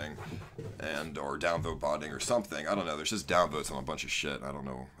everything. Or downvote botting or something. I don't know. There's just downvotes on a bunch of shit. I don't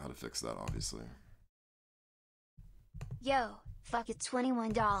know how to fix that, obviously. Yo, fuck it,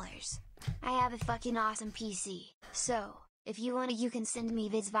 $21. I have a fucking awesome PC. So, if you want to, you can send me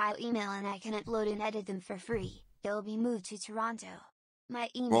vids via email and I can upload and edit them for free. It'll be moved to Toronto. My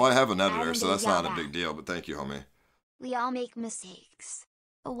email. Well, I have an editor, so that's not a big deal, but thank you, homie. We all make mistakes.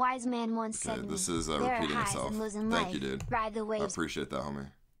 A wise man once said to me, this is there repeating are highs itself. and lows in Thank life. you, dude. Ride the I waves. appreciate that,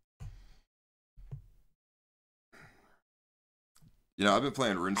 homie. You know, I've been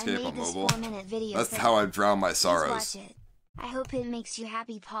playing RuneScape on mobile. That's how I drown my sorrows. Watch it. I hope it makes you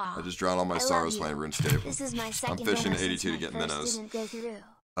happy, Paul. I just drown all my sorrows playing RuneScape. This is my second I'm fishing time 82 to since get my first minnows. didn't go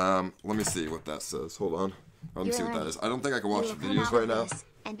through. Let me see what that says. Hold on. Let me see what that is. I don't think I can watch You the will come videos out right of now. this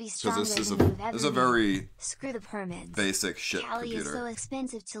and be Because stronger this is than you've ever a been. very Screw the permits. basic shit Cali is so computer.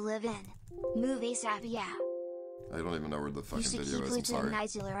 expensive to live in. Move ASAP, yeah. I don't even know where the You fucking should video keep is. I'm Lucha and sorry.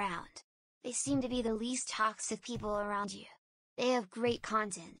 Nigel around. They seem to be the least toxic people around you. They have great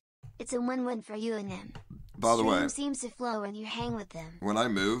content. It's a win-win for you and them. By the way, Stream seems to flow when you hang with them. when I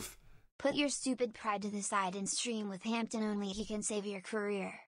move, Put your stupid pride to the side and stream with Hampton. Only he can save your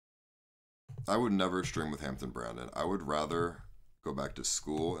career. I would never stream with Hampton Brandon. I would rather go back to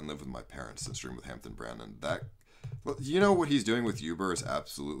school and live with my parents than stream with Hampton Brandon. Well, you know what he's doing with Uber is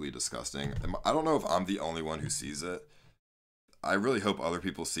absolutely disgusting. I don't know if I'm the only one who sees it. I really hope other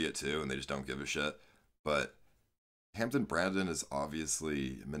people see it too and they just don't give a shit. But Hampton Brandon is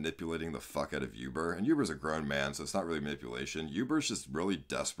obviously manipulating the fuck out of Uber. And Uber's a grown man, so it's not really manipulation. Uber's just really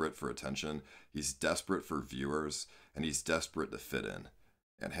desperate for attention. He's desperate for viewers, and he's desperate to fit in.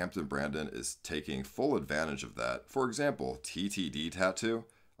 And Hampton Brandon is taking full advantage of that. For example, TTD tattoo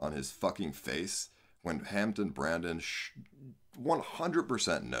on his fucking face, when Hampton Brandon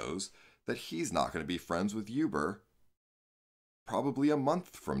 100% knows that he's not going to be friends with Uber probably a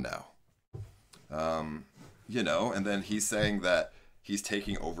month from now. You know, and then he's saying that he's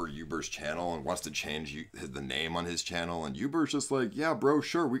taking over Uber's channel and wants to change the name on his channel. And Uber's just like, yeah, bro,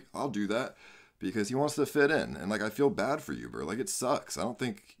 sure, I'll do that. Because he wants to fit in. And, like, I feel bad for Uber. Like, it sucks. I don't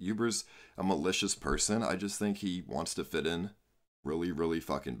think Uber's a malicious person. I just think he wants to fit in really, really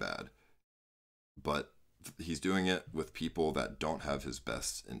fucking bad. But he's doing it with people that don't have his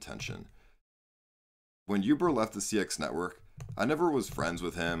best intention. When Uber left the CX network, I never was friends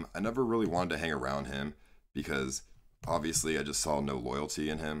with him. I never really wanted to hang around him because, obviously, I just saw no loyalty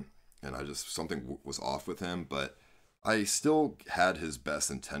in him. And something was off with him. But I still had his best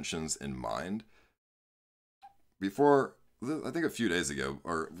intentions in mind. Before, I think a few days ago,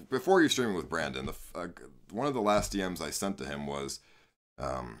 or before you streaming with Brandon, one of the last DMs I sent to him was,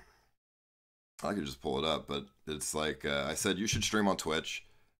 I could just pull it up, but it's like, I said, you should stream on Twitch.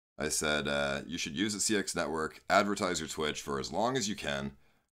 I said, you should use the CX network, advertise your Twitch for as long as you can.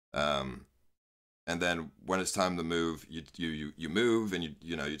 And then when it's time to move, you move and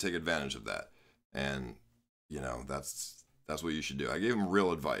you take advantage of that. And, that's what you should do. I gave him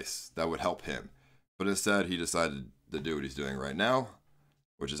real advice that would help him. But instead, he decided to do what he's doing right now,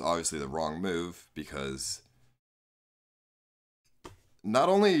 which is obviously the wrong move because not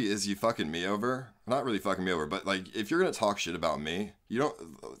only is he fucking me over, not really fucking me over, but like if you're going to talk shit about me,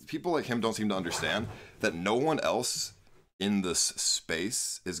 people like him don't seem to understand that no one else in this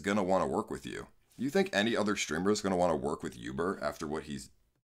space is going to want to work with you. You think any other streamer is going to want to work with Uber after what he's,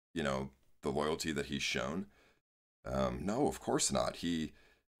 the loyalty that he's shown? No, of course not. He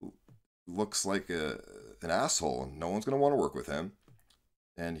looks like an asshole and no one's going to want to work with him.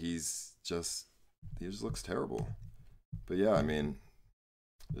 And he just looks terrible. But yeah, I mean,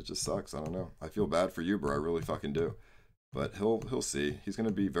 it just sucks. I don't know. I feel bad for Uber. I really fucking do. But he'll see. He's going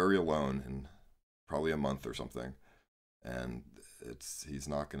to be very alone in probably a month or something. And he's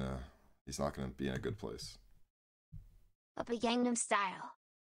not going to be in a good place. Up a Gangnam Style.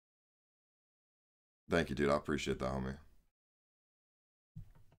 Thank you, dude. I appreciate that, homie.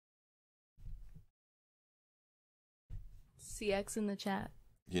 CX in the chat.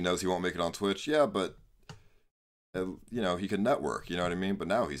 He knows he won't make it on Twitch. Yeah, but, he can network. You know what I mean? But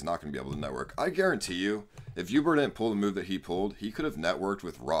now he's not going to be able to network. I guarantee you, if Uber didn't pull the move that he pulled, he could have networked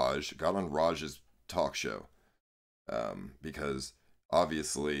with Raj, got on Raj's talk show. Because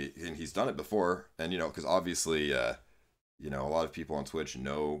obviously, and he's done it before, and because obviously, a lot of people on Twitch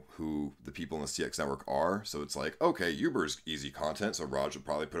know who the people in the CX network are, so it's like, okay, Uber's easy content, so Raj would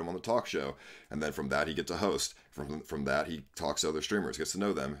probably put him on the talk show, and then from that he gets to host. From that he talks to other streamers, gets to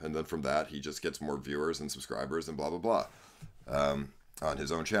know them, and then from that he just gets more viewers and subscribers and blah blah blah, on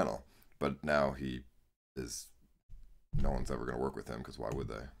his own channel. But now no one's ever going to work with him, because why would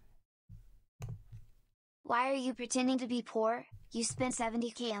they? Why are you pretending to be poor? You spent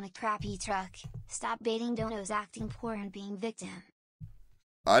 70K on a crappy truck. Stop baiting donos, acting poor and being victim.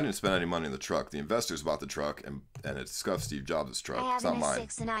 I didn't spend any money on the truck. The investors bought the truck, and it's Scuffed Steve Jobs' truck. I have It's not an mine.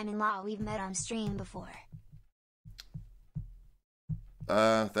 S6 and I'm in law. We've met on stream before.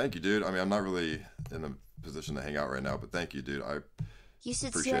 Thank you, dude. I mean, I'm not really in a position to hang out right now, but thank you, dude. You should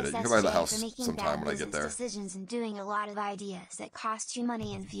appreciate sue it. You come by the SSJ house for making sometime bad when I get there. decisions and doing a lot of ideas that cost you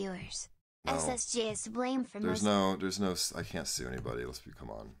money and viewers. No. SSJ is to blame for There's no. I can't sue anybody.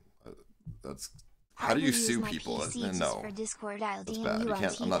 Come on. How do you sue people? No, for Discord, I'll that's DM bad. you You on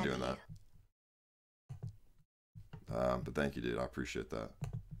can't. I'm not TW. doing that. But thank you, dude. I appreciate that.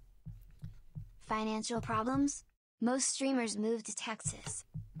 Financial problems? Most streamers move to Texas.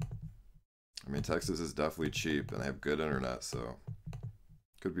 I mean, Texas is definitely cheap, and they have good internet, so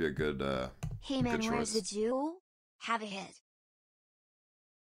could be a good. Hey man, good where's the choice. jewel? Have a hit.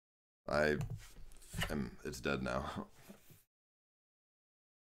 It's dead now.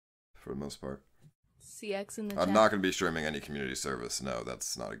 For the most part. CX in the chat. I'm not going to be streaming any community service. No,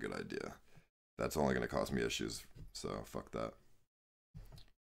 that's not a good idea. That's only going to cause me issues. So fuck that.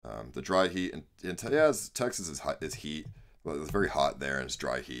 The dry heat Texas is heat. Well, it's very hot there and it's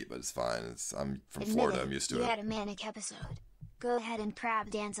dry heat, but it's fine. I'm from Florida. I'm used to you it. had a manic episode. Go ahead and prab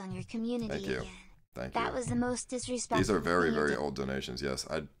dance on your community Thank you. again. Thank you. That was the most disrespectful. These are very, thing you very did. old donations. Yes,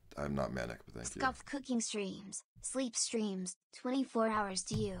 I'm not manic, but thank you. Scuffed cooking streams, sleep streams, 24 hours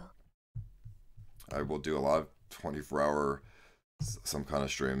to you. I will do a lot of 24-hour some kind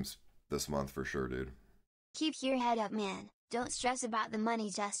of streams this month for sure, dude. Keep your head up, man. Don't stress about the money,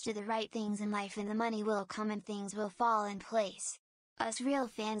 just do the right things in life and the money will come and things will fall in place. Us real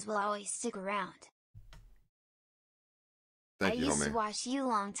fans will always stick around. Thank you, I used homie. to watch you a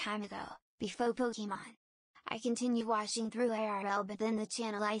long time ago, before Pokemon. I continued watching through IRL, but then the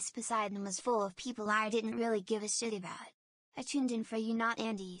channel Ice Poseidon was full of people I didn't really give a shit about. I tuned in for you, not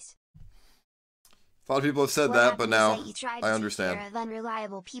Andy's. A lot of people have said What that, but happened now is that you tried to I take understand. care of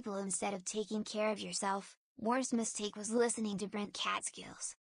unreliable people instead of taking care of yourself. Worst mistake was listening to Brent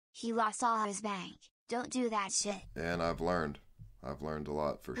Catskills. He lost all his bank. Don't do that shit. And I've learned. I've learned a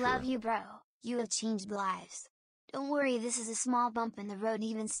lot for sure. Love you, bro. You have changed lives. Don't worry, this is a small bump in the road.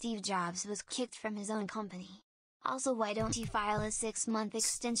 Even Steve Jobs was kicked from his own company. Also, why don't you file a 6-month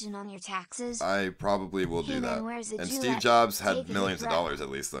extension on your taxes? I probably will do Hey, man, that. where's the And Jew Steve at? Jobs Take had a millions deep of breath. dollars at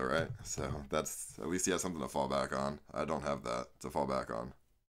least, though, right? So that's at least he has something to fall back on. I don't have that to fall back on,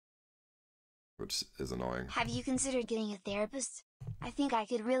 which is annoying. Have you considered getting a therapist? I think I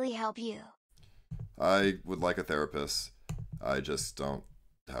could really help you. I would like a therapist. I just don't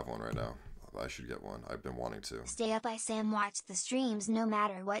have one right now. I should get one. I've been wanting to. Stay up, I Sam, watch the streams no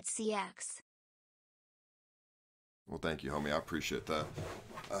matter what, CX. Well, thank you, homie. I appreciate that.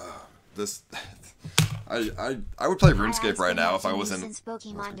 I would play RuneScape right now if I wasn't since on this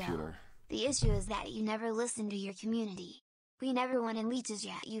Pokemon Go. computer. The issue is that you never listen to your community. We never wanted leeches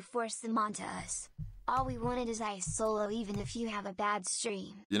yet, you forced them onto us. All we wanted is Ice solo, even if you have a bad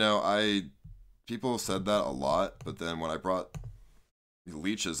stream. People said that a lot, but then when I brought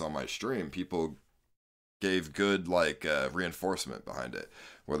leeches on my stream, people gave good reinforcement behind it,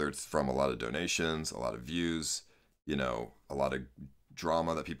 whether it's from a lot of donations, a lot of views, a lot of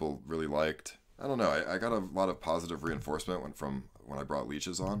drama that people really liked. I don't know. I got a lot of positive reinforcement from when I brought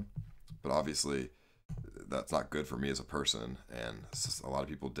leeches on, but obviously that's not good for me as a person, and a lot of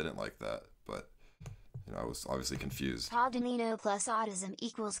people didn't like that. But I was obviously confused. Paganino plus autism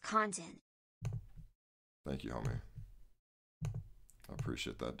equals content. Thank you, homie. I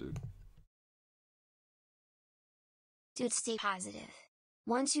appreciate that, dude. Dude, stay positive.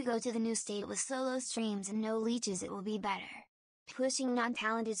 Once you go to the new state with solo streams and no leeches, it will be better. Pushing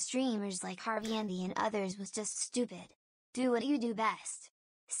non-talented streamers like Harvey Andy and others was just stupid. Do what you do best.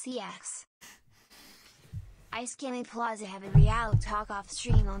 CX. Ice Candy Plaza have a reality talk off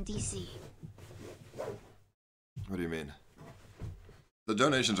stream on DC. What do you mean? The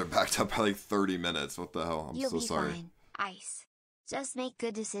donations are backed up by 30 minutes. What the hell? I'm You'll so be sorry. fine, Ice. Just make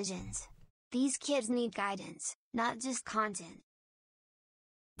good decisions. These kids need guidance, not just content.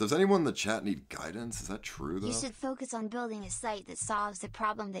 Does anyone in the chat need guidance? Is that true, though? You should focus on building a site that solves the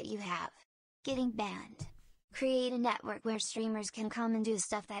problem that you have. Getting banned. Create a network where streamers can come and do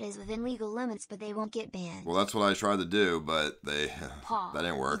stuff that is within legal limits, but they won't get banned. Well, that's what I tried to do, but Paul, that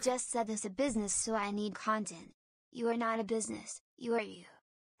didn't work. You just said this a business, so I need content. You are not a business. You are you.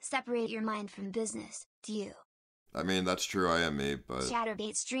 Separate your mind from business. Do you? I mean, that's true. I am me, but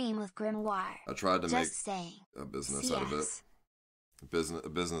Chatterbait stream with Grimoire. I tried to just make saying. a business out of it. A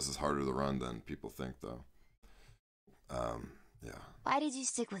business is harder to run than people think, though. Yeah. Why did you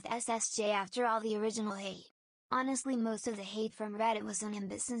stick with SSJ after all the original hate? Honestly, most of the hate from Reddit was on him,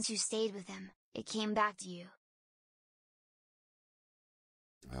 but since you stayed with him, it came back to you.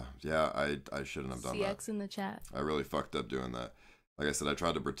 Yeah, I shouldn't have done that. CX in the chat. I really fucked up doing that. Like I said, I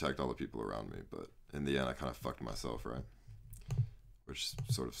tried to protect all the people around me, but in the end, I kind of fucked myself, right? Which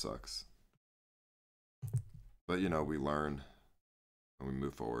sort of sucks. But, you know, we learn and we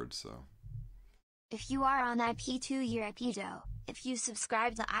move forward, so. If you are on IP2, you're a pedo. If you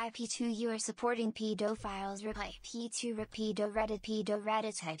subscribe to IP2, you are supporting pedophiles. Reply IP2, repedo, Reddit, pedo,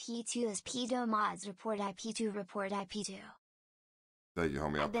 Reddit, IP2 is pedo mods. Report IP2, report IP2. Thank you,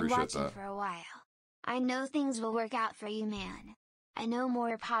 homie. I appreciate that. I've been watching for a while. I know things will work out for you, man. I know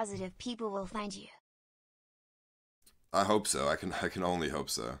more positive people will find you. I hope so. I can only hope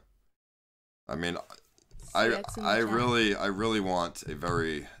so. I mean, I really want a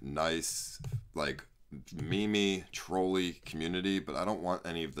very nice, like, memey, trolly community, but I don't want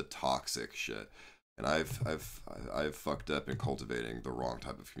any of the toxic shit. And I've fucked up in cultivating the wrong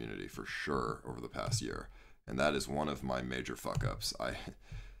type of community for sure over the past year. And that is one of my major fuck ups.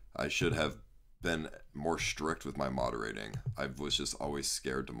 I should have been more strict with my moderating. I was just always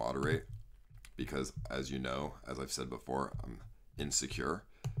scared to moderate because, as you know, as I've said before, I'm insecure,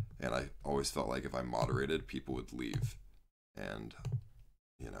 and I always felt like if I moderated, people would leave. And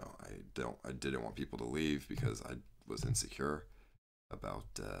you know, I didn't want people to leave because I was insecure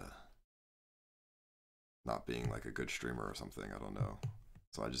about not being like a good streamer or something. I don't know.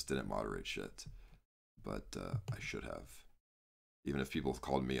 So I just didn't moderate shit. But I should have. Even if people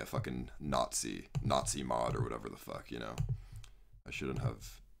called me a fucking Nazi mod or whatever the fuck, you know. I shouldn't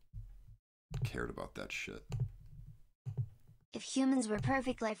have cared about that shit. If humans were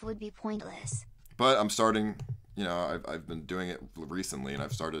perfect, life would be pointless. But I'm starting, you know, I've been doing it recently, and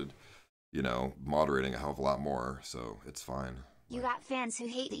I've started, you know, moderating a hell of a lot more, so it's fine. You got fans who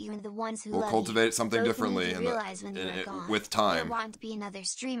hate you and the ones who we'll love cultivate you. something Both differently with time. You want to be another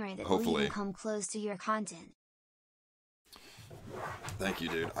streamer that hopefully will even come close to your content. Thank you,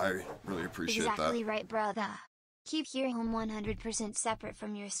 dude. I really appreciate that. Exactly right, brother. Keep your home 100% separate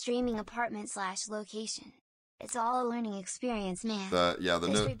from your streaming apartment/location. It's all a learning experience, man. The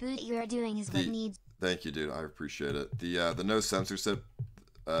this reboot you are doing is what needs. Thank you, dude. I appreciate it. The no censorship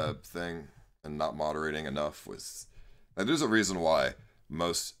thing and not moderating enough was. And there's a reason why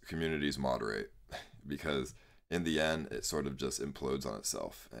most communities moderate, because in the end, it sort of just implodes on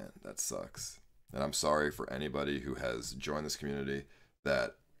itself, and that sucks. And I'm sorry for anybody who has joined this community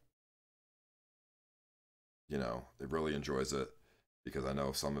that, you know, it really enjoys it, because I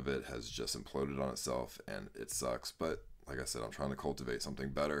know some of it has just imploded on itself, and it sucks. But like I said, I'm trying to cultivate something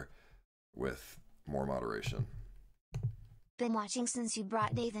better with more moderation. Been watching since you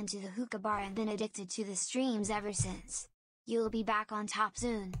brought Nathan to the hookah bar and been addicted to the streams ever since. You'll be back on top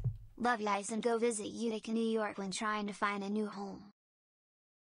soon. Love you guys, and go visit Utica, New York when trying to find a new home.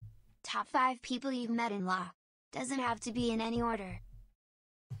 Top 5 people you've met in law. Doesn't have to be in any order.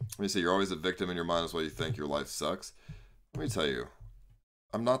 Let me see, you're always a victim in your mind is why you think your life sucks. Let me tell you,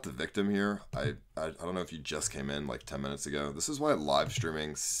 I'm not the victim here. I don't know if you just came in like 10 minutes ago. This is why live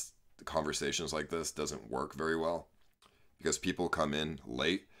streaming conversations like this doesn't work very well. Because people come in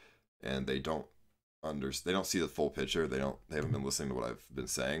late and they don't see the full picture. They haven't been listening to what I've been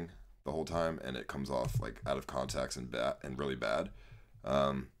saying the whole time, and it comes off like out of context and really bad.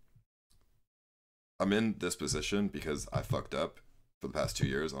 I'm in this position because I fucked up for the past 2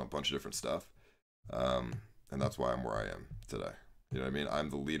 years on a bunch of different stuff. And that's why I'm where I am today. You know what I mean? I'm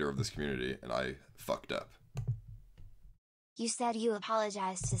the leader of this community, and I fucked up. You said you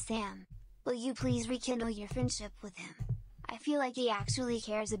apologized to Sam. Will you please rekindle your friendship with him? I feel like he actually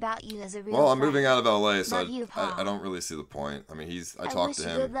cares about you as a real Well, I'm friend. moving out of LA, so I don't really see the point. I mean, I talked to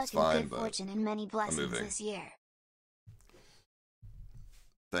him, it's fine, but fortune and many blessings I'm moving. this year.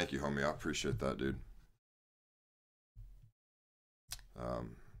 Thank you, homie. I appreciate that, dude.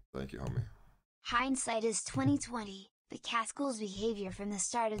 Thank you, homie. Hindsight is 2020, but Caskell's behavior from the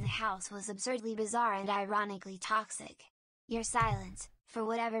start of the house was absurdly bizarre and ironically toxic. Your silence, for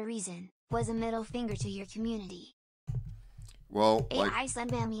whatever reason, was a middle finger to your community. Well, hey,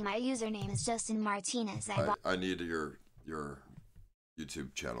 Iceland Bambi, my username is Justin Martinez. I need your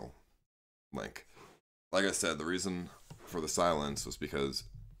YouTube channel link. like I said, the reason for the silence was because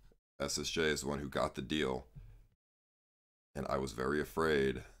SSJ is the one who got the deal, and I was very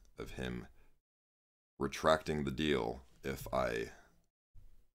afraid of him retracting the deal if I,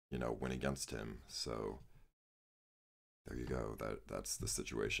 went against him. So there you go. That's the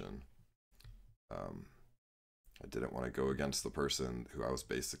situation. I didn't want to go against the person who I was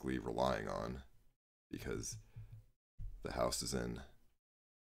basically relying on, because the house is in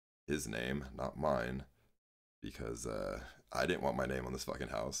his name, not mine, because I didn't want my name on this fucking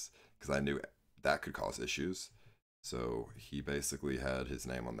house, because I knew that could cause issues. So he basically had his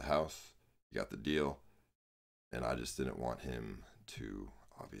name on the house. He got the deal, and I just didn't want him to,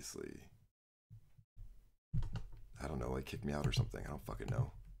 obviously, I don't know, like kick me out or something. I don't fucking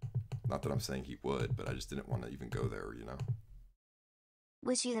know. Not that I'm saying he would, but I just didn't want to even go there,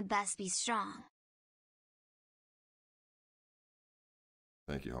 Wish you the best, be strong.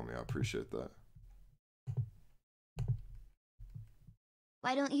 Thank you, homie. I appreciate that.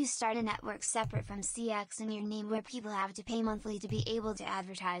 Why don't you start a network separate from CX in your name where people have to pay monthly to be able to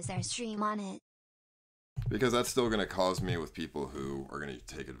advertise their stream on it? Because that's still going to cause me with people who are going to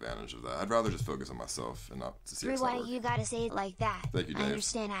take advantage of that. I'd rather just focus on myself and not to CX Why network. you gotta say it like that? Thank you, Dave. I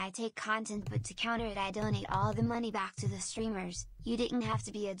understand I take content, but to counter it I donate all the money back to the streamers. You didn't have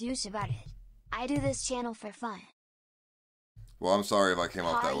to be a douche about it. I do this channel for fun. Well, I'm sorry if I came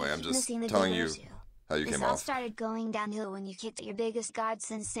off that way. I'm just telling you how you came This all off. started going downhill when you kicked your biggest god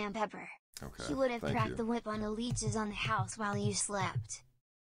since Sam Pepper. Okay, He would have thank cracked you. the whip on the leeches on the house while you slept.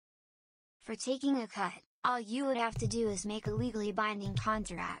 For taking a cut, all you would have to do is make a legally binding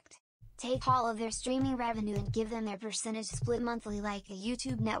contract. Take all of their streaming revenue and give them their percentage split monthly like a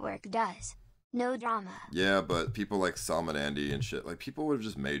YouTube network does. No drama. Yeah, but people like Salman Andy and shit, like people would have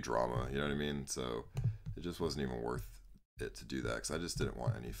just made drama, you know what I mean? So it just wasn't even worth it to do that, because I just didn't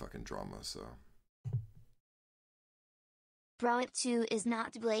want any fucking drama, so. Bro, it too is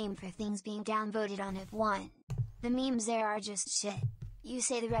not to blame for things being downvoted on F1. The memes there are just shit. You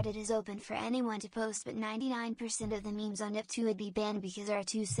say the Reddit is open for anyone to post, but 99% of the memes on F2 would be banned because they're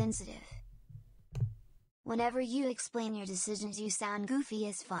too sensitive. Whenever you explain your decisions you sound goofy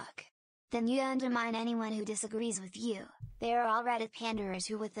as fuck. Then you undermine anyone who disagrees with you. They are all Reddit panderers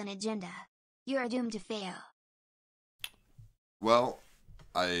who with an agenda. You are doomed to fail. Well,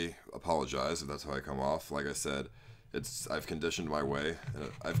 I apologize if that's how I come off. Like I said, I've conditioned my way.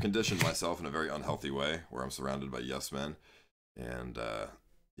 I've conditioned myself in a very unhealthy way, where I'm surrounded by yes men. And,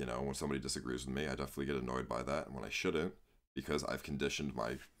 when somebody disagrees with me, I definitely get annoyed by that, and when I shouldn't, because I've conditioned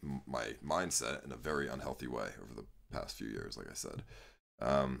my mindset in a very unhealthy way over the past few years, like I said.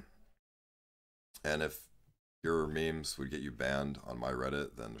 And if your memes would get you banned on my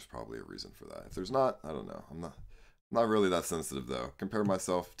Reddit, then there's probably a reason for that. If there's not, I don't know. I'm not really that sensitive, though. Compare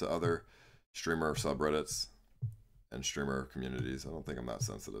myself to other streamer subreddits and streamer communities, I don't think I'm that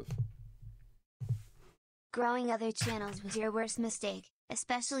sensitive. Growing other channels was your worst mistake,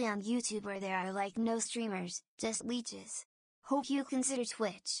 especially on YouTube where there are like no streamers, just leeches. Hope you consider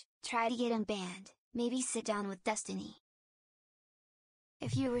Twitch, try to get him banned, maybe sit down with Destiny.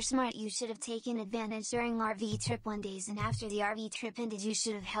 If you were smart you should have taken advantage during RV trip 1 days, and after the RV trip ended you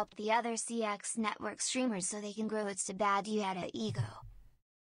should have helped the other CX network streamers so they can grow. It's too bad you had an ego.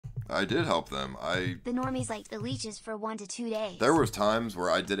 I did help them. The normies like the leeches for 1 to 2 days. There was times where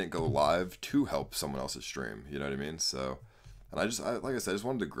I didn't go live to help someone else's stream, you know what I mean? So, and like I said, I just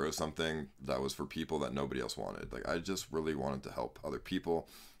wanted to grow something that was for people that nobody else wanted. Like, I just really wanted to help other people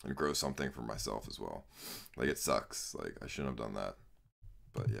and grow something for myself as well. Like, it sucks. Like, I shouldn't have done that.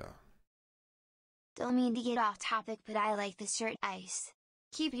 But yeah. Don't mean to get off topic, but I like the shirt, Ice.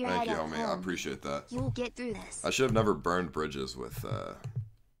 Keep your head up. Thank you, homie. I appreciate that. You'll get through this. I should have never burned bridges with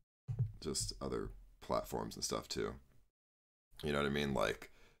just other platforms and stuff too. You know what I mean? Like,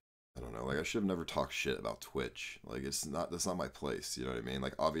 I don't know. Like, I should have never talked shit about Twitch. Like, that's not my place. You know what I mean?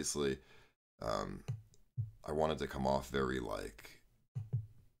 Like, obviously, I wanted to come off very like,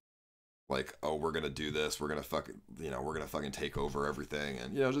 oh, we're gonna do this. We're gonna fucking take over everything,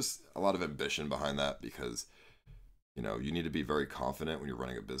 and just a lot of ambition behind that, because you need to be very confident when you're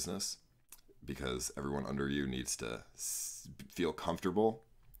running a business, because everyone under you needs to feel comfortable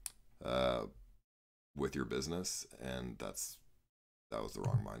with your business, and that was the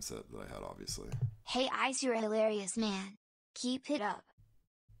wrong mindset that I had, obviously. Hey Ice, you're a hilarious man. Keep it up.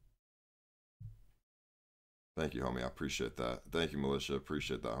 Thank you, homie. I appreciate that. Thank you, Militia.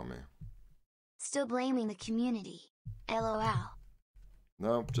 Appreciate that, homie. Still blaming the community. LOL.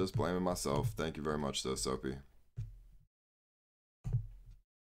 No, just blaming myself. Thank you very much, though, Soapy.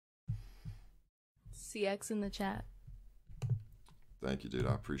 CX in the chat. Thank you, dude.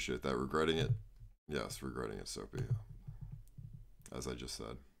 I appreciate that. Regretting it Yes, regretting it, Soapy. As I just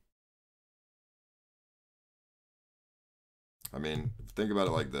said. I mean, think about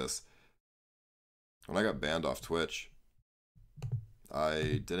it like this. When I got banned off Twitch,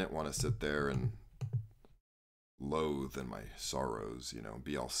 I didn't want to sit there and loathe in my sorrows, you know,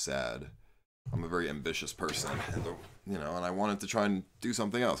 be all sad. I'm a very ambitious person, and you know, and I wanted to try and do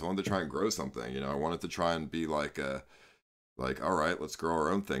something else. I wanted to try and grow something, you know. I wanted to try and be like, all right, let's grow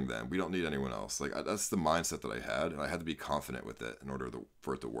our own thing. Then we don't need anyone else. Like that's the mindset that I had, and I had to be confident with it in order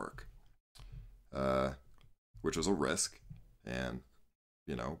for it to work. Which was a risk, and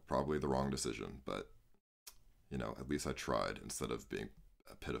you know, probably the wrong decision, but you know, at least I tried instead of being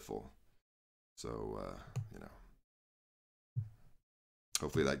pitiful. So you know.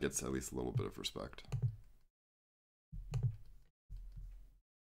 Hopefully that gets at least a little bit of respect.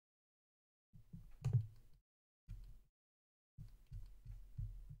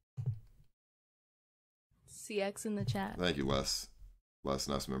 CX in the chat. Thank you, Les. Les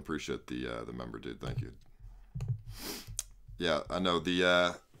Nessman. Appreciate the member, dude. Thank you. Yeah, I know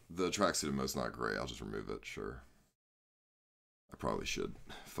the tracksuit emote's not great. I'll just remove it. Sure. I probably should.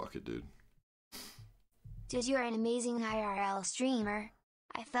 Fuck it, dude. Dude, you're an amazing IRL streamer.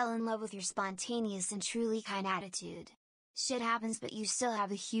 I fell in love with your spontaneous and truly kind attitude. Shit happens, but you still have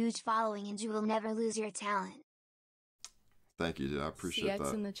a huge following and you will never lose your talent. Thank you, dude. I appreciate that.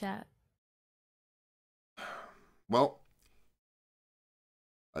 CX in the chat. Well,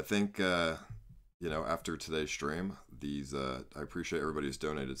 I think, you know, after today's stream, I appreciate everybody who's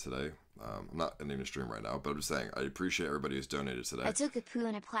donated today. I'm not ending the stream right now, but I'm just saying, I appreciate everybody who's donated today. I took a poo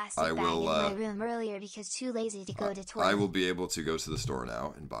in a plastic bag in my room earlier because too lazy to go to toilet. I will be able to go to the store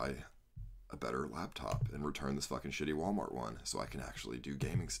now and buy a better laptop and return this fucking shitty Walmart one so I can actually do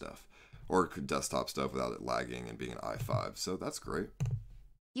gaming stuff or desktop stuff without it lagging and being an i5. So that's great.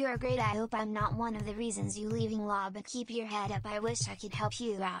 You are great. I hope I'm not one of the reasons you leaving law, but keep your head up. I wish I could help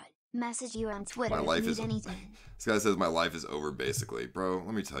you out. Message you on Twitter if you need anything. This guy says my life is over basically. Bro,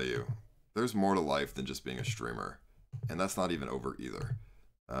 let me tell you. There's more to life than just being a streamer. And that's not even over either.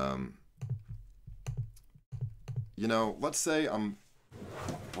 You know, let's say I'm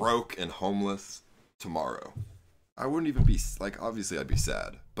broke and homeless tomorrow. I wouldn't even be, like, obviously I'd be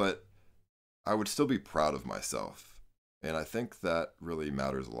sad. But I would still be proud of myself. And I think that really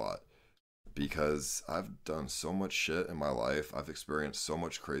matters a lot. Because I've done so much shit in my life. I've experienced so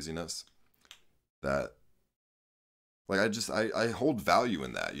much craziness that, like, I hold value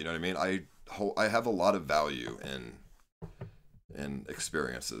in that. You know what I mean? I have a lot of value in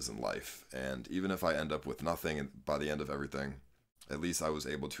experiences in life. And even if I end up with nothing by the end of everything, at least I was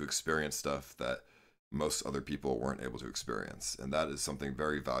able to experience stuff that most other people weren't able to experience. And that is something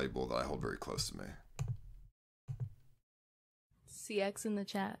very valuable that I hold very close to me. CX in the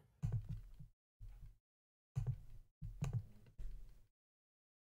chat.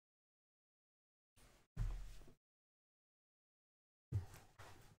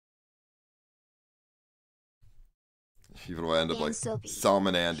 Even though I end up like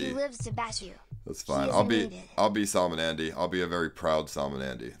Salmon Andy. He lives to bash you. That's fine. I'll be Salmon Andy. I'll be a very proud Salmon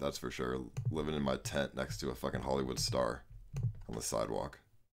Andy. That's for sure. Living in my tent next to a fucking Hollywood star on the sidewalk.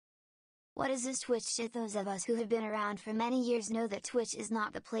 What is this Twitch shit? Those of us who have been around for many years know that Twitch is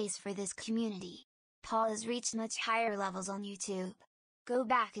not the place for this community. Paul has reached much higher levels on YouTube. Go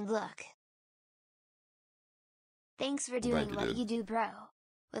back and look. Thanks for doing what you do, bro.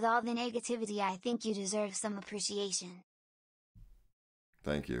 With all the negativity, I think you deserve some appreciation.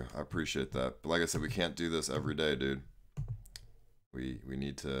 Thank you. I appreciate that. But like I said, we can't do this every day, dude. We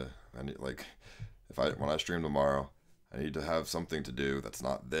need to, when I stream tomorrow, I need to have something to do that's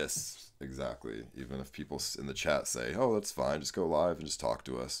not this exactly. Even if people in the chat say, oh, that's fine, just go live and just talk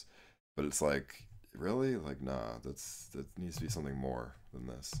to us. But it's like, really? Like, nah, that needs to be something more than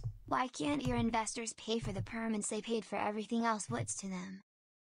this. Why can't your investors pay for the permits they paid for everything else? What's to them?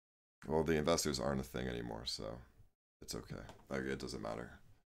 Well, the investors aren't a thing anymore, so it's okay. Like, it doesn't matter.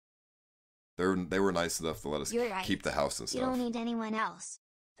 They were nice enough to let us keep the house and stuff. You don't need anyone else.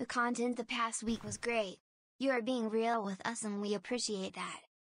 The content the past week was great. You are being real with us and we appreciate that.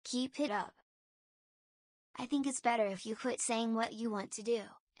 Keep it up. I think it's better if you quit saying what you want to do,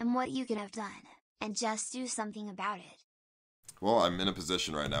 and what you could have done, and just do something about it. Well, I'm in a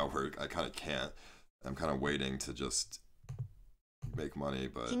position right now where I kind of can't. I'm kind of waiting to just make money,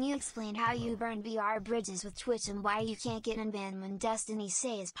 but... Can you explain how you burned VR bridges with Twitch and why you can't get unbanned when Destiny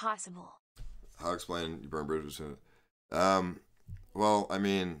say is possible? How explain you burn bridges? Well, I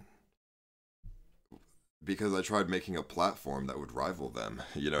mean, because I tried making a platform that would rival them,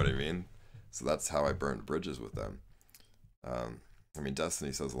 you know what I mean? So that's how I burned bridges with them. I mean,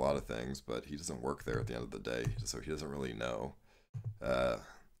 Destiny says a lot of things, but he doesn't work there at the end of the day, so he doesn't really know.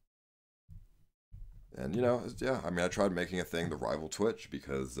 And, you know, yeah, I mean, I tried making a thing to rival Twitch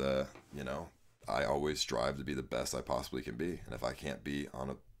because, you know, I always strive to be the best I possibly can be. And if I can't be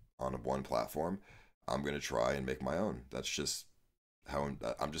on a one platform, I'm going to try and make my own. That's just how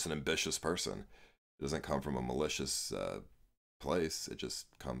I'm just an ambitious person. It doesn't come from a malicious place. It just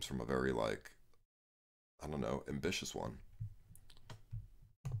comes from a very, like, I don't know, ambitious one.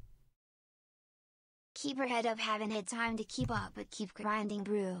 Keep her head up, haven't had time to keep up, but keep grinding,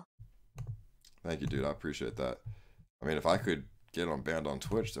 brew. Thank you, dude. I appreciate that. I mean, if I could get banned on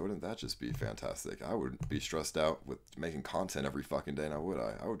Twitch, wouldn't that just be fantastic? I would be stressed out with making content every fucking day, now would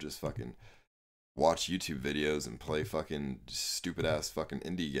I? I would just fucking watch YouTube videos and play fucking stupid ass fucking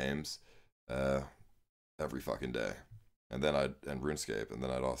indie games every fucking day. And then and RuneScape, and then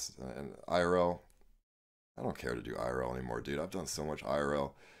I'd also, and IRL. I don't care to do IRL anymore, dude. I've done so much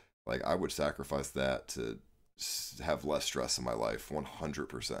IRL. Like, I would sacrifice that to have less stress in my life,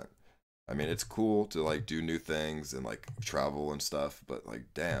 100%. I mean, it's cool to, like, do new things and, like, travel and stuff, but, like,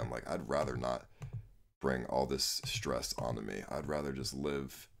 damn, like, I'd rather not bring all this stress onto me. I'd rather just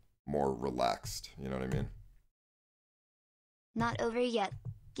live more relaxed, you know what I mean? Not over yet.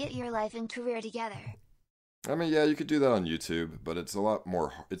 Get your life and career together. I mean, yeah, you could do that on YouTube, but it's a lot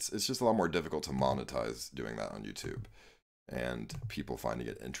more, it's just a lot more difficult to monetize doing that on YouTube. And people finding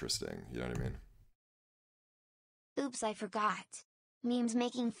it interesting, you know what I mean? Oops, I forgot. Memes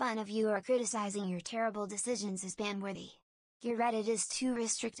making fun of you or criticizing your terrible decisions is ban-worthy. Your Reddit is too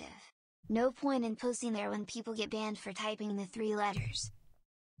restrictive. No point in posting there when people get banned for typing the 3 letters.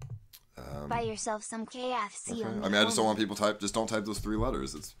 Buy yourself some KFC. Okay. I mean, I just don't want people just don't type those 3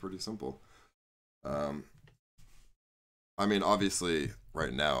 letters. It's pretty simple. I mean, obviously,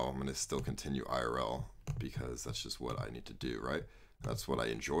 right now, I'm going to still continue IRL because that's just what I need to do, right? That's what I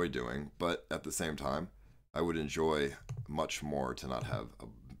enjoy doing. But at the same time, I would enjoy much more to not have a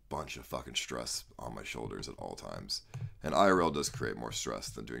bunch of fucking stress on my shoulders at all times. And IRL does create more stress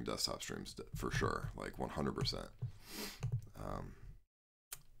than doing desktop streams, for sure, like 100%.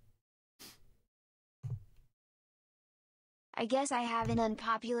 I guess I have an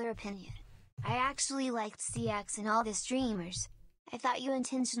unpopular opinion. I actually liked CX and all the streamers. I thought you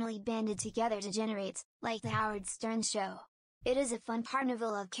intentionally banded together degenerates, like the Howard Stern show. It is a fun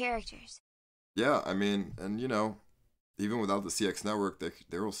carnival of characters. Yeah, I mean, and you know, even without the CX network,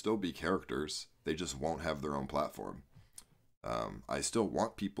 there will still be characters. They just won't have their own platform. I still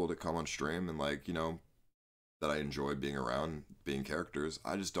want people to come on stream and, like, you know, that I enjoy being around, being characters.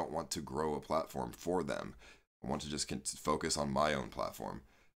 I just don't want to grow a platform for them. I want to just focus on my own platform,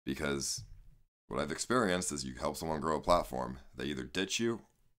 because what I've experienced is you help someone grow a platform, they either ditch you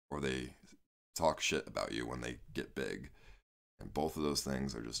or they talk shit about you when they get big. And both of those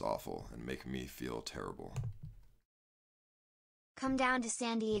things are just awful and make me feel terrible. Come down to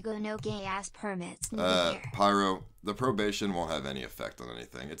San Diego, no gay ass permits. Pyro, the probation won't have any effect on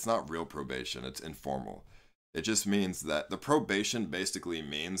anything. It's not real probation, it's informal. It just means that the probation basically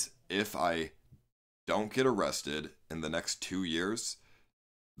means if I don't get arrested in the next 2 years,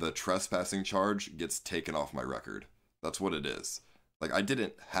 the trespassing charge gets taken off my record. That's what it is. Like, I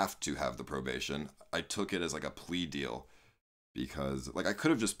didn't have to have the probation. I took it as like a plea deal because, like, I could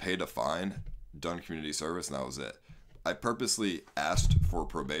have just paid a fine, done community service, and that was it. I purposely asked for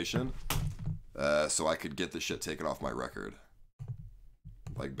probation so I could get the shit taken off my record.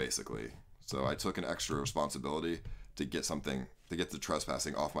 Like, basically. So I took an extra responsibility to get the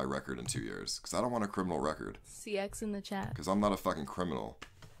trespassing off my record in 2 years. Because I don't want a criminal record. CX in the chat. Because I'm not a fucking criminal.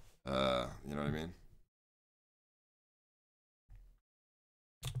 You know what I mean?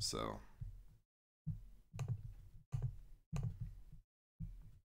 So.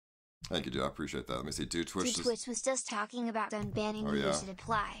 Thank you, dude. I appreciate that. Let me see. Dude, Twitch was just talking about unbanning you. You should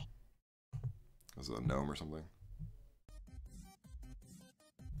apply. Was it a gnome or something?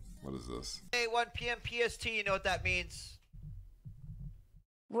 What is this? Hey, 1 p.m. PST, you know what that means?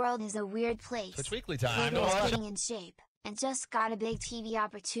 World is a weird place. It's weekly time. Is getting in shape, and just got a big TV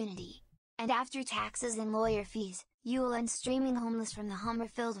opportunity. And after taxes and lawyer fees, you will end streaming homeless from the Hummer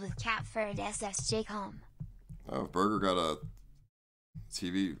filled with cat fur at SSJ home. Oh, Burger got a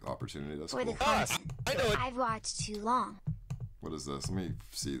TV opportunity. That's for cool. The content. I know it. I've watched too long. What is this? Let me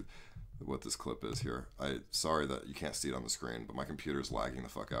see what this clip is here. Sorry that you can't see it on the screen, but my computer's lagging the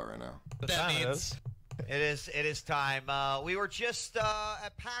fuck out right now. That means it is time. We were just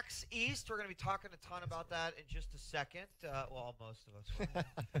at PAX East. We're going to be talking a ton about that in just a second. Well, most of us will.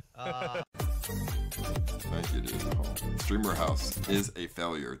 Thank you, dude. Oh. Streamer House is a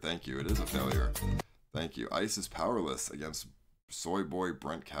failure. Thank you. It is a failure. Thank you. Ice is powerless against Soy Boy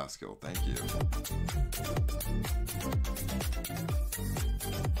Brent Caskill. Thank you.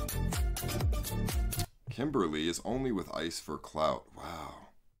 Kimberly is only with Ice for clout. Wow.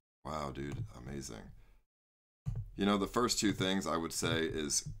 Wow, dude. Amazing. You know, the first two things I would say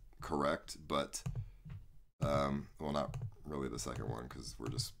is correct, but, well, not really the second one, because we're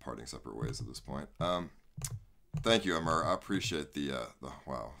just parting separate ways at this point. Thank you, Amr. I appreciate the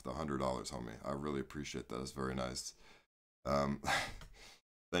wow, the $100, homie. I really appreciate that. It's very nice.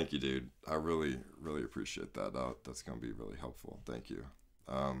 Thank you, dude. I really, really appreciate that. That's going to be really helpful. Thank you.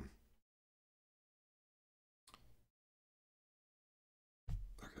 Okay.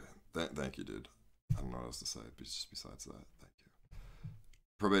 Thank you, dude. I don't know what else to say just besides that. Thank you.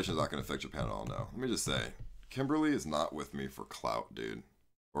 Probation is not going to affect Japan at all, no. Let me just say, Kimberly is not with me for clout, dude.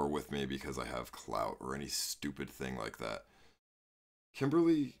 Or with me because I have clout or any stupid thing like that.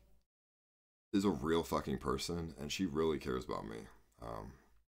 Kimberly is a real fucking person, and she really cares about me.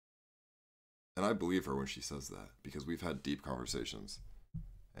 And I believe her when she says that, because we've had deep conversations.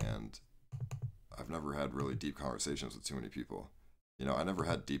 And I've never had really deep conversations with too many people. You know, I never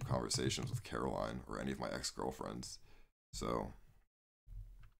had deep conversations with Caroline or any of my ex-girlfriends. So,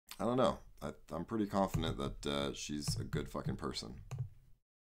 I don't know. I'm pretty confident that she's a good fucking person.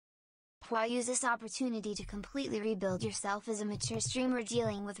 Why use this opportunity to completely rebuild yourself as a mature streamer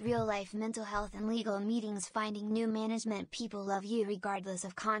dealing with real-life mental health and legal meetings, finding new management. People love you regardless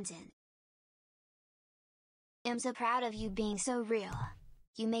of content. I'm so proud of you being so real.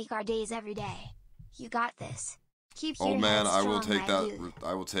 You make our days every day. You got this. Keep your Old man, head I will strong, take my that. dude.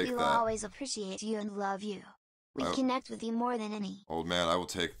 I will take We will that. always appreciate you and love you. We connect with you more than any. Old man, I will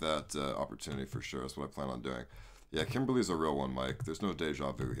take that opportunity for sure. That's what I plan on doing. Yeah, Kimberly's a real one, Mike. There's no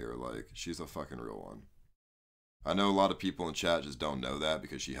deja vu here. Like, she's a fucking real one. I know a lot of people in chat just don't know that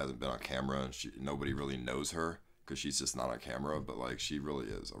because she hasn't been on camera and nobody really knows her because she's just not on camera. But, like, she really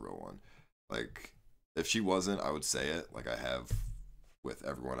is a real one. Like, if she wasn't, I would say it like I have with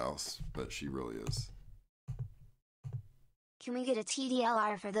everyone else. But she really is. Can we get a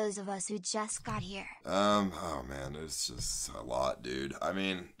TDLR for those of us who just got here? Oh man, it's just a lot, dude. I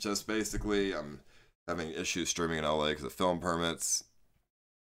mean, just basically, I'm having issues streaming in LA because of film permits.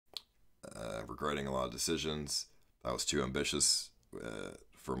 Regretting a lot of decisions. I was too ambitious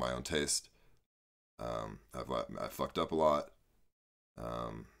for my own taste. I fucked up a lot.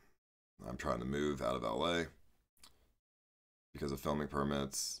 I'm trying to move out of LA because of filming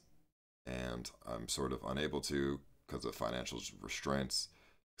permits, and I'm sort of unable to because of financial restraints,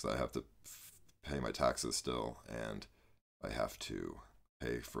 because I have to pay my taxes still, and I have to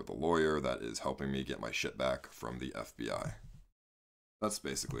pay for the lawyer that is helping me get my shit back from the FBI. That's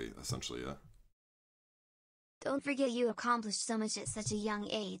basically, essentially it. Don't forget you accomplished so much at such a young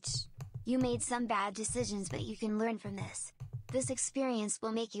age. You made some bad decisions, but you can learn from this. This experience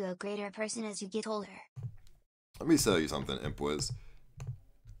will make you a greater person as you get older. Let me tell you something, Impwiz.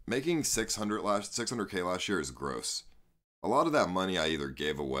 Making 600K last year is gross. A lot of that money I either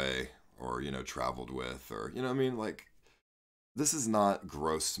gave away or, you know, traveled with, or, you know what I mean? Like, this is not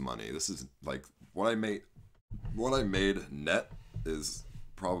gross money. This is, like, what I made net is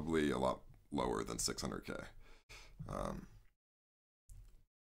probably a lot lower than 600K.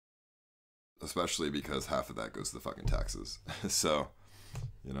 Especially because half of that goes to the fucking taxes. So,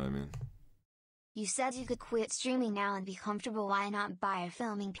 you know what I mean? You said you could quit streaming now and be comfortable. Why not buy a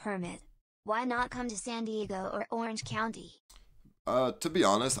filming permit? Why not come to San Diego or Orange County? To be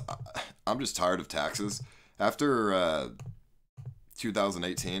honest, I'm just tired of taxes. After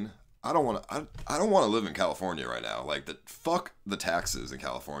 2018, I don't want to live in California right now. Like, fuck the taxes in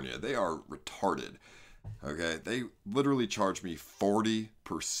California. They are retarded. Okay, they literally charge me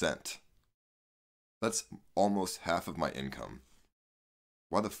 40%. That's almost half of my income.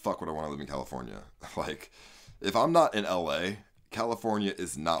 Why the fuck would I want to live in California? Like, if I'm not in LA, California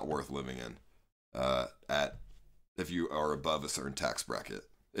is not worth living in. If you are above a certain tax bracket,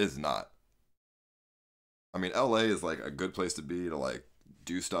 it is not. I mean, LA is like a good place to be to like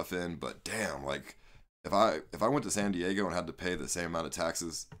do stuff in, but damn, like if I went to San Diego and had to pay the same amount of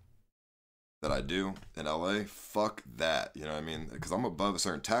taxes that I do in LA, fuck that. You know what I mean? Because I'm above a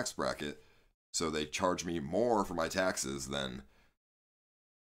certain tax bracket, so they charge me more for my taxes than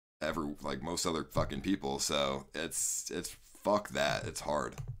like most other fucking people. So it's fuck that. It's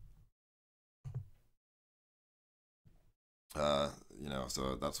hard. You know,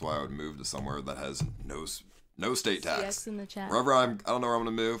 so that's why I would move to somewhere that has no state tax. Yes, in the chat. I don't know where I'm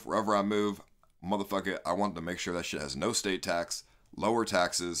gonna move. Wherever I move, motherfucker, I want to make sure that shit has no state tax, lower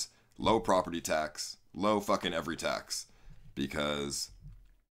taxes, low property tax, low fucking every tax, because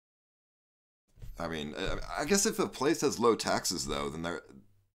I mean, I guess if a place has low taxes, though, then the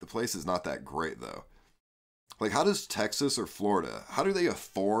place is not that great, though. Like, how does Texas or Florida, how do they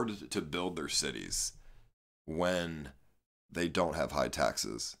afford to build their cities when they don't have high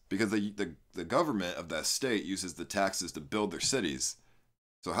taxes? Because the government of that state uses the taxes to build their cities.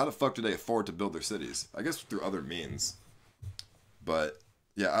 So how the fuck do they afford to build their cities? I guess through other means. But,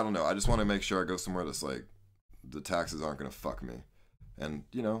 yeah, I don't know. I just want to make sure I go somewhere that's like, the taxes aren't going to fuck me. And,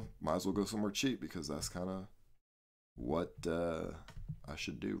 you know, might as well go somewhere cheap because that's kind of what I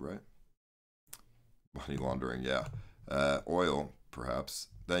should do, right? Money laundering, yeah. Oil, perhaps.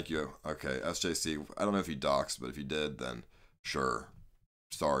 Thank you. Okay, SJC. I don't know if he doxed, but if he did, then sure.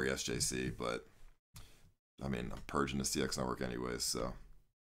 Sorry, SJC, but I mean, I'm purging the CX network anyways, so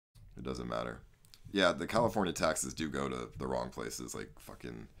it doesn't matter. Yeah, the California taxes do go to the wrong places. Like,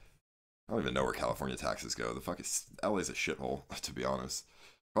 fucking, I don't even know where California taxes go. The fucking LA's a shithole, to be honest.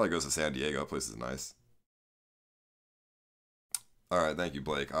 Probably goes to San Diego. Place is nice. Alright, thank you,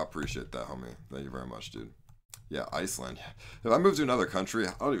 Blake. I appreciate that, homie. Thank you very much, dude. Yeah, Iceland. If I moved to another country,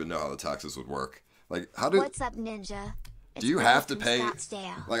 I don't even know how the taxes would work. Like, how do... What's up, Ninja? Do you have to pay...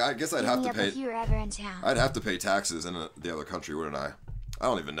 Like, I guess I'd have to pay... If you were ever in town. I'd have to pay taxes in the other country, wouldn't I? I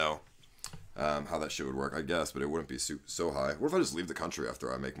don't even know how that shit would work, I guess, but it wouldn't be so high. What if I just leave the country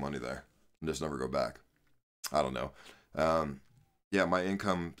after I make money there and just never go back? I don't know. Yeah, my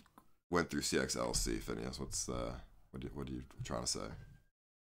income went through CXLC, Phineas. What's... What are you trying to say?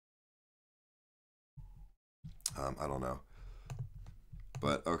 I don't know.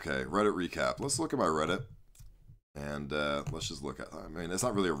 But, okay, Reddit recap. Let's look at my Reddit. And let's just look at... I mean, it's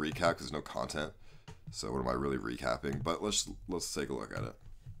not really a recap because there's no content. So what am I really recapping? But let's take a look at it.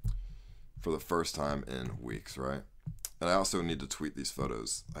 For the first time in weeks, right? And I also need to tweet these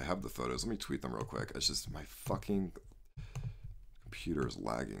photos. I have the photos. Let me tweet them real quick. It's just my fucking computer is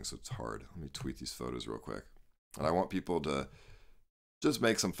lagging, so it's hard. Let me tweet these photos real quick. And I want people to just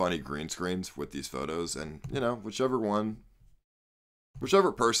make some funny green screens with these photos. And, you know, whichever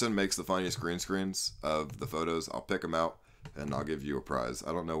person makes the funniest green screens of the photos, I'll pick them out and I'll give you a prize.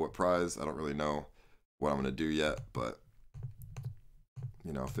 I don't know what prize. I don't really know what I'm going to do yet. But,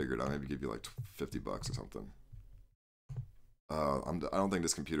 you know, I figured I'll maybe give you like $50 or something. I don't think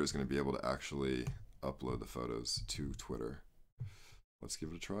this computer is going to be able to actually upload the photos to Twitter. Let's give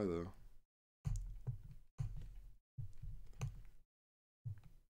it a try, though.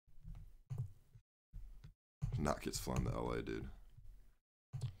 Not gets flown to LA, dude.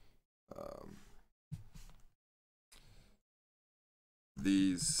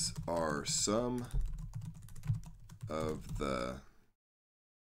 These are some of the...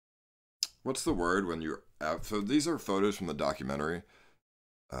 What's the word when you're out? So these are photos from the documentary.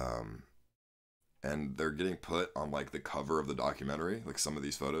 And they're getting put on like the cover of the documentary, like some of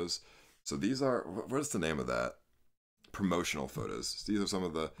these photos. So these are... What is the name of that? Promotional photos. These are some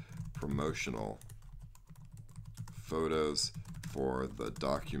of the promotional photos for the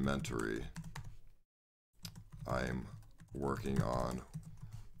documentary I'm working on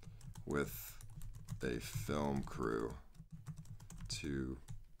with a film crew to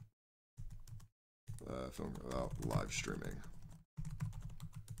film about live streaming.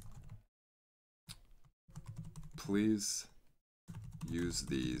 Please use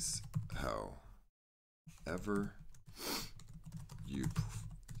these however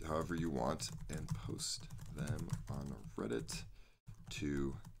you want and post them on Reddit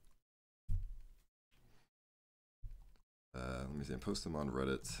to let me see, post them on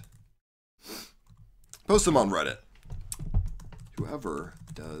Reddit. Post them on Reddit. Whoever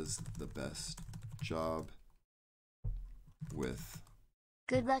does the best job with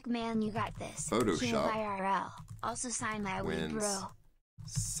Good luck, man. You got this. Photoshop IRL. Also sign my weed, bro.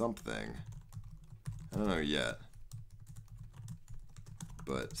 Something. I don't know yet.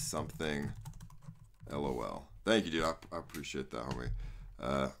 But something. LOL. Thank you, dude. I appreciate that, homie.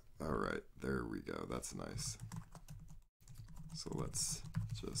 Alright. There we go. That's nice. So let's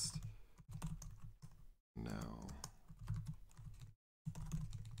just now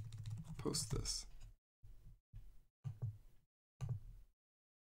post this.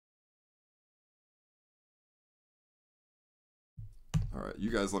 Alright,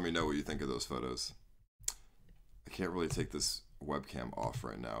 you guys let me know what you think of those photos. I can't really take this webcam off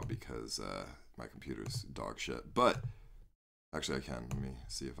right now because my computer's dog shit. But, actually I can. Let me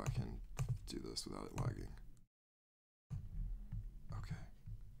see if I can do this without it lagging. Okay.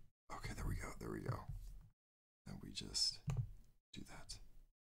 Okay, there we go. There we go. And we just do that.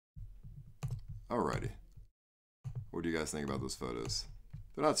 Alrighty. What do you guys think about those photos?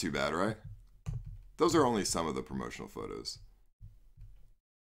 They're not too bad, right? Those are only some of the promotional photos.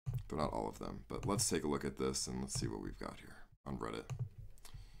 They're not all of them, but let's take a look at this and let's see what we've got here on Reddit.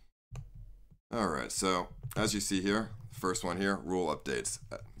 All right, so as you see here, first one here, rule updates.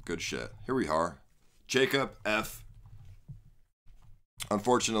 Good shit. Here we are. Jacob F.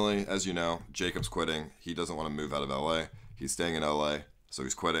 Unfortunately, as you know, Jacob's quitting. He doesn't want to move out of LA. He's staying in LA, so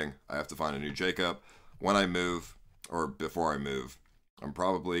he's quitting. I have to find a new Jacob. When I move, or before I move, I'm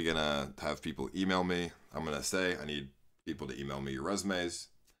probably going to have people email me. I'm going to say, I need people to email me your resumes.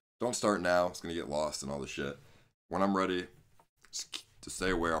 Don't start now. It's going to get lost and all the shit. When I'm ready, just stay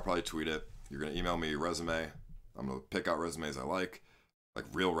aware. I'll probably tweet it. You're going to email me your resume. I'm going to pick out resumes I like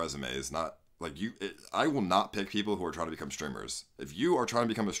real resumes, not like you. I will not pick people who are trying to become streamers. If you are trying to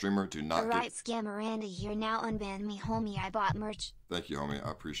become a streamer, do not Alright, Scam Miranda here. Now unban me, homie. I bought merch. Thank you, homie.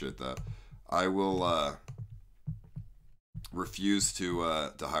 I appreciate that. I will refuse to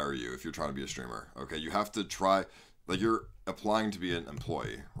hire you if you're trying to be a streamer. Okay, you have to try. Like, you're applying to be an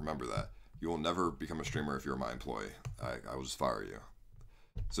employee. Remember that. You will never become a streamer if you're my employee. I will just fire you.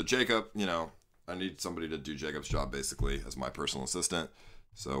 So Jacob, you know, I need somebody to do Jacob's job basically as my personal assistant.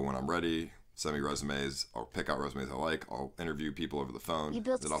 So when I'm ready, send me resumes. I'll pick out resumes I like. I'll interview people over the phone. You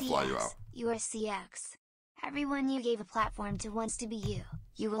built then I'll fly you out. You are CX. Everyone you gave a platform to wants to be you.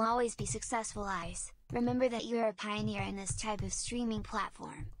 You will always be successful, Ice. Remember that you are a pioneer in this type of streaming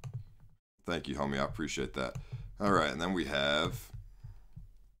platform. Thank you, homie. I appreciate that. All right, and then we have,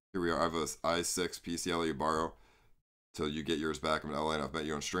 here we are. I have a i6 PC. I'll let you borrow till you get yours back. I'm in LA and I've met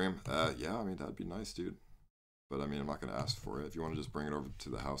you on stream. Yeah, I mean, that'd be nice, dude. But I mean, I'm not going to ask for it. If you want to just bring it over to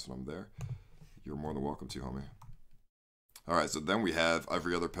the house when I'm there, you're more than welcome to, homie. All right, so then we have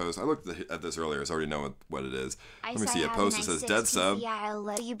every other post. I looked at this earlier, so I already know what it is. Let me see a post that says dead sub.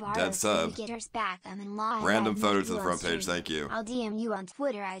 Dead sub. Random photo to the front page. Thank you. I'll DM you on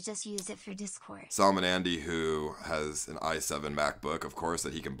Twitter. I just use it for Discord. Solomon Andy, who has an i7 MacBook, of course,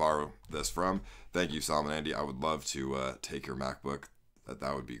 that he can borrow this from. Thank you, Solomon Andy. I would love to take your MacBook.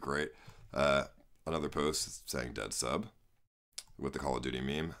 That would be great. Another post saying dead sub with the Call of Duty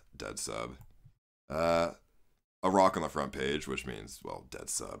meme. Dead sub. A rock on the front page, which means, well, dead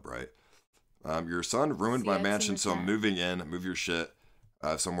sub, right? Your son ruined my mansion, so I'm moving in. Move your shit.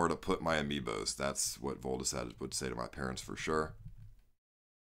 I have somewhere to put my amiibos. That's what Vods would say to my parents for sure.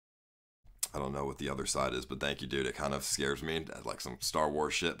 I don't know what the other side is, but thank you, dude. It kind of scares me, like some Star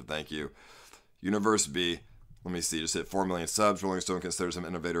Wars shit, but thank you. Universe B, let me see, just hit 4 million subs. Rolling Stone considers him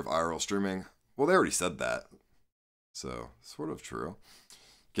innovator of IRL streaming. Well, they already said that. So, sort of true.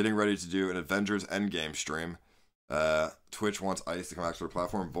 Getting ready to do an Avengers Endgame stream. Twitch wants Ice to come back to their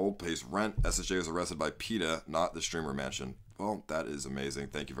platform. Vold pays rent. SSJ was arrested by PETA, not the streamer mansion. Well, that is amazing.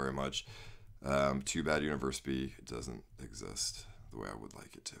 Thank you very much. Too bad Universe B doesn't exist the way I would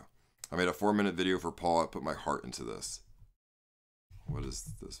like it to. I made a 4-minute video for Paul. I put my heart into this. What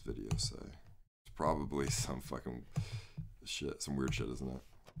does this video say? It's probably some fucking shit, some weird shit, isn't it?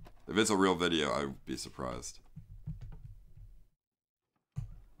 If it's a real video, I would be surprised.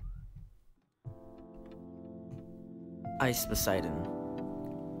 Ice Poseidon.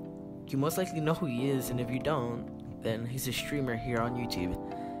 You most likely know who he is, and if you don't, then he's a streamer here on YouTube.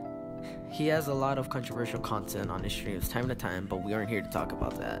 He has a lot of controversial content on his streams time to time, but we aren't here to talk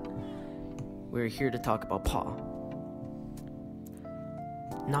about that. We're here to talk about Paul.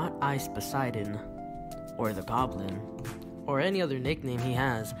 Not Ice Poseidon, or the Goblin, or any other nickname he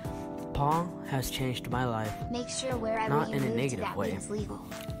has. Paul has changed my life. Make sure wherever not you in a move negative that way, means legal.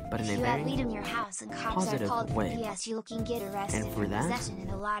 but in If a you have very weed in your house and cops are positive called way. yes, you can get arrested And for for that, possession in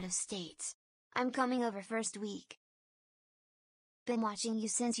a lot of states. I'm coming over first week. Been watching you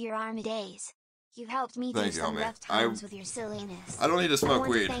since your army days. You've helped me through Thank you, some homie. rough times with your silliness. I don't need to smoke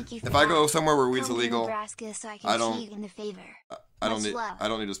want to weed. thank you for If I go that. somewhere where weed's Come to illegal, Nebraska so I can I don't- see you in the favor. I don't Much need. love. I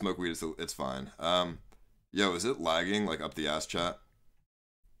don't need to smoke weed. It's fine. Yo, is it lagging like up the ass, chat?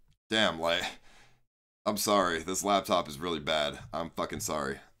 Damn, like, I'm sorry. This laptop is really bad. I'm fucking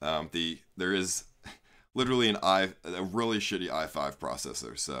sorry. There is literally a really shitty i5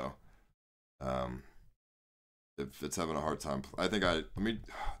 processor. So, if it's having a hard time, I think let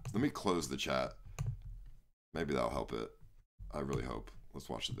me close the chat. Maybe that'll help it. I really hope. Let's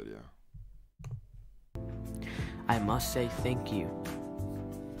watch the video. I must say thank you.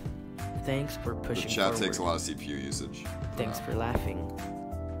 Thanks for The pushing chat forward. takes a lot of CPU usage. Thanks for laughing.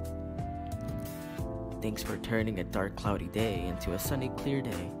 Thanks for turning a dark, cloudy day into a sunny, clear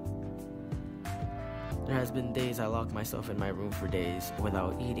day. There has been days I locked myself in my room for days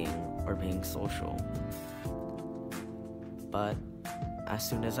without eating or being social. But as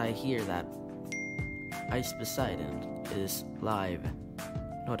soon as I hear that Ice Poseidon is live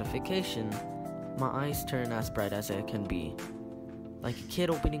notification, my eyes turn as bright as it can be. like a kid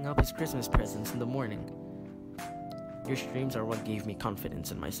opening up his Christmas presents in the morning. Your streams are what gave me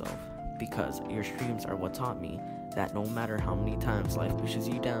confidence in myself, because your streams are what taught me that no matter how many times life pushes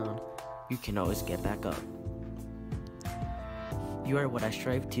you down, you can always get back up. You are what I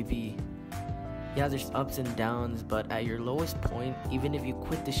strive to be. Yeah, there's ups and downs, but at your lowest point, even if you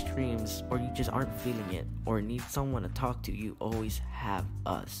quit the streams or you just aren't feeling it or need someone to talk to, you always have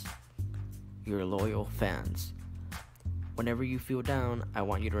us, your loyal fans. Whenever you feel down, I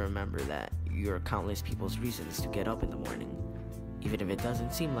want you to remember that you are countless people's reasons to get up in the morning, even if it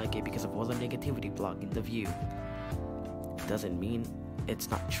doesn't seem like it because of all the negativity blocking the view. It doesn't mean it's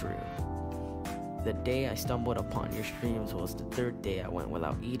not true. The day I stumbled upon your streams was the third day I went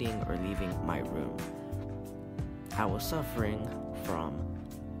without eating or leaving my room. I was suffering from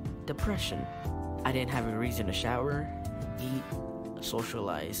depression. I didn't have a reason to shower, eat,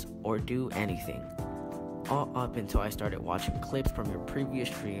 socialize, or do anything. All up until I started watching clips from your previous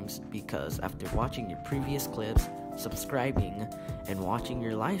streams, because after watching your previous clips, subscribing, and watching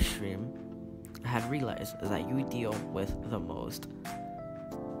your live stream, I had realized that you deal with the most.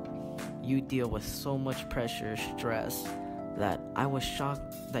 You deal with so much pressure, stress, that I was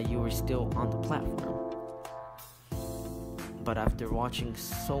shocked that you were still on the platform. But after watching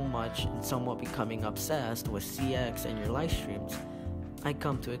so much and somewhat becoming obsessed with CX and your live streams, I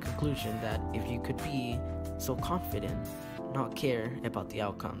come to a conclusion that if you could be so confident, not care about the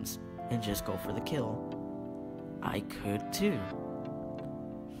outcomes, and just go for the kill, I could too.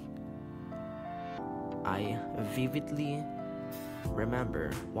 I vividly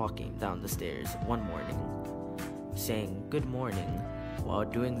remember walking down the stairs one morning, saying good morning while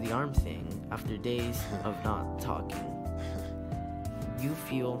doing the arm thing after days of not talking. You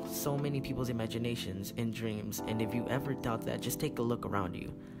feel so many people's imaginations and dreams, and if you ever doubt that, just take a look around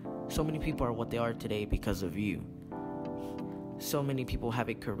you. So many people are what they are today because of you. So many people have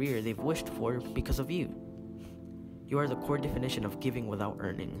a career they've wished for because of you. You are the core definition of giving without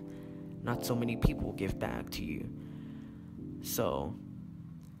earning. Not so many people give back to you. So,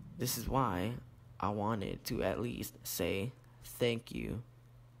 this is why I wanted to at least say thank you.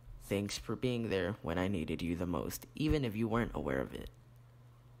 Thanks for being there when I needed you the most, even if you weren't aware of it.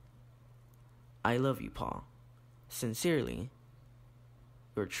 I love you, Paul. Sincerely,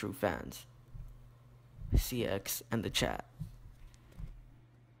 your true fans. CX and the chat.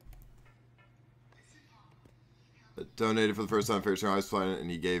 Donated for the first time for Ice Poseidon, and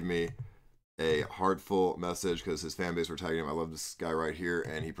he gave me a heartful message because his fan base were tagging him. I love this guy right here,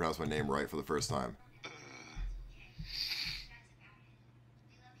 and he pronounced my name right for the first time.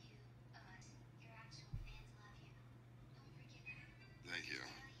 Thank you.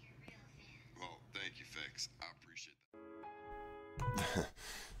 Well, thank you, Fix. I appreciate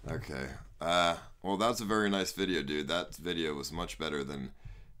that. Okay. Well, that's a very nice video, dude. That video was much better than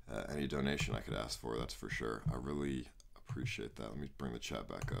any donation I could ask for. That's for sure. I really appreciate that. Let me bring the chat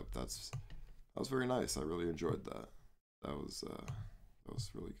back up. That was very nice. I really enjoyed that. That was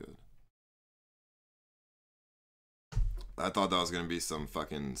really good. I thought that was gonna be some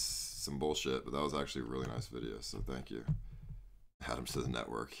bullshit, but that was actually a really nice video. So thank you. Adams to the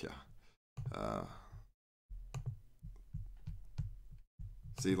network, yeah.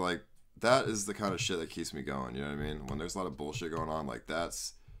 See, like, that is the kind of shit that keeps me going. You know what I mean? When there's a lot of bullshit going on, like,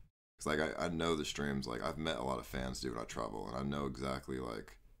 that's, cause like I know the streams. Like, I've met a lot of fans, dude, when I travel, and I know exactly,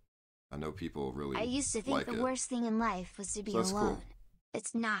 like, I know people really. I used to think like the worst thing in life was to be that's alone. cool.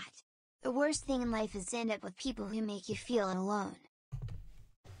 It's not. The worst thing in life is to end up with people who make you feel alone.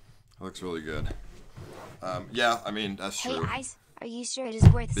 That looks really good. Yeah, I mean, that's true. Hey, Ice, are you sure it is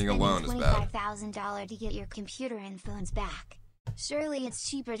worth Being spending alone is bad. $25,000 to get your computer and phones back? Surely it's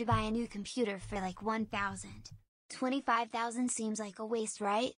cheaper to buy a new computer for like $1,000. $25,000 seems like a waste,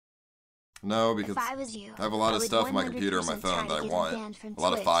 right? No, because If I was you, I have a lot I of would stuff on my computer and my 100% phone try that to I get want. banned from A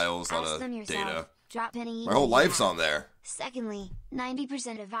lot of Twitch. files, a lot Ask of them yourself. data. Drop any My whole email you life's have. on there. Secondly,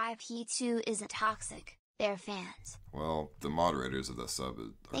 90% of IP2 isn't toxic. They're fans. Well, the moderators of this sub are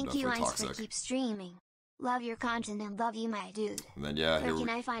Thank you, definitely Ice, for toxic. keep streaming. Love your content and love you, my dude. And then yeah, Where here can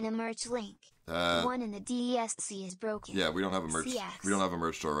we. I find a merch link? The one in the DESC is broken. Yeah, we don't have a merch. CX. We don't have a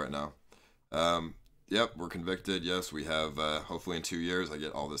merch store right now. Yep, we're convicted. Yes, we have. Hopefully, in 2 years, I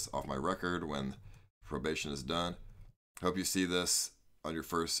get all this off my record when probation is done. Hope you see this on your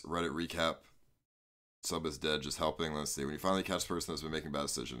first Reddit recap. Sub is dead, just helping. Let's see. When you finally catch the person that's been making bad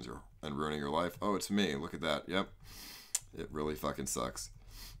decisions and ruining your life. Oh, it's me. Look at that. Yep. It really fucking sucks.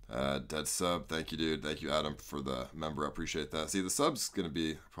 Dead sub. Thank you, dude. Thank you, Adam, for the member. I appreciate that. See, the sub's going to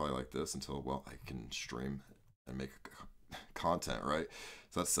be probably like this until, well, I can stream and make content, right?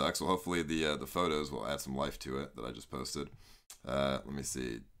 So that sucks. Well, hopefully the photos will add some life to it that I just posted. Let me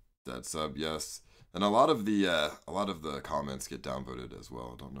see. Dead sub, yes. And a lot of the comments get downvoted as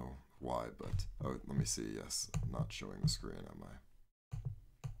well. I don't know why, but oh, let me see. Yes, I'm not showing the screen, am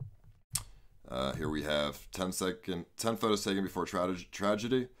I? Here we have 10 photos taken before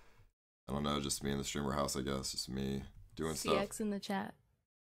tragedy. I don't know, just me in the streamer house, I guess. Just me doing stuff. CX in the chat.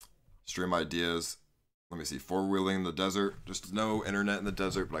 Stream ideas. Let me see. Four-wheeling in the desert. Just no internet in the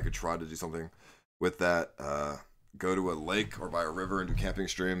desert, but I could try to do something with that. Go to a lake or by a river and do camping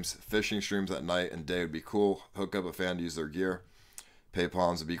streams. Fishing streams at night and day would be cool. Hook up a fan to use their gear. Pay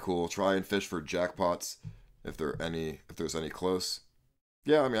ponds would be cool. Try and fish for jackpots if there's any close.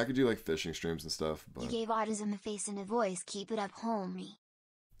 Yeah, I mean, I could do like fishing streams and stuff. But You gave autism a face and a voice. Keep it up, homie.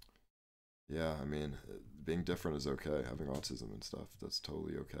 yeah, I mean, being different is okay. Having autism and stuff, that's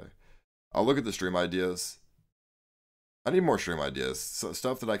totally okay. I'll look at the stream ideas. I need more stream ideas.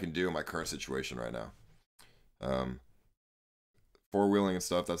 Stuff that I can do in my current situation right now. Four-wheeling and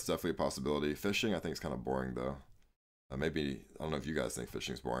stuff, that's definitely a possibility. Fishing, I think, is kind of boring, though. Maybe, I don't know if you guys think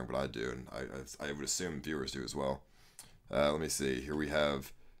fishing is boring, but I do, and I would assume viewers do as well. Let me see. Here we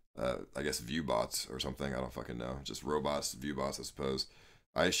have, I guess, view bots or something. I don't fucking know. Just robots, view bots, I suppose.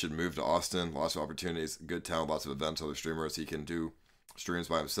 Ice should move to Austin. Lots of opportunities. Good town, lots of events, other streamers. He can do streams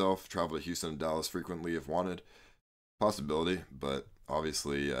by himself. Travel to Houston and Dallas frequently if wanted. Possibility, but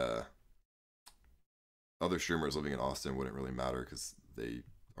obviously, other streamers living in Austin wouldn't really matter because they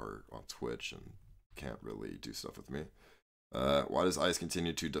are on Twitch and can't really do stuff with me. Why does Ice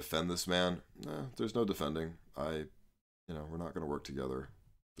continue to defend this man? There's no defending. We're not going to work together.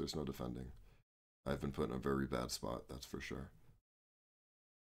 There's no defending. I've been put in a very bad spot, that's for sure.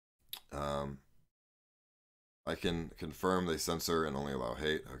 I can confirm they censor and only allow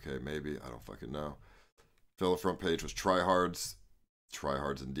hate. Okay, maybe. I don't fucking know. Fill the front page was tryhards.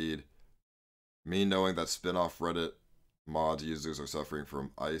 Tryhards indeed. Me knowing that spin-off Reddit mod users are suffering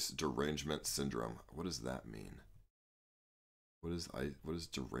from Ice derangement syndrome. What does that mean? What is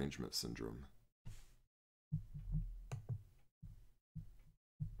derangement syndrome?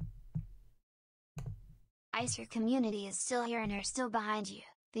 Ice, your community is still here and are still behind you.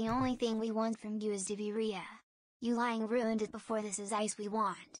 The only thing we want from you is to be real. You lying ruined it before. This is Ice we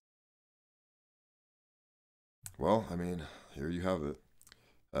want. Well, I mean, here you have it.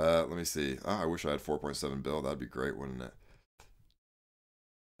 Let me see. I wish I had 4.7 bill. That'd be great, wouldn't it?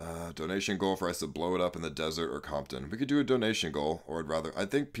 Donation goal for Ice to blow it up in the desert or Compton. We could do a donation goal, or I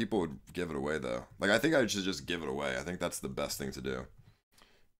think people would give it away, though. Like, I think I should just give it away. I think that's the best thing to do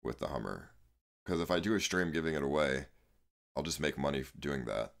with the Hummer. Because if I do a stream giving it away, I'll just make money doing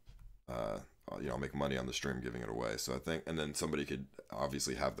that. I'll make money on the stream giving it away. So I think, and then somebody could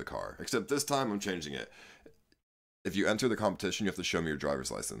obviously have the car. Except this time I'm changing it. If you enter the competition, you have to show me your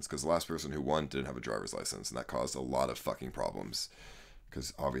driver's license. Because the last person who won didn't have a driver's license. And that caused a lot of fucking problems.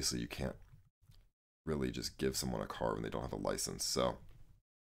 Because obviously you can't really just give someone a car when they don't have a license. So,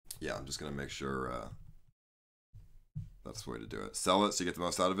 yeah, I'm just going to make sure that's the way to do it. Sell it so you get the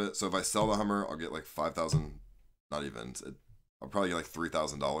most out of it. So if I sell the Hummer, I'll get like $5,000. Not even. I'll probably get like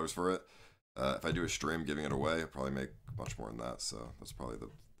 $3,000 for it. If I do a stream giving it away, I'll probably make much more than that. So that's probably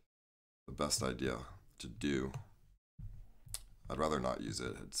the best idea to do. I'd rather not use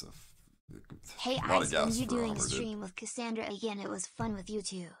it. It's Hey Ice, when you doing a stream with Cassandra again? It was fun with you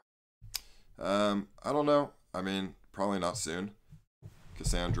too. I don't know. I mean, probably not soon.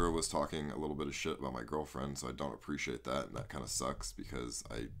 Cassandra was talking a little bit of shit about my girlfriend, so I don't appreciate that, and that kind of sucks because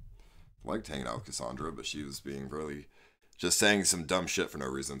I liked hanging out with Cassandra, but she was being really just saying some dumb shit for no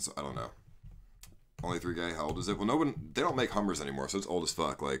reason, so I don't know. Only 3K, how old is it? Well, they don't make Hummers anymore, so it's old as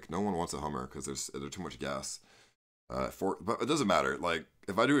fuck. Like, no one wants a Hummer because there's too much gas. But it doesn't matter. Like,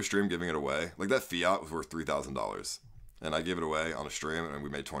 if I do a stream giving it away, like that Fiat was worth $3,000, and I gave it away on a stream, and we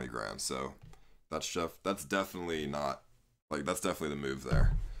made 20 grand. So that's definitely not, like, that's definitely the move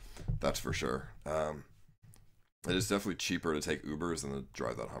there. That's for sure. It is definitely cheaper to take Ubers than to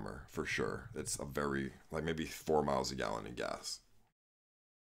drive that Hummer, for sure. It's a very, like, maybe 4 miles a gallon in gas.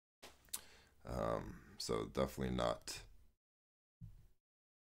 So definitely not.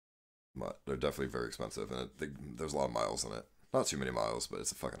 They're definitely very expensive, and there's a lot of miles in it. Not too many miles, but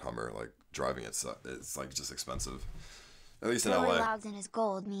it's a fucking Hummer. Like, driving it's like just expensive. At least in LA. Logged in as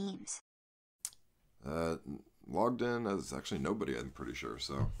gold memes. Logged in as actually nobody, I'm pretty sure.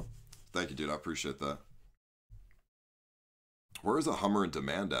 So, thank you, dude. I appreciate that. Where is a Hummer in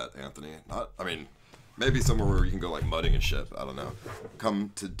demand at, Anthony? I mean, maybe somewhere where you can go like mudding and shit. I don't know.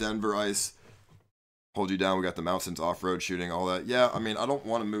 Come to Denver, Ice. Hold you down. We got the mountains, off-road shooting, all that. Yeah, I mean, I don't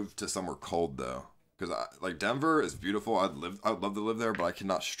want to move to somewhere cold though, because like Denver is beautiful. I'd love to live there, but I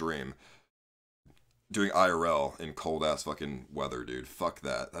cannot stream doing IRL in cold ass fucking weather, dude. Fuck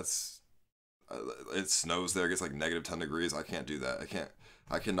that. That's it snows there. It gets like negative 10 degrees. I can't do that.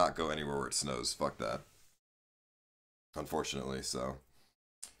 I cannot go anywhere where it snows. Fuck that. Unfortunately, so.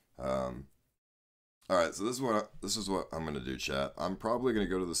 All right, so this is what I'm gonna do, chat. I'm probably gonna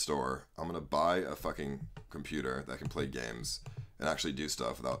go to the store. I'm gonna buy a fucking computer that can play games and actually do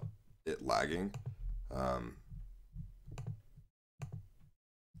stuff without it lagging.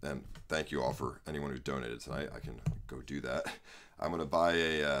 And thank you all for anyone who donated tonight. I can go do that. I'm gonna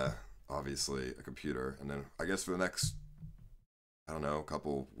buy obviously a computer, and then I guess for the next, I don't know,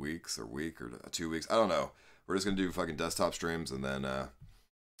 couple weeks or week or 2 weeks, I don't know. We're just gonna do fucking desktop streams and then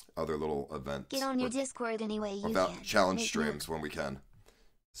other little events. Get on your Discord anyway you about can. challenge streams when we can.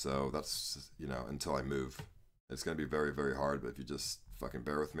 So that's, you know, until I move. It's gonna be very, very hard, but if you just fucking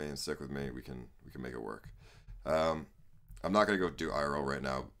bear with me and stick with me, we can make it work. I'm not gonna go do IRL right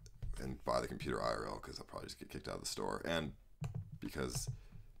now and buy the computer IRL because I'll probably just get kicked out of the store, and because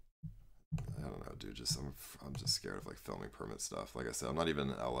I don't know, dude. I'm just scared of like filming permit stuff. Like I said, I'm not even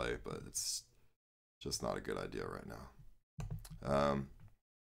in LA, but it's just not a good idea right now.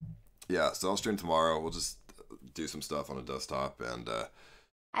 Yeah, so I'll stream tomorrow. We'll just do some stuff on a desktop, and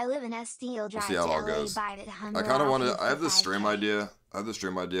I live in Steel Drive. we'll see how it all goes. I kind of want to. I have this stream idea.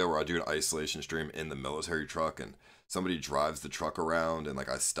 Where I do an isolation stream in the military truck, and somebody drives the truck around, and like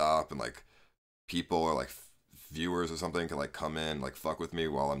I stop, and like people or like viewers or something can like come in, like fuck with me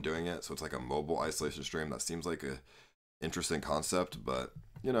while I'm doing it. So it's like a mobile isolation stream. That seems like a interesting concept, but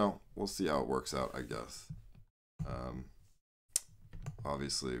you know, we'll see how it works out, I guess.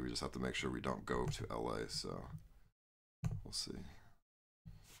 Obviously, we just have to make sure we don't go to LA, so we'll see.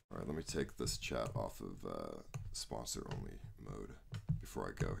 All right, let me take this chat off of sponsor-only mode before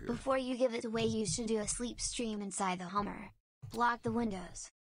I go here. Before you give it away, you should do a sleep stream inside the Hummer. Block the windows.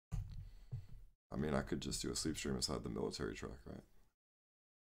 I mean, I could just do a sleep stream inside the military truck, right?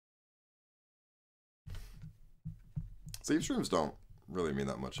 Sleep streams don't really mean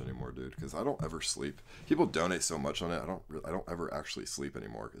that much anymore, dude, because I don't ever sleep. People donate so much on it. I don't ever actually sleep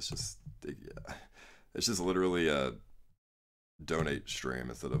anymore. It's just it's just literally a donate stream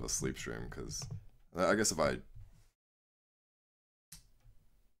instead of a sleep stream, because I guess if I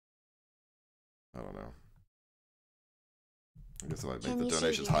don't know. I guess if I make the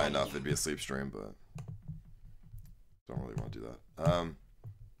donations high enough, it'd be a sleep stream, but don't really want to do that.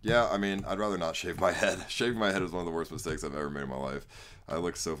 Yeah, I mean, I'd rather not shave my head. Shaving my head is one of the worst mistakes I've ever made in my life. I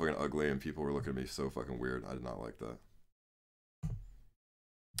looked so fucking ugly, and people were looking at me so fucking weird. I did not like that.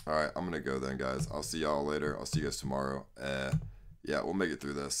 Alright, I'm gonna go then, guys. I'll see y'all later. I'll see you guys tomorrow. Yeah, we'll make it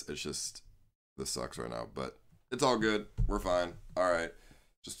through this. It's just, this sucks right now, but it's all good. We're fine. Alright.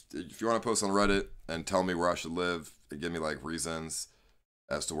 Just, if you want to post on Reddit and tell me where I should live, and give me, like, reasons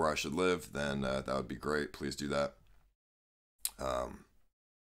as to where I should live, then that would be great. Please do that.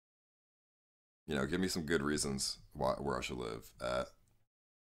 You know, give me some good reasons where I should live.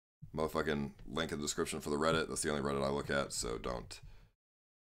 Motherfucking link in the description for the Reddit. That's the only Reddit I look at, so don't.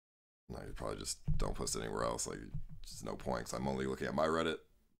 No, you probably just don't post it anywhere else. Like, just no point, 'cause I'm only looking at my Reddit.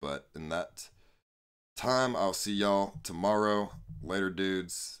 But in that time, I'll see y'all tomorrow. Later,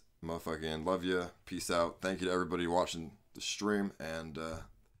 dudes. Motherfucking love ya. Peace out. Thank you to everybody watching the stream, and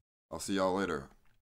I'll see y'all later.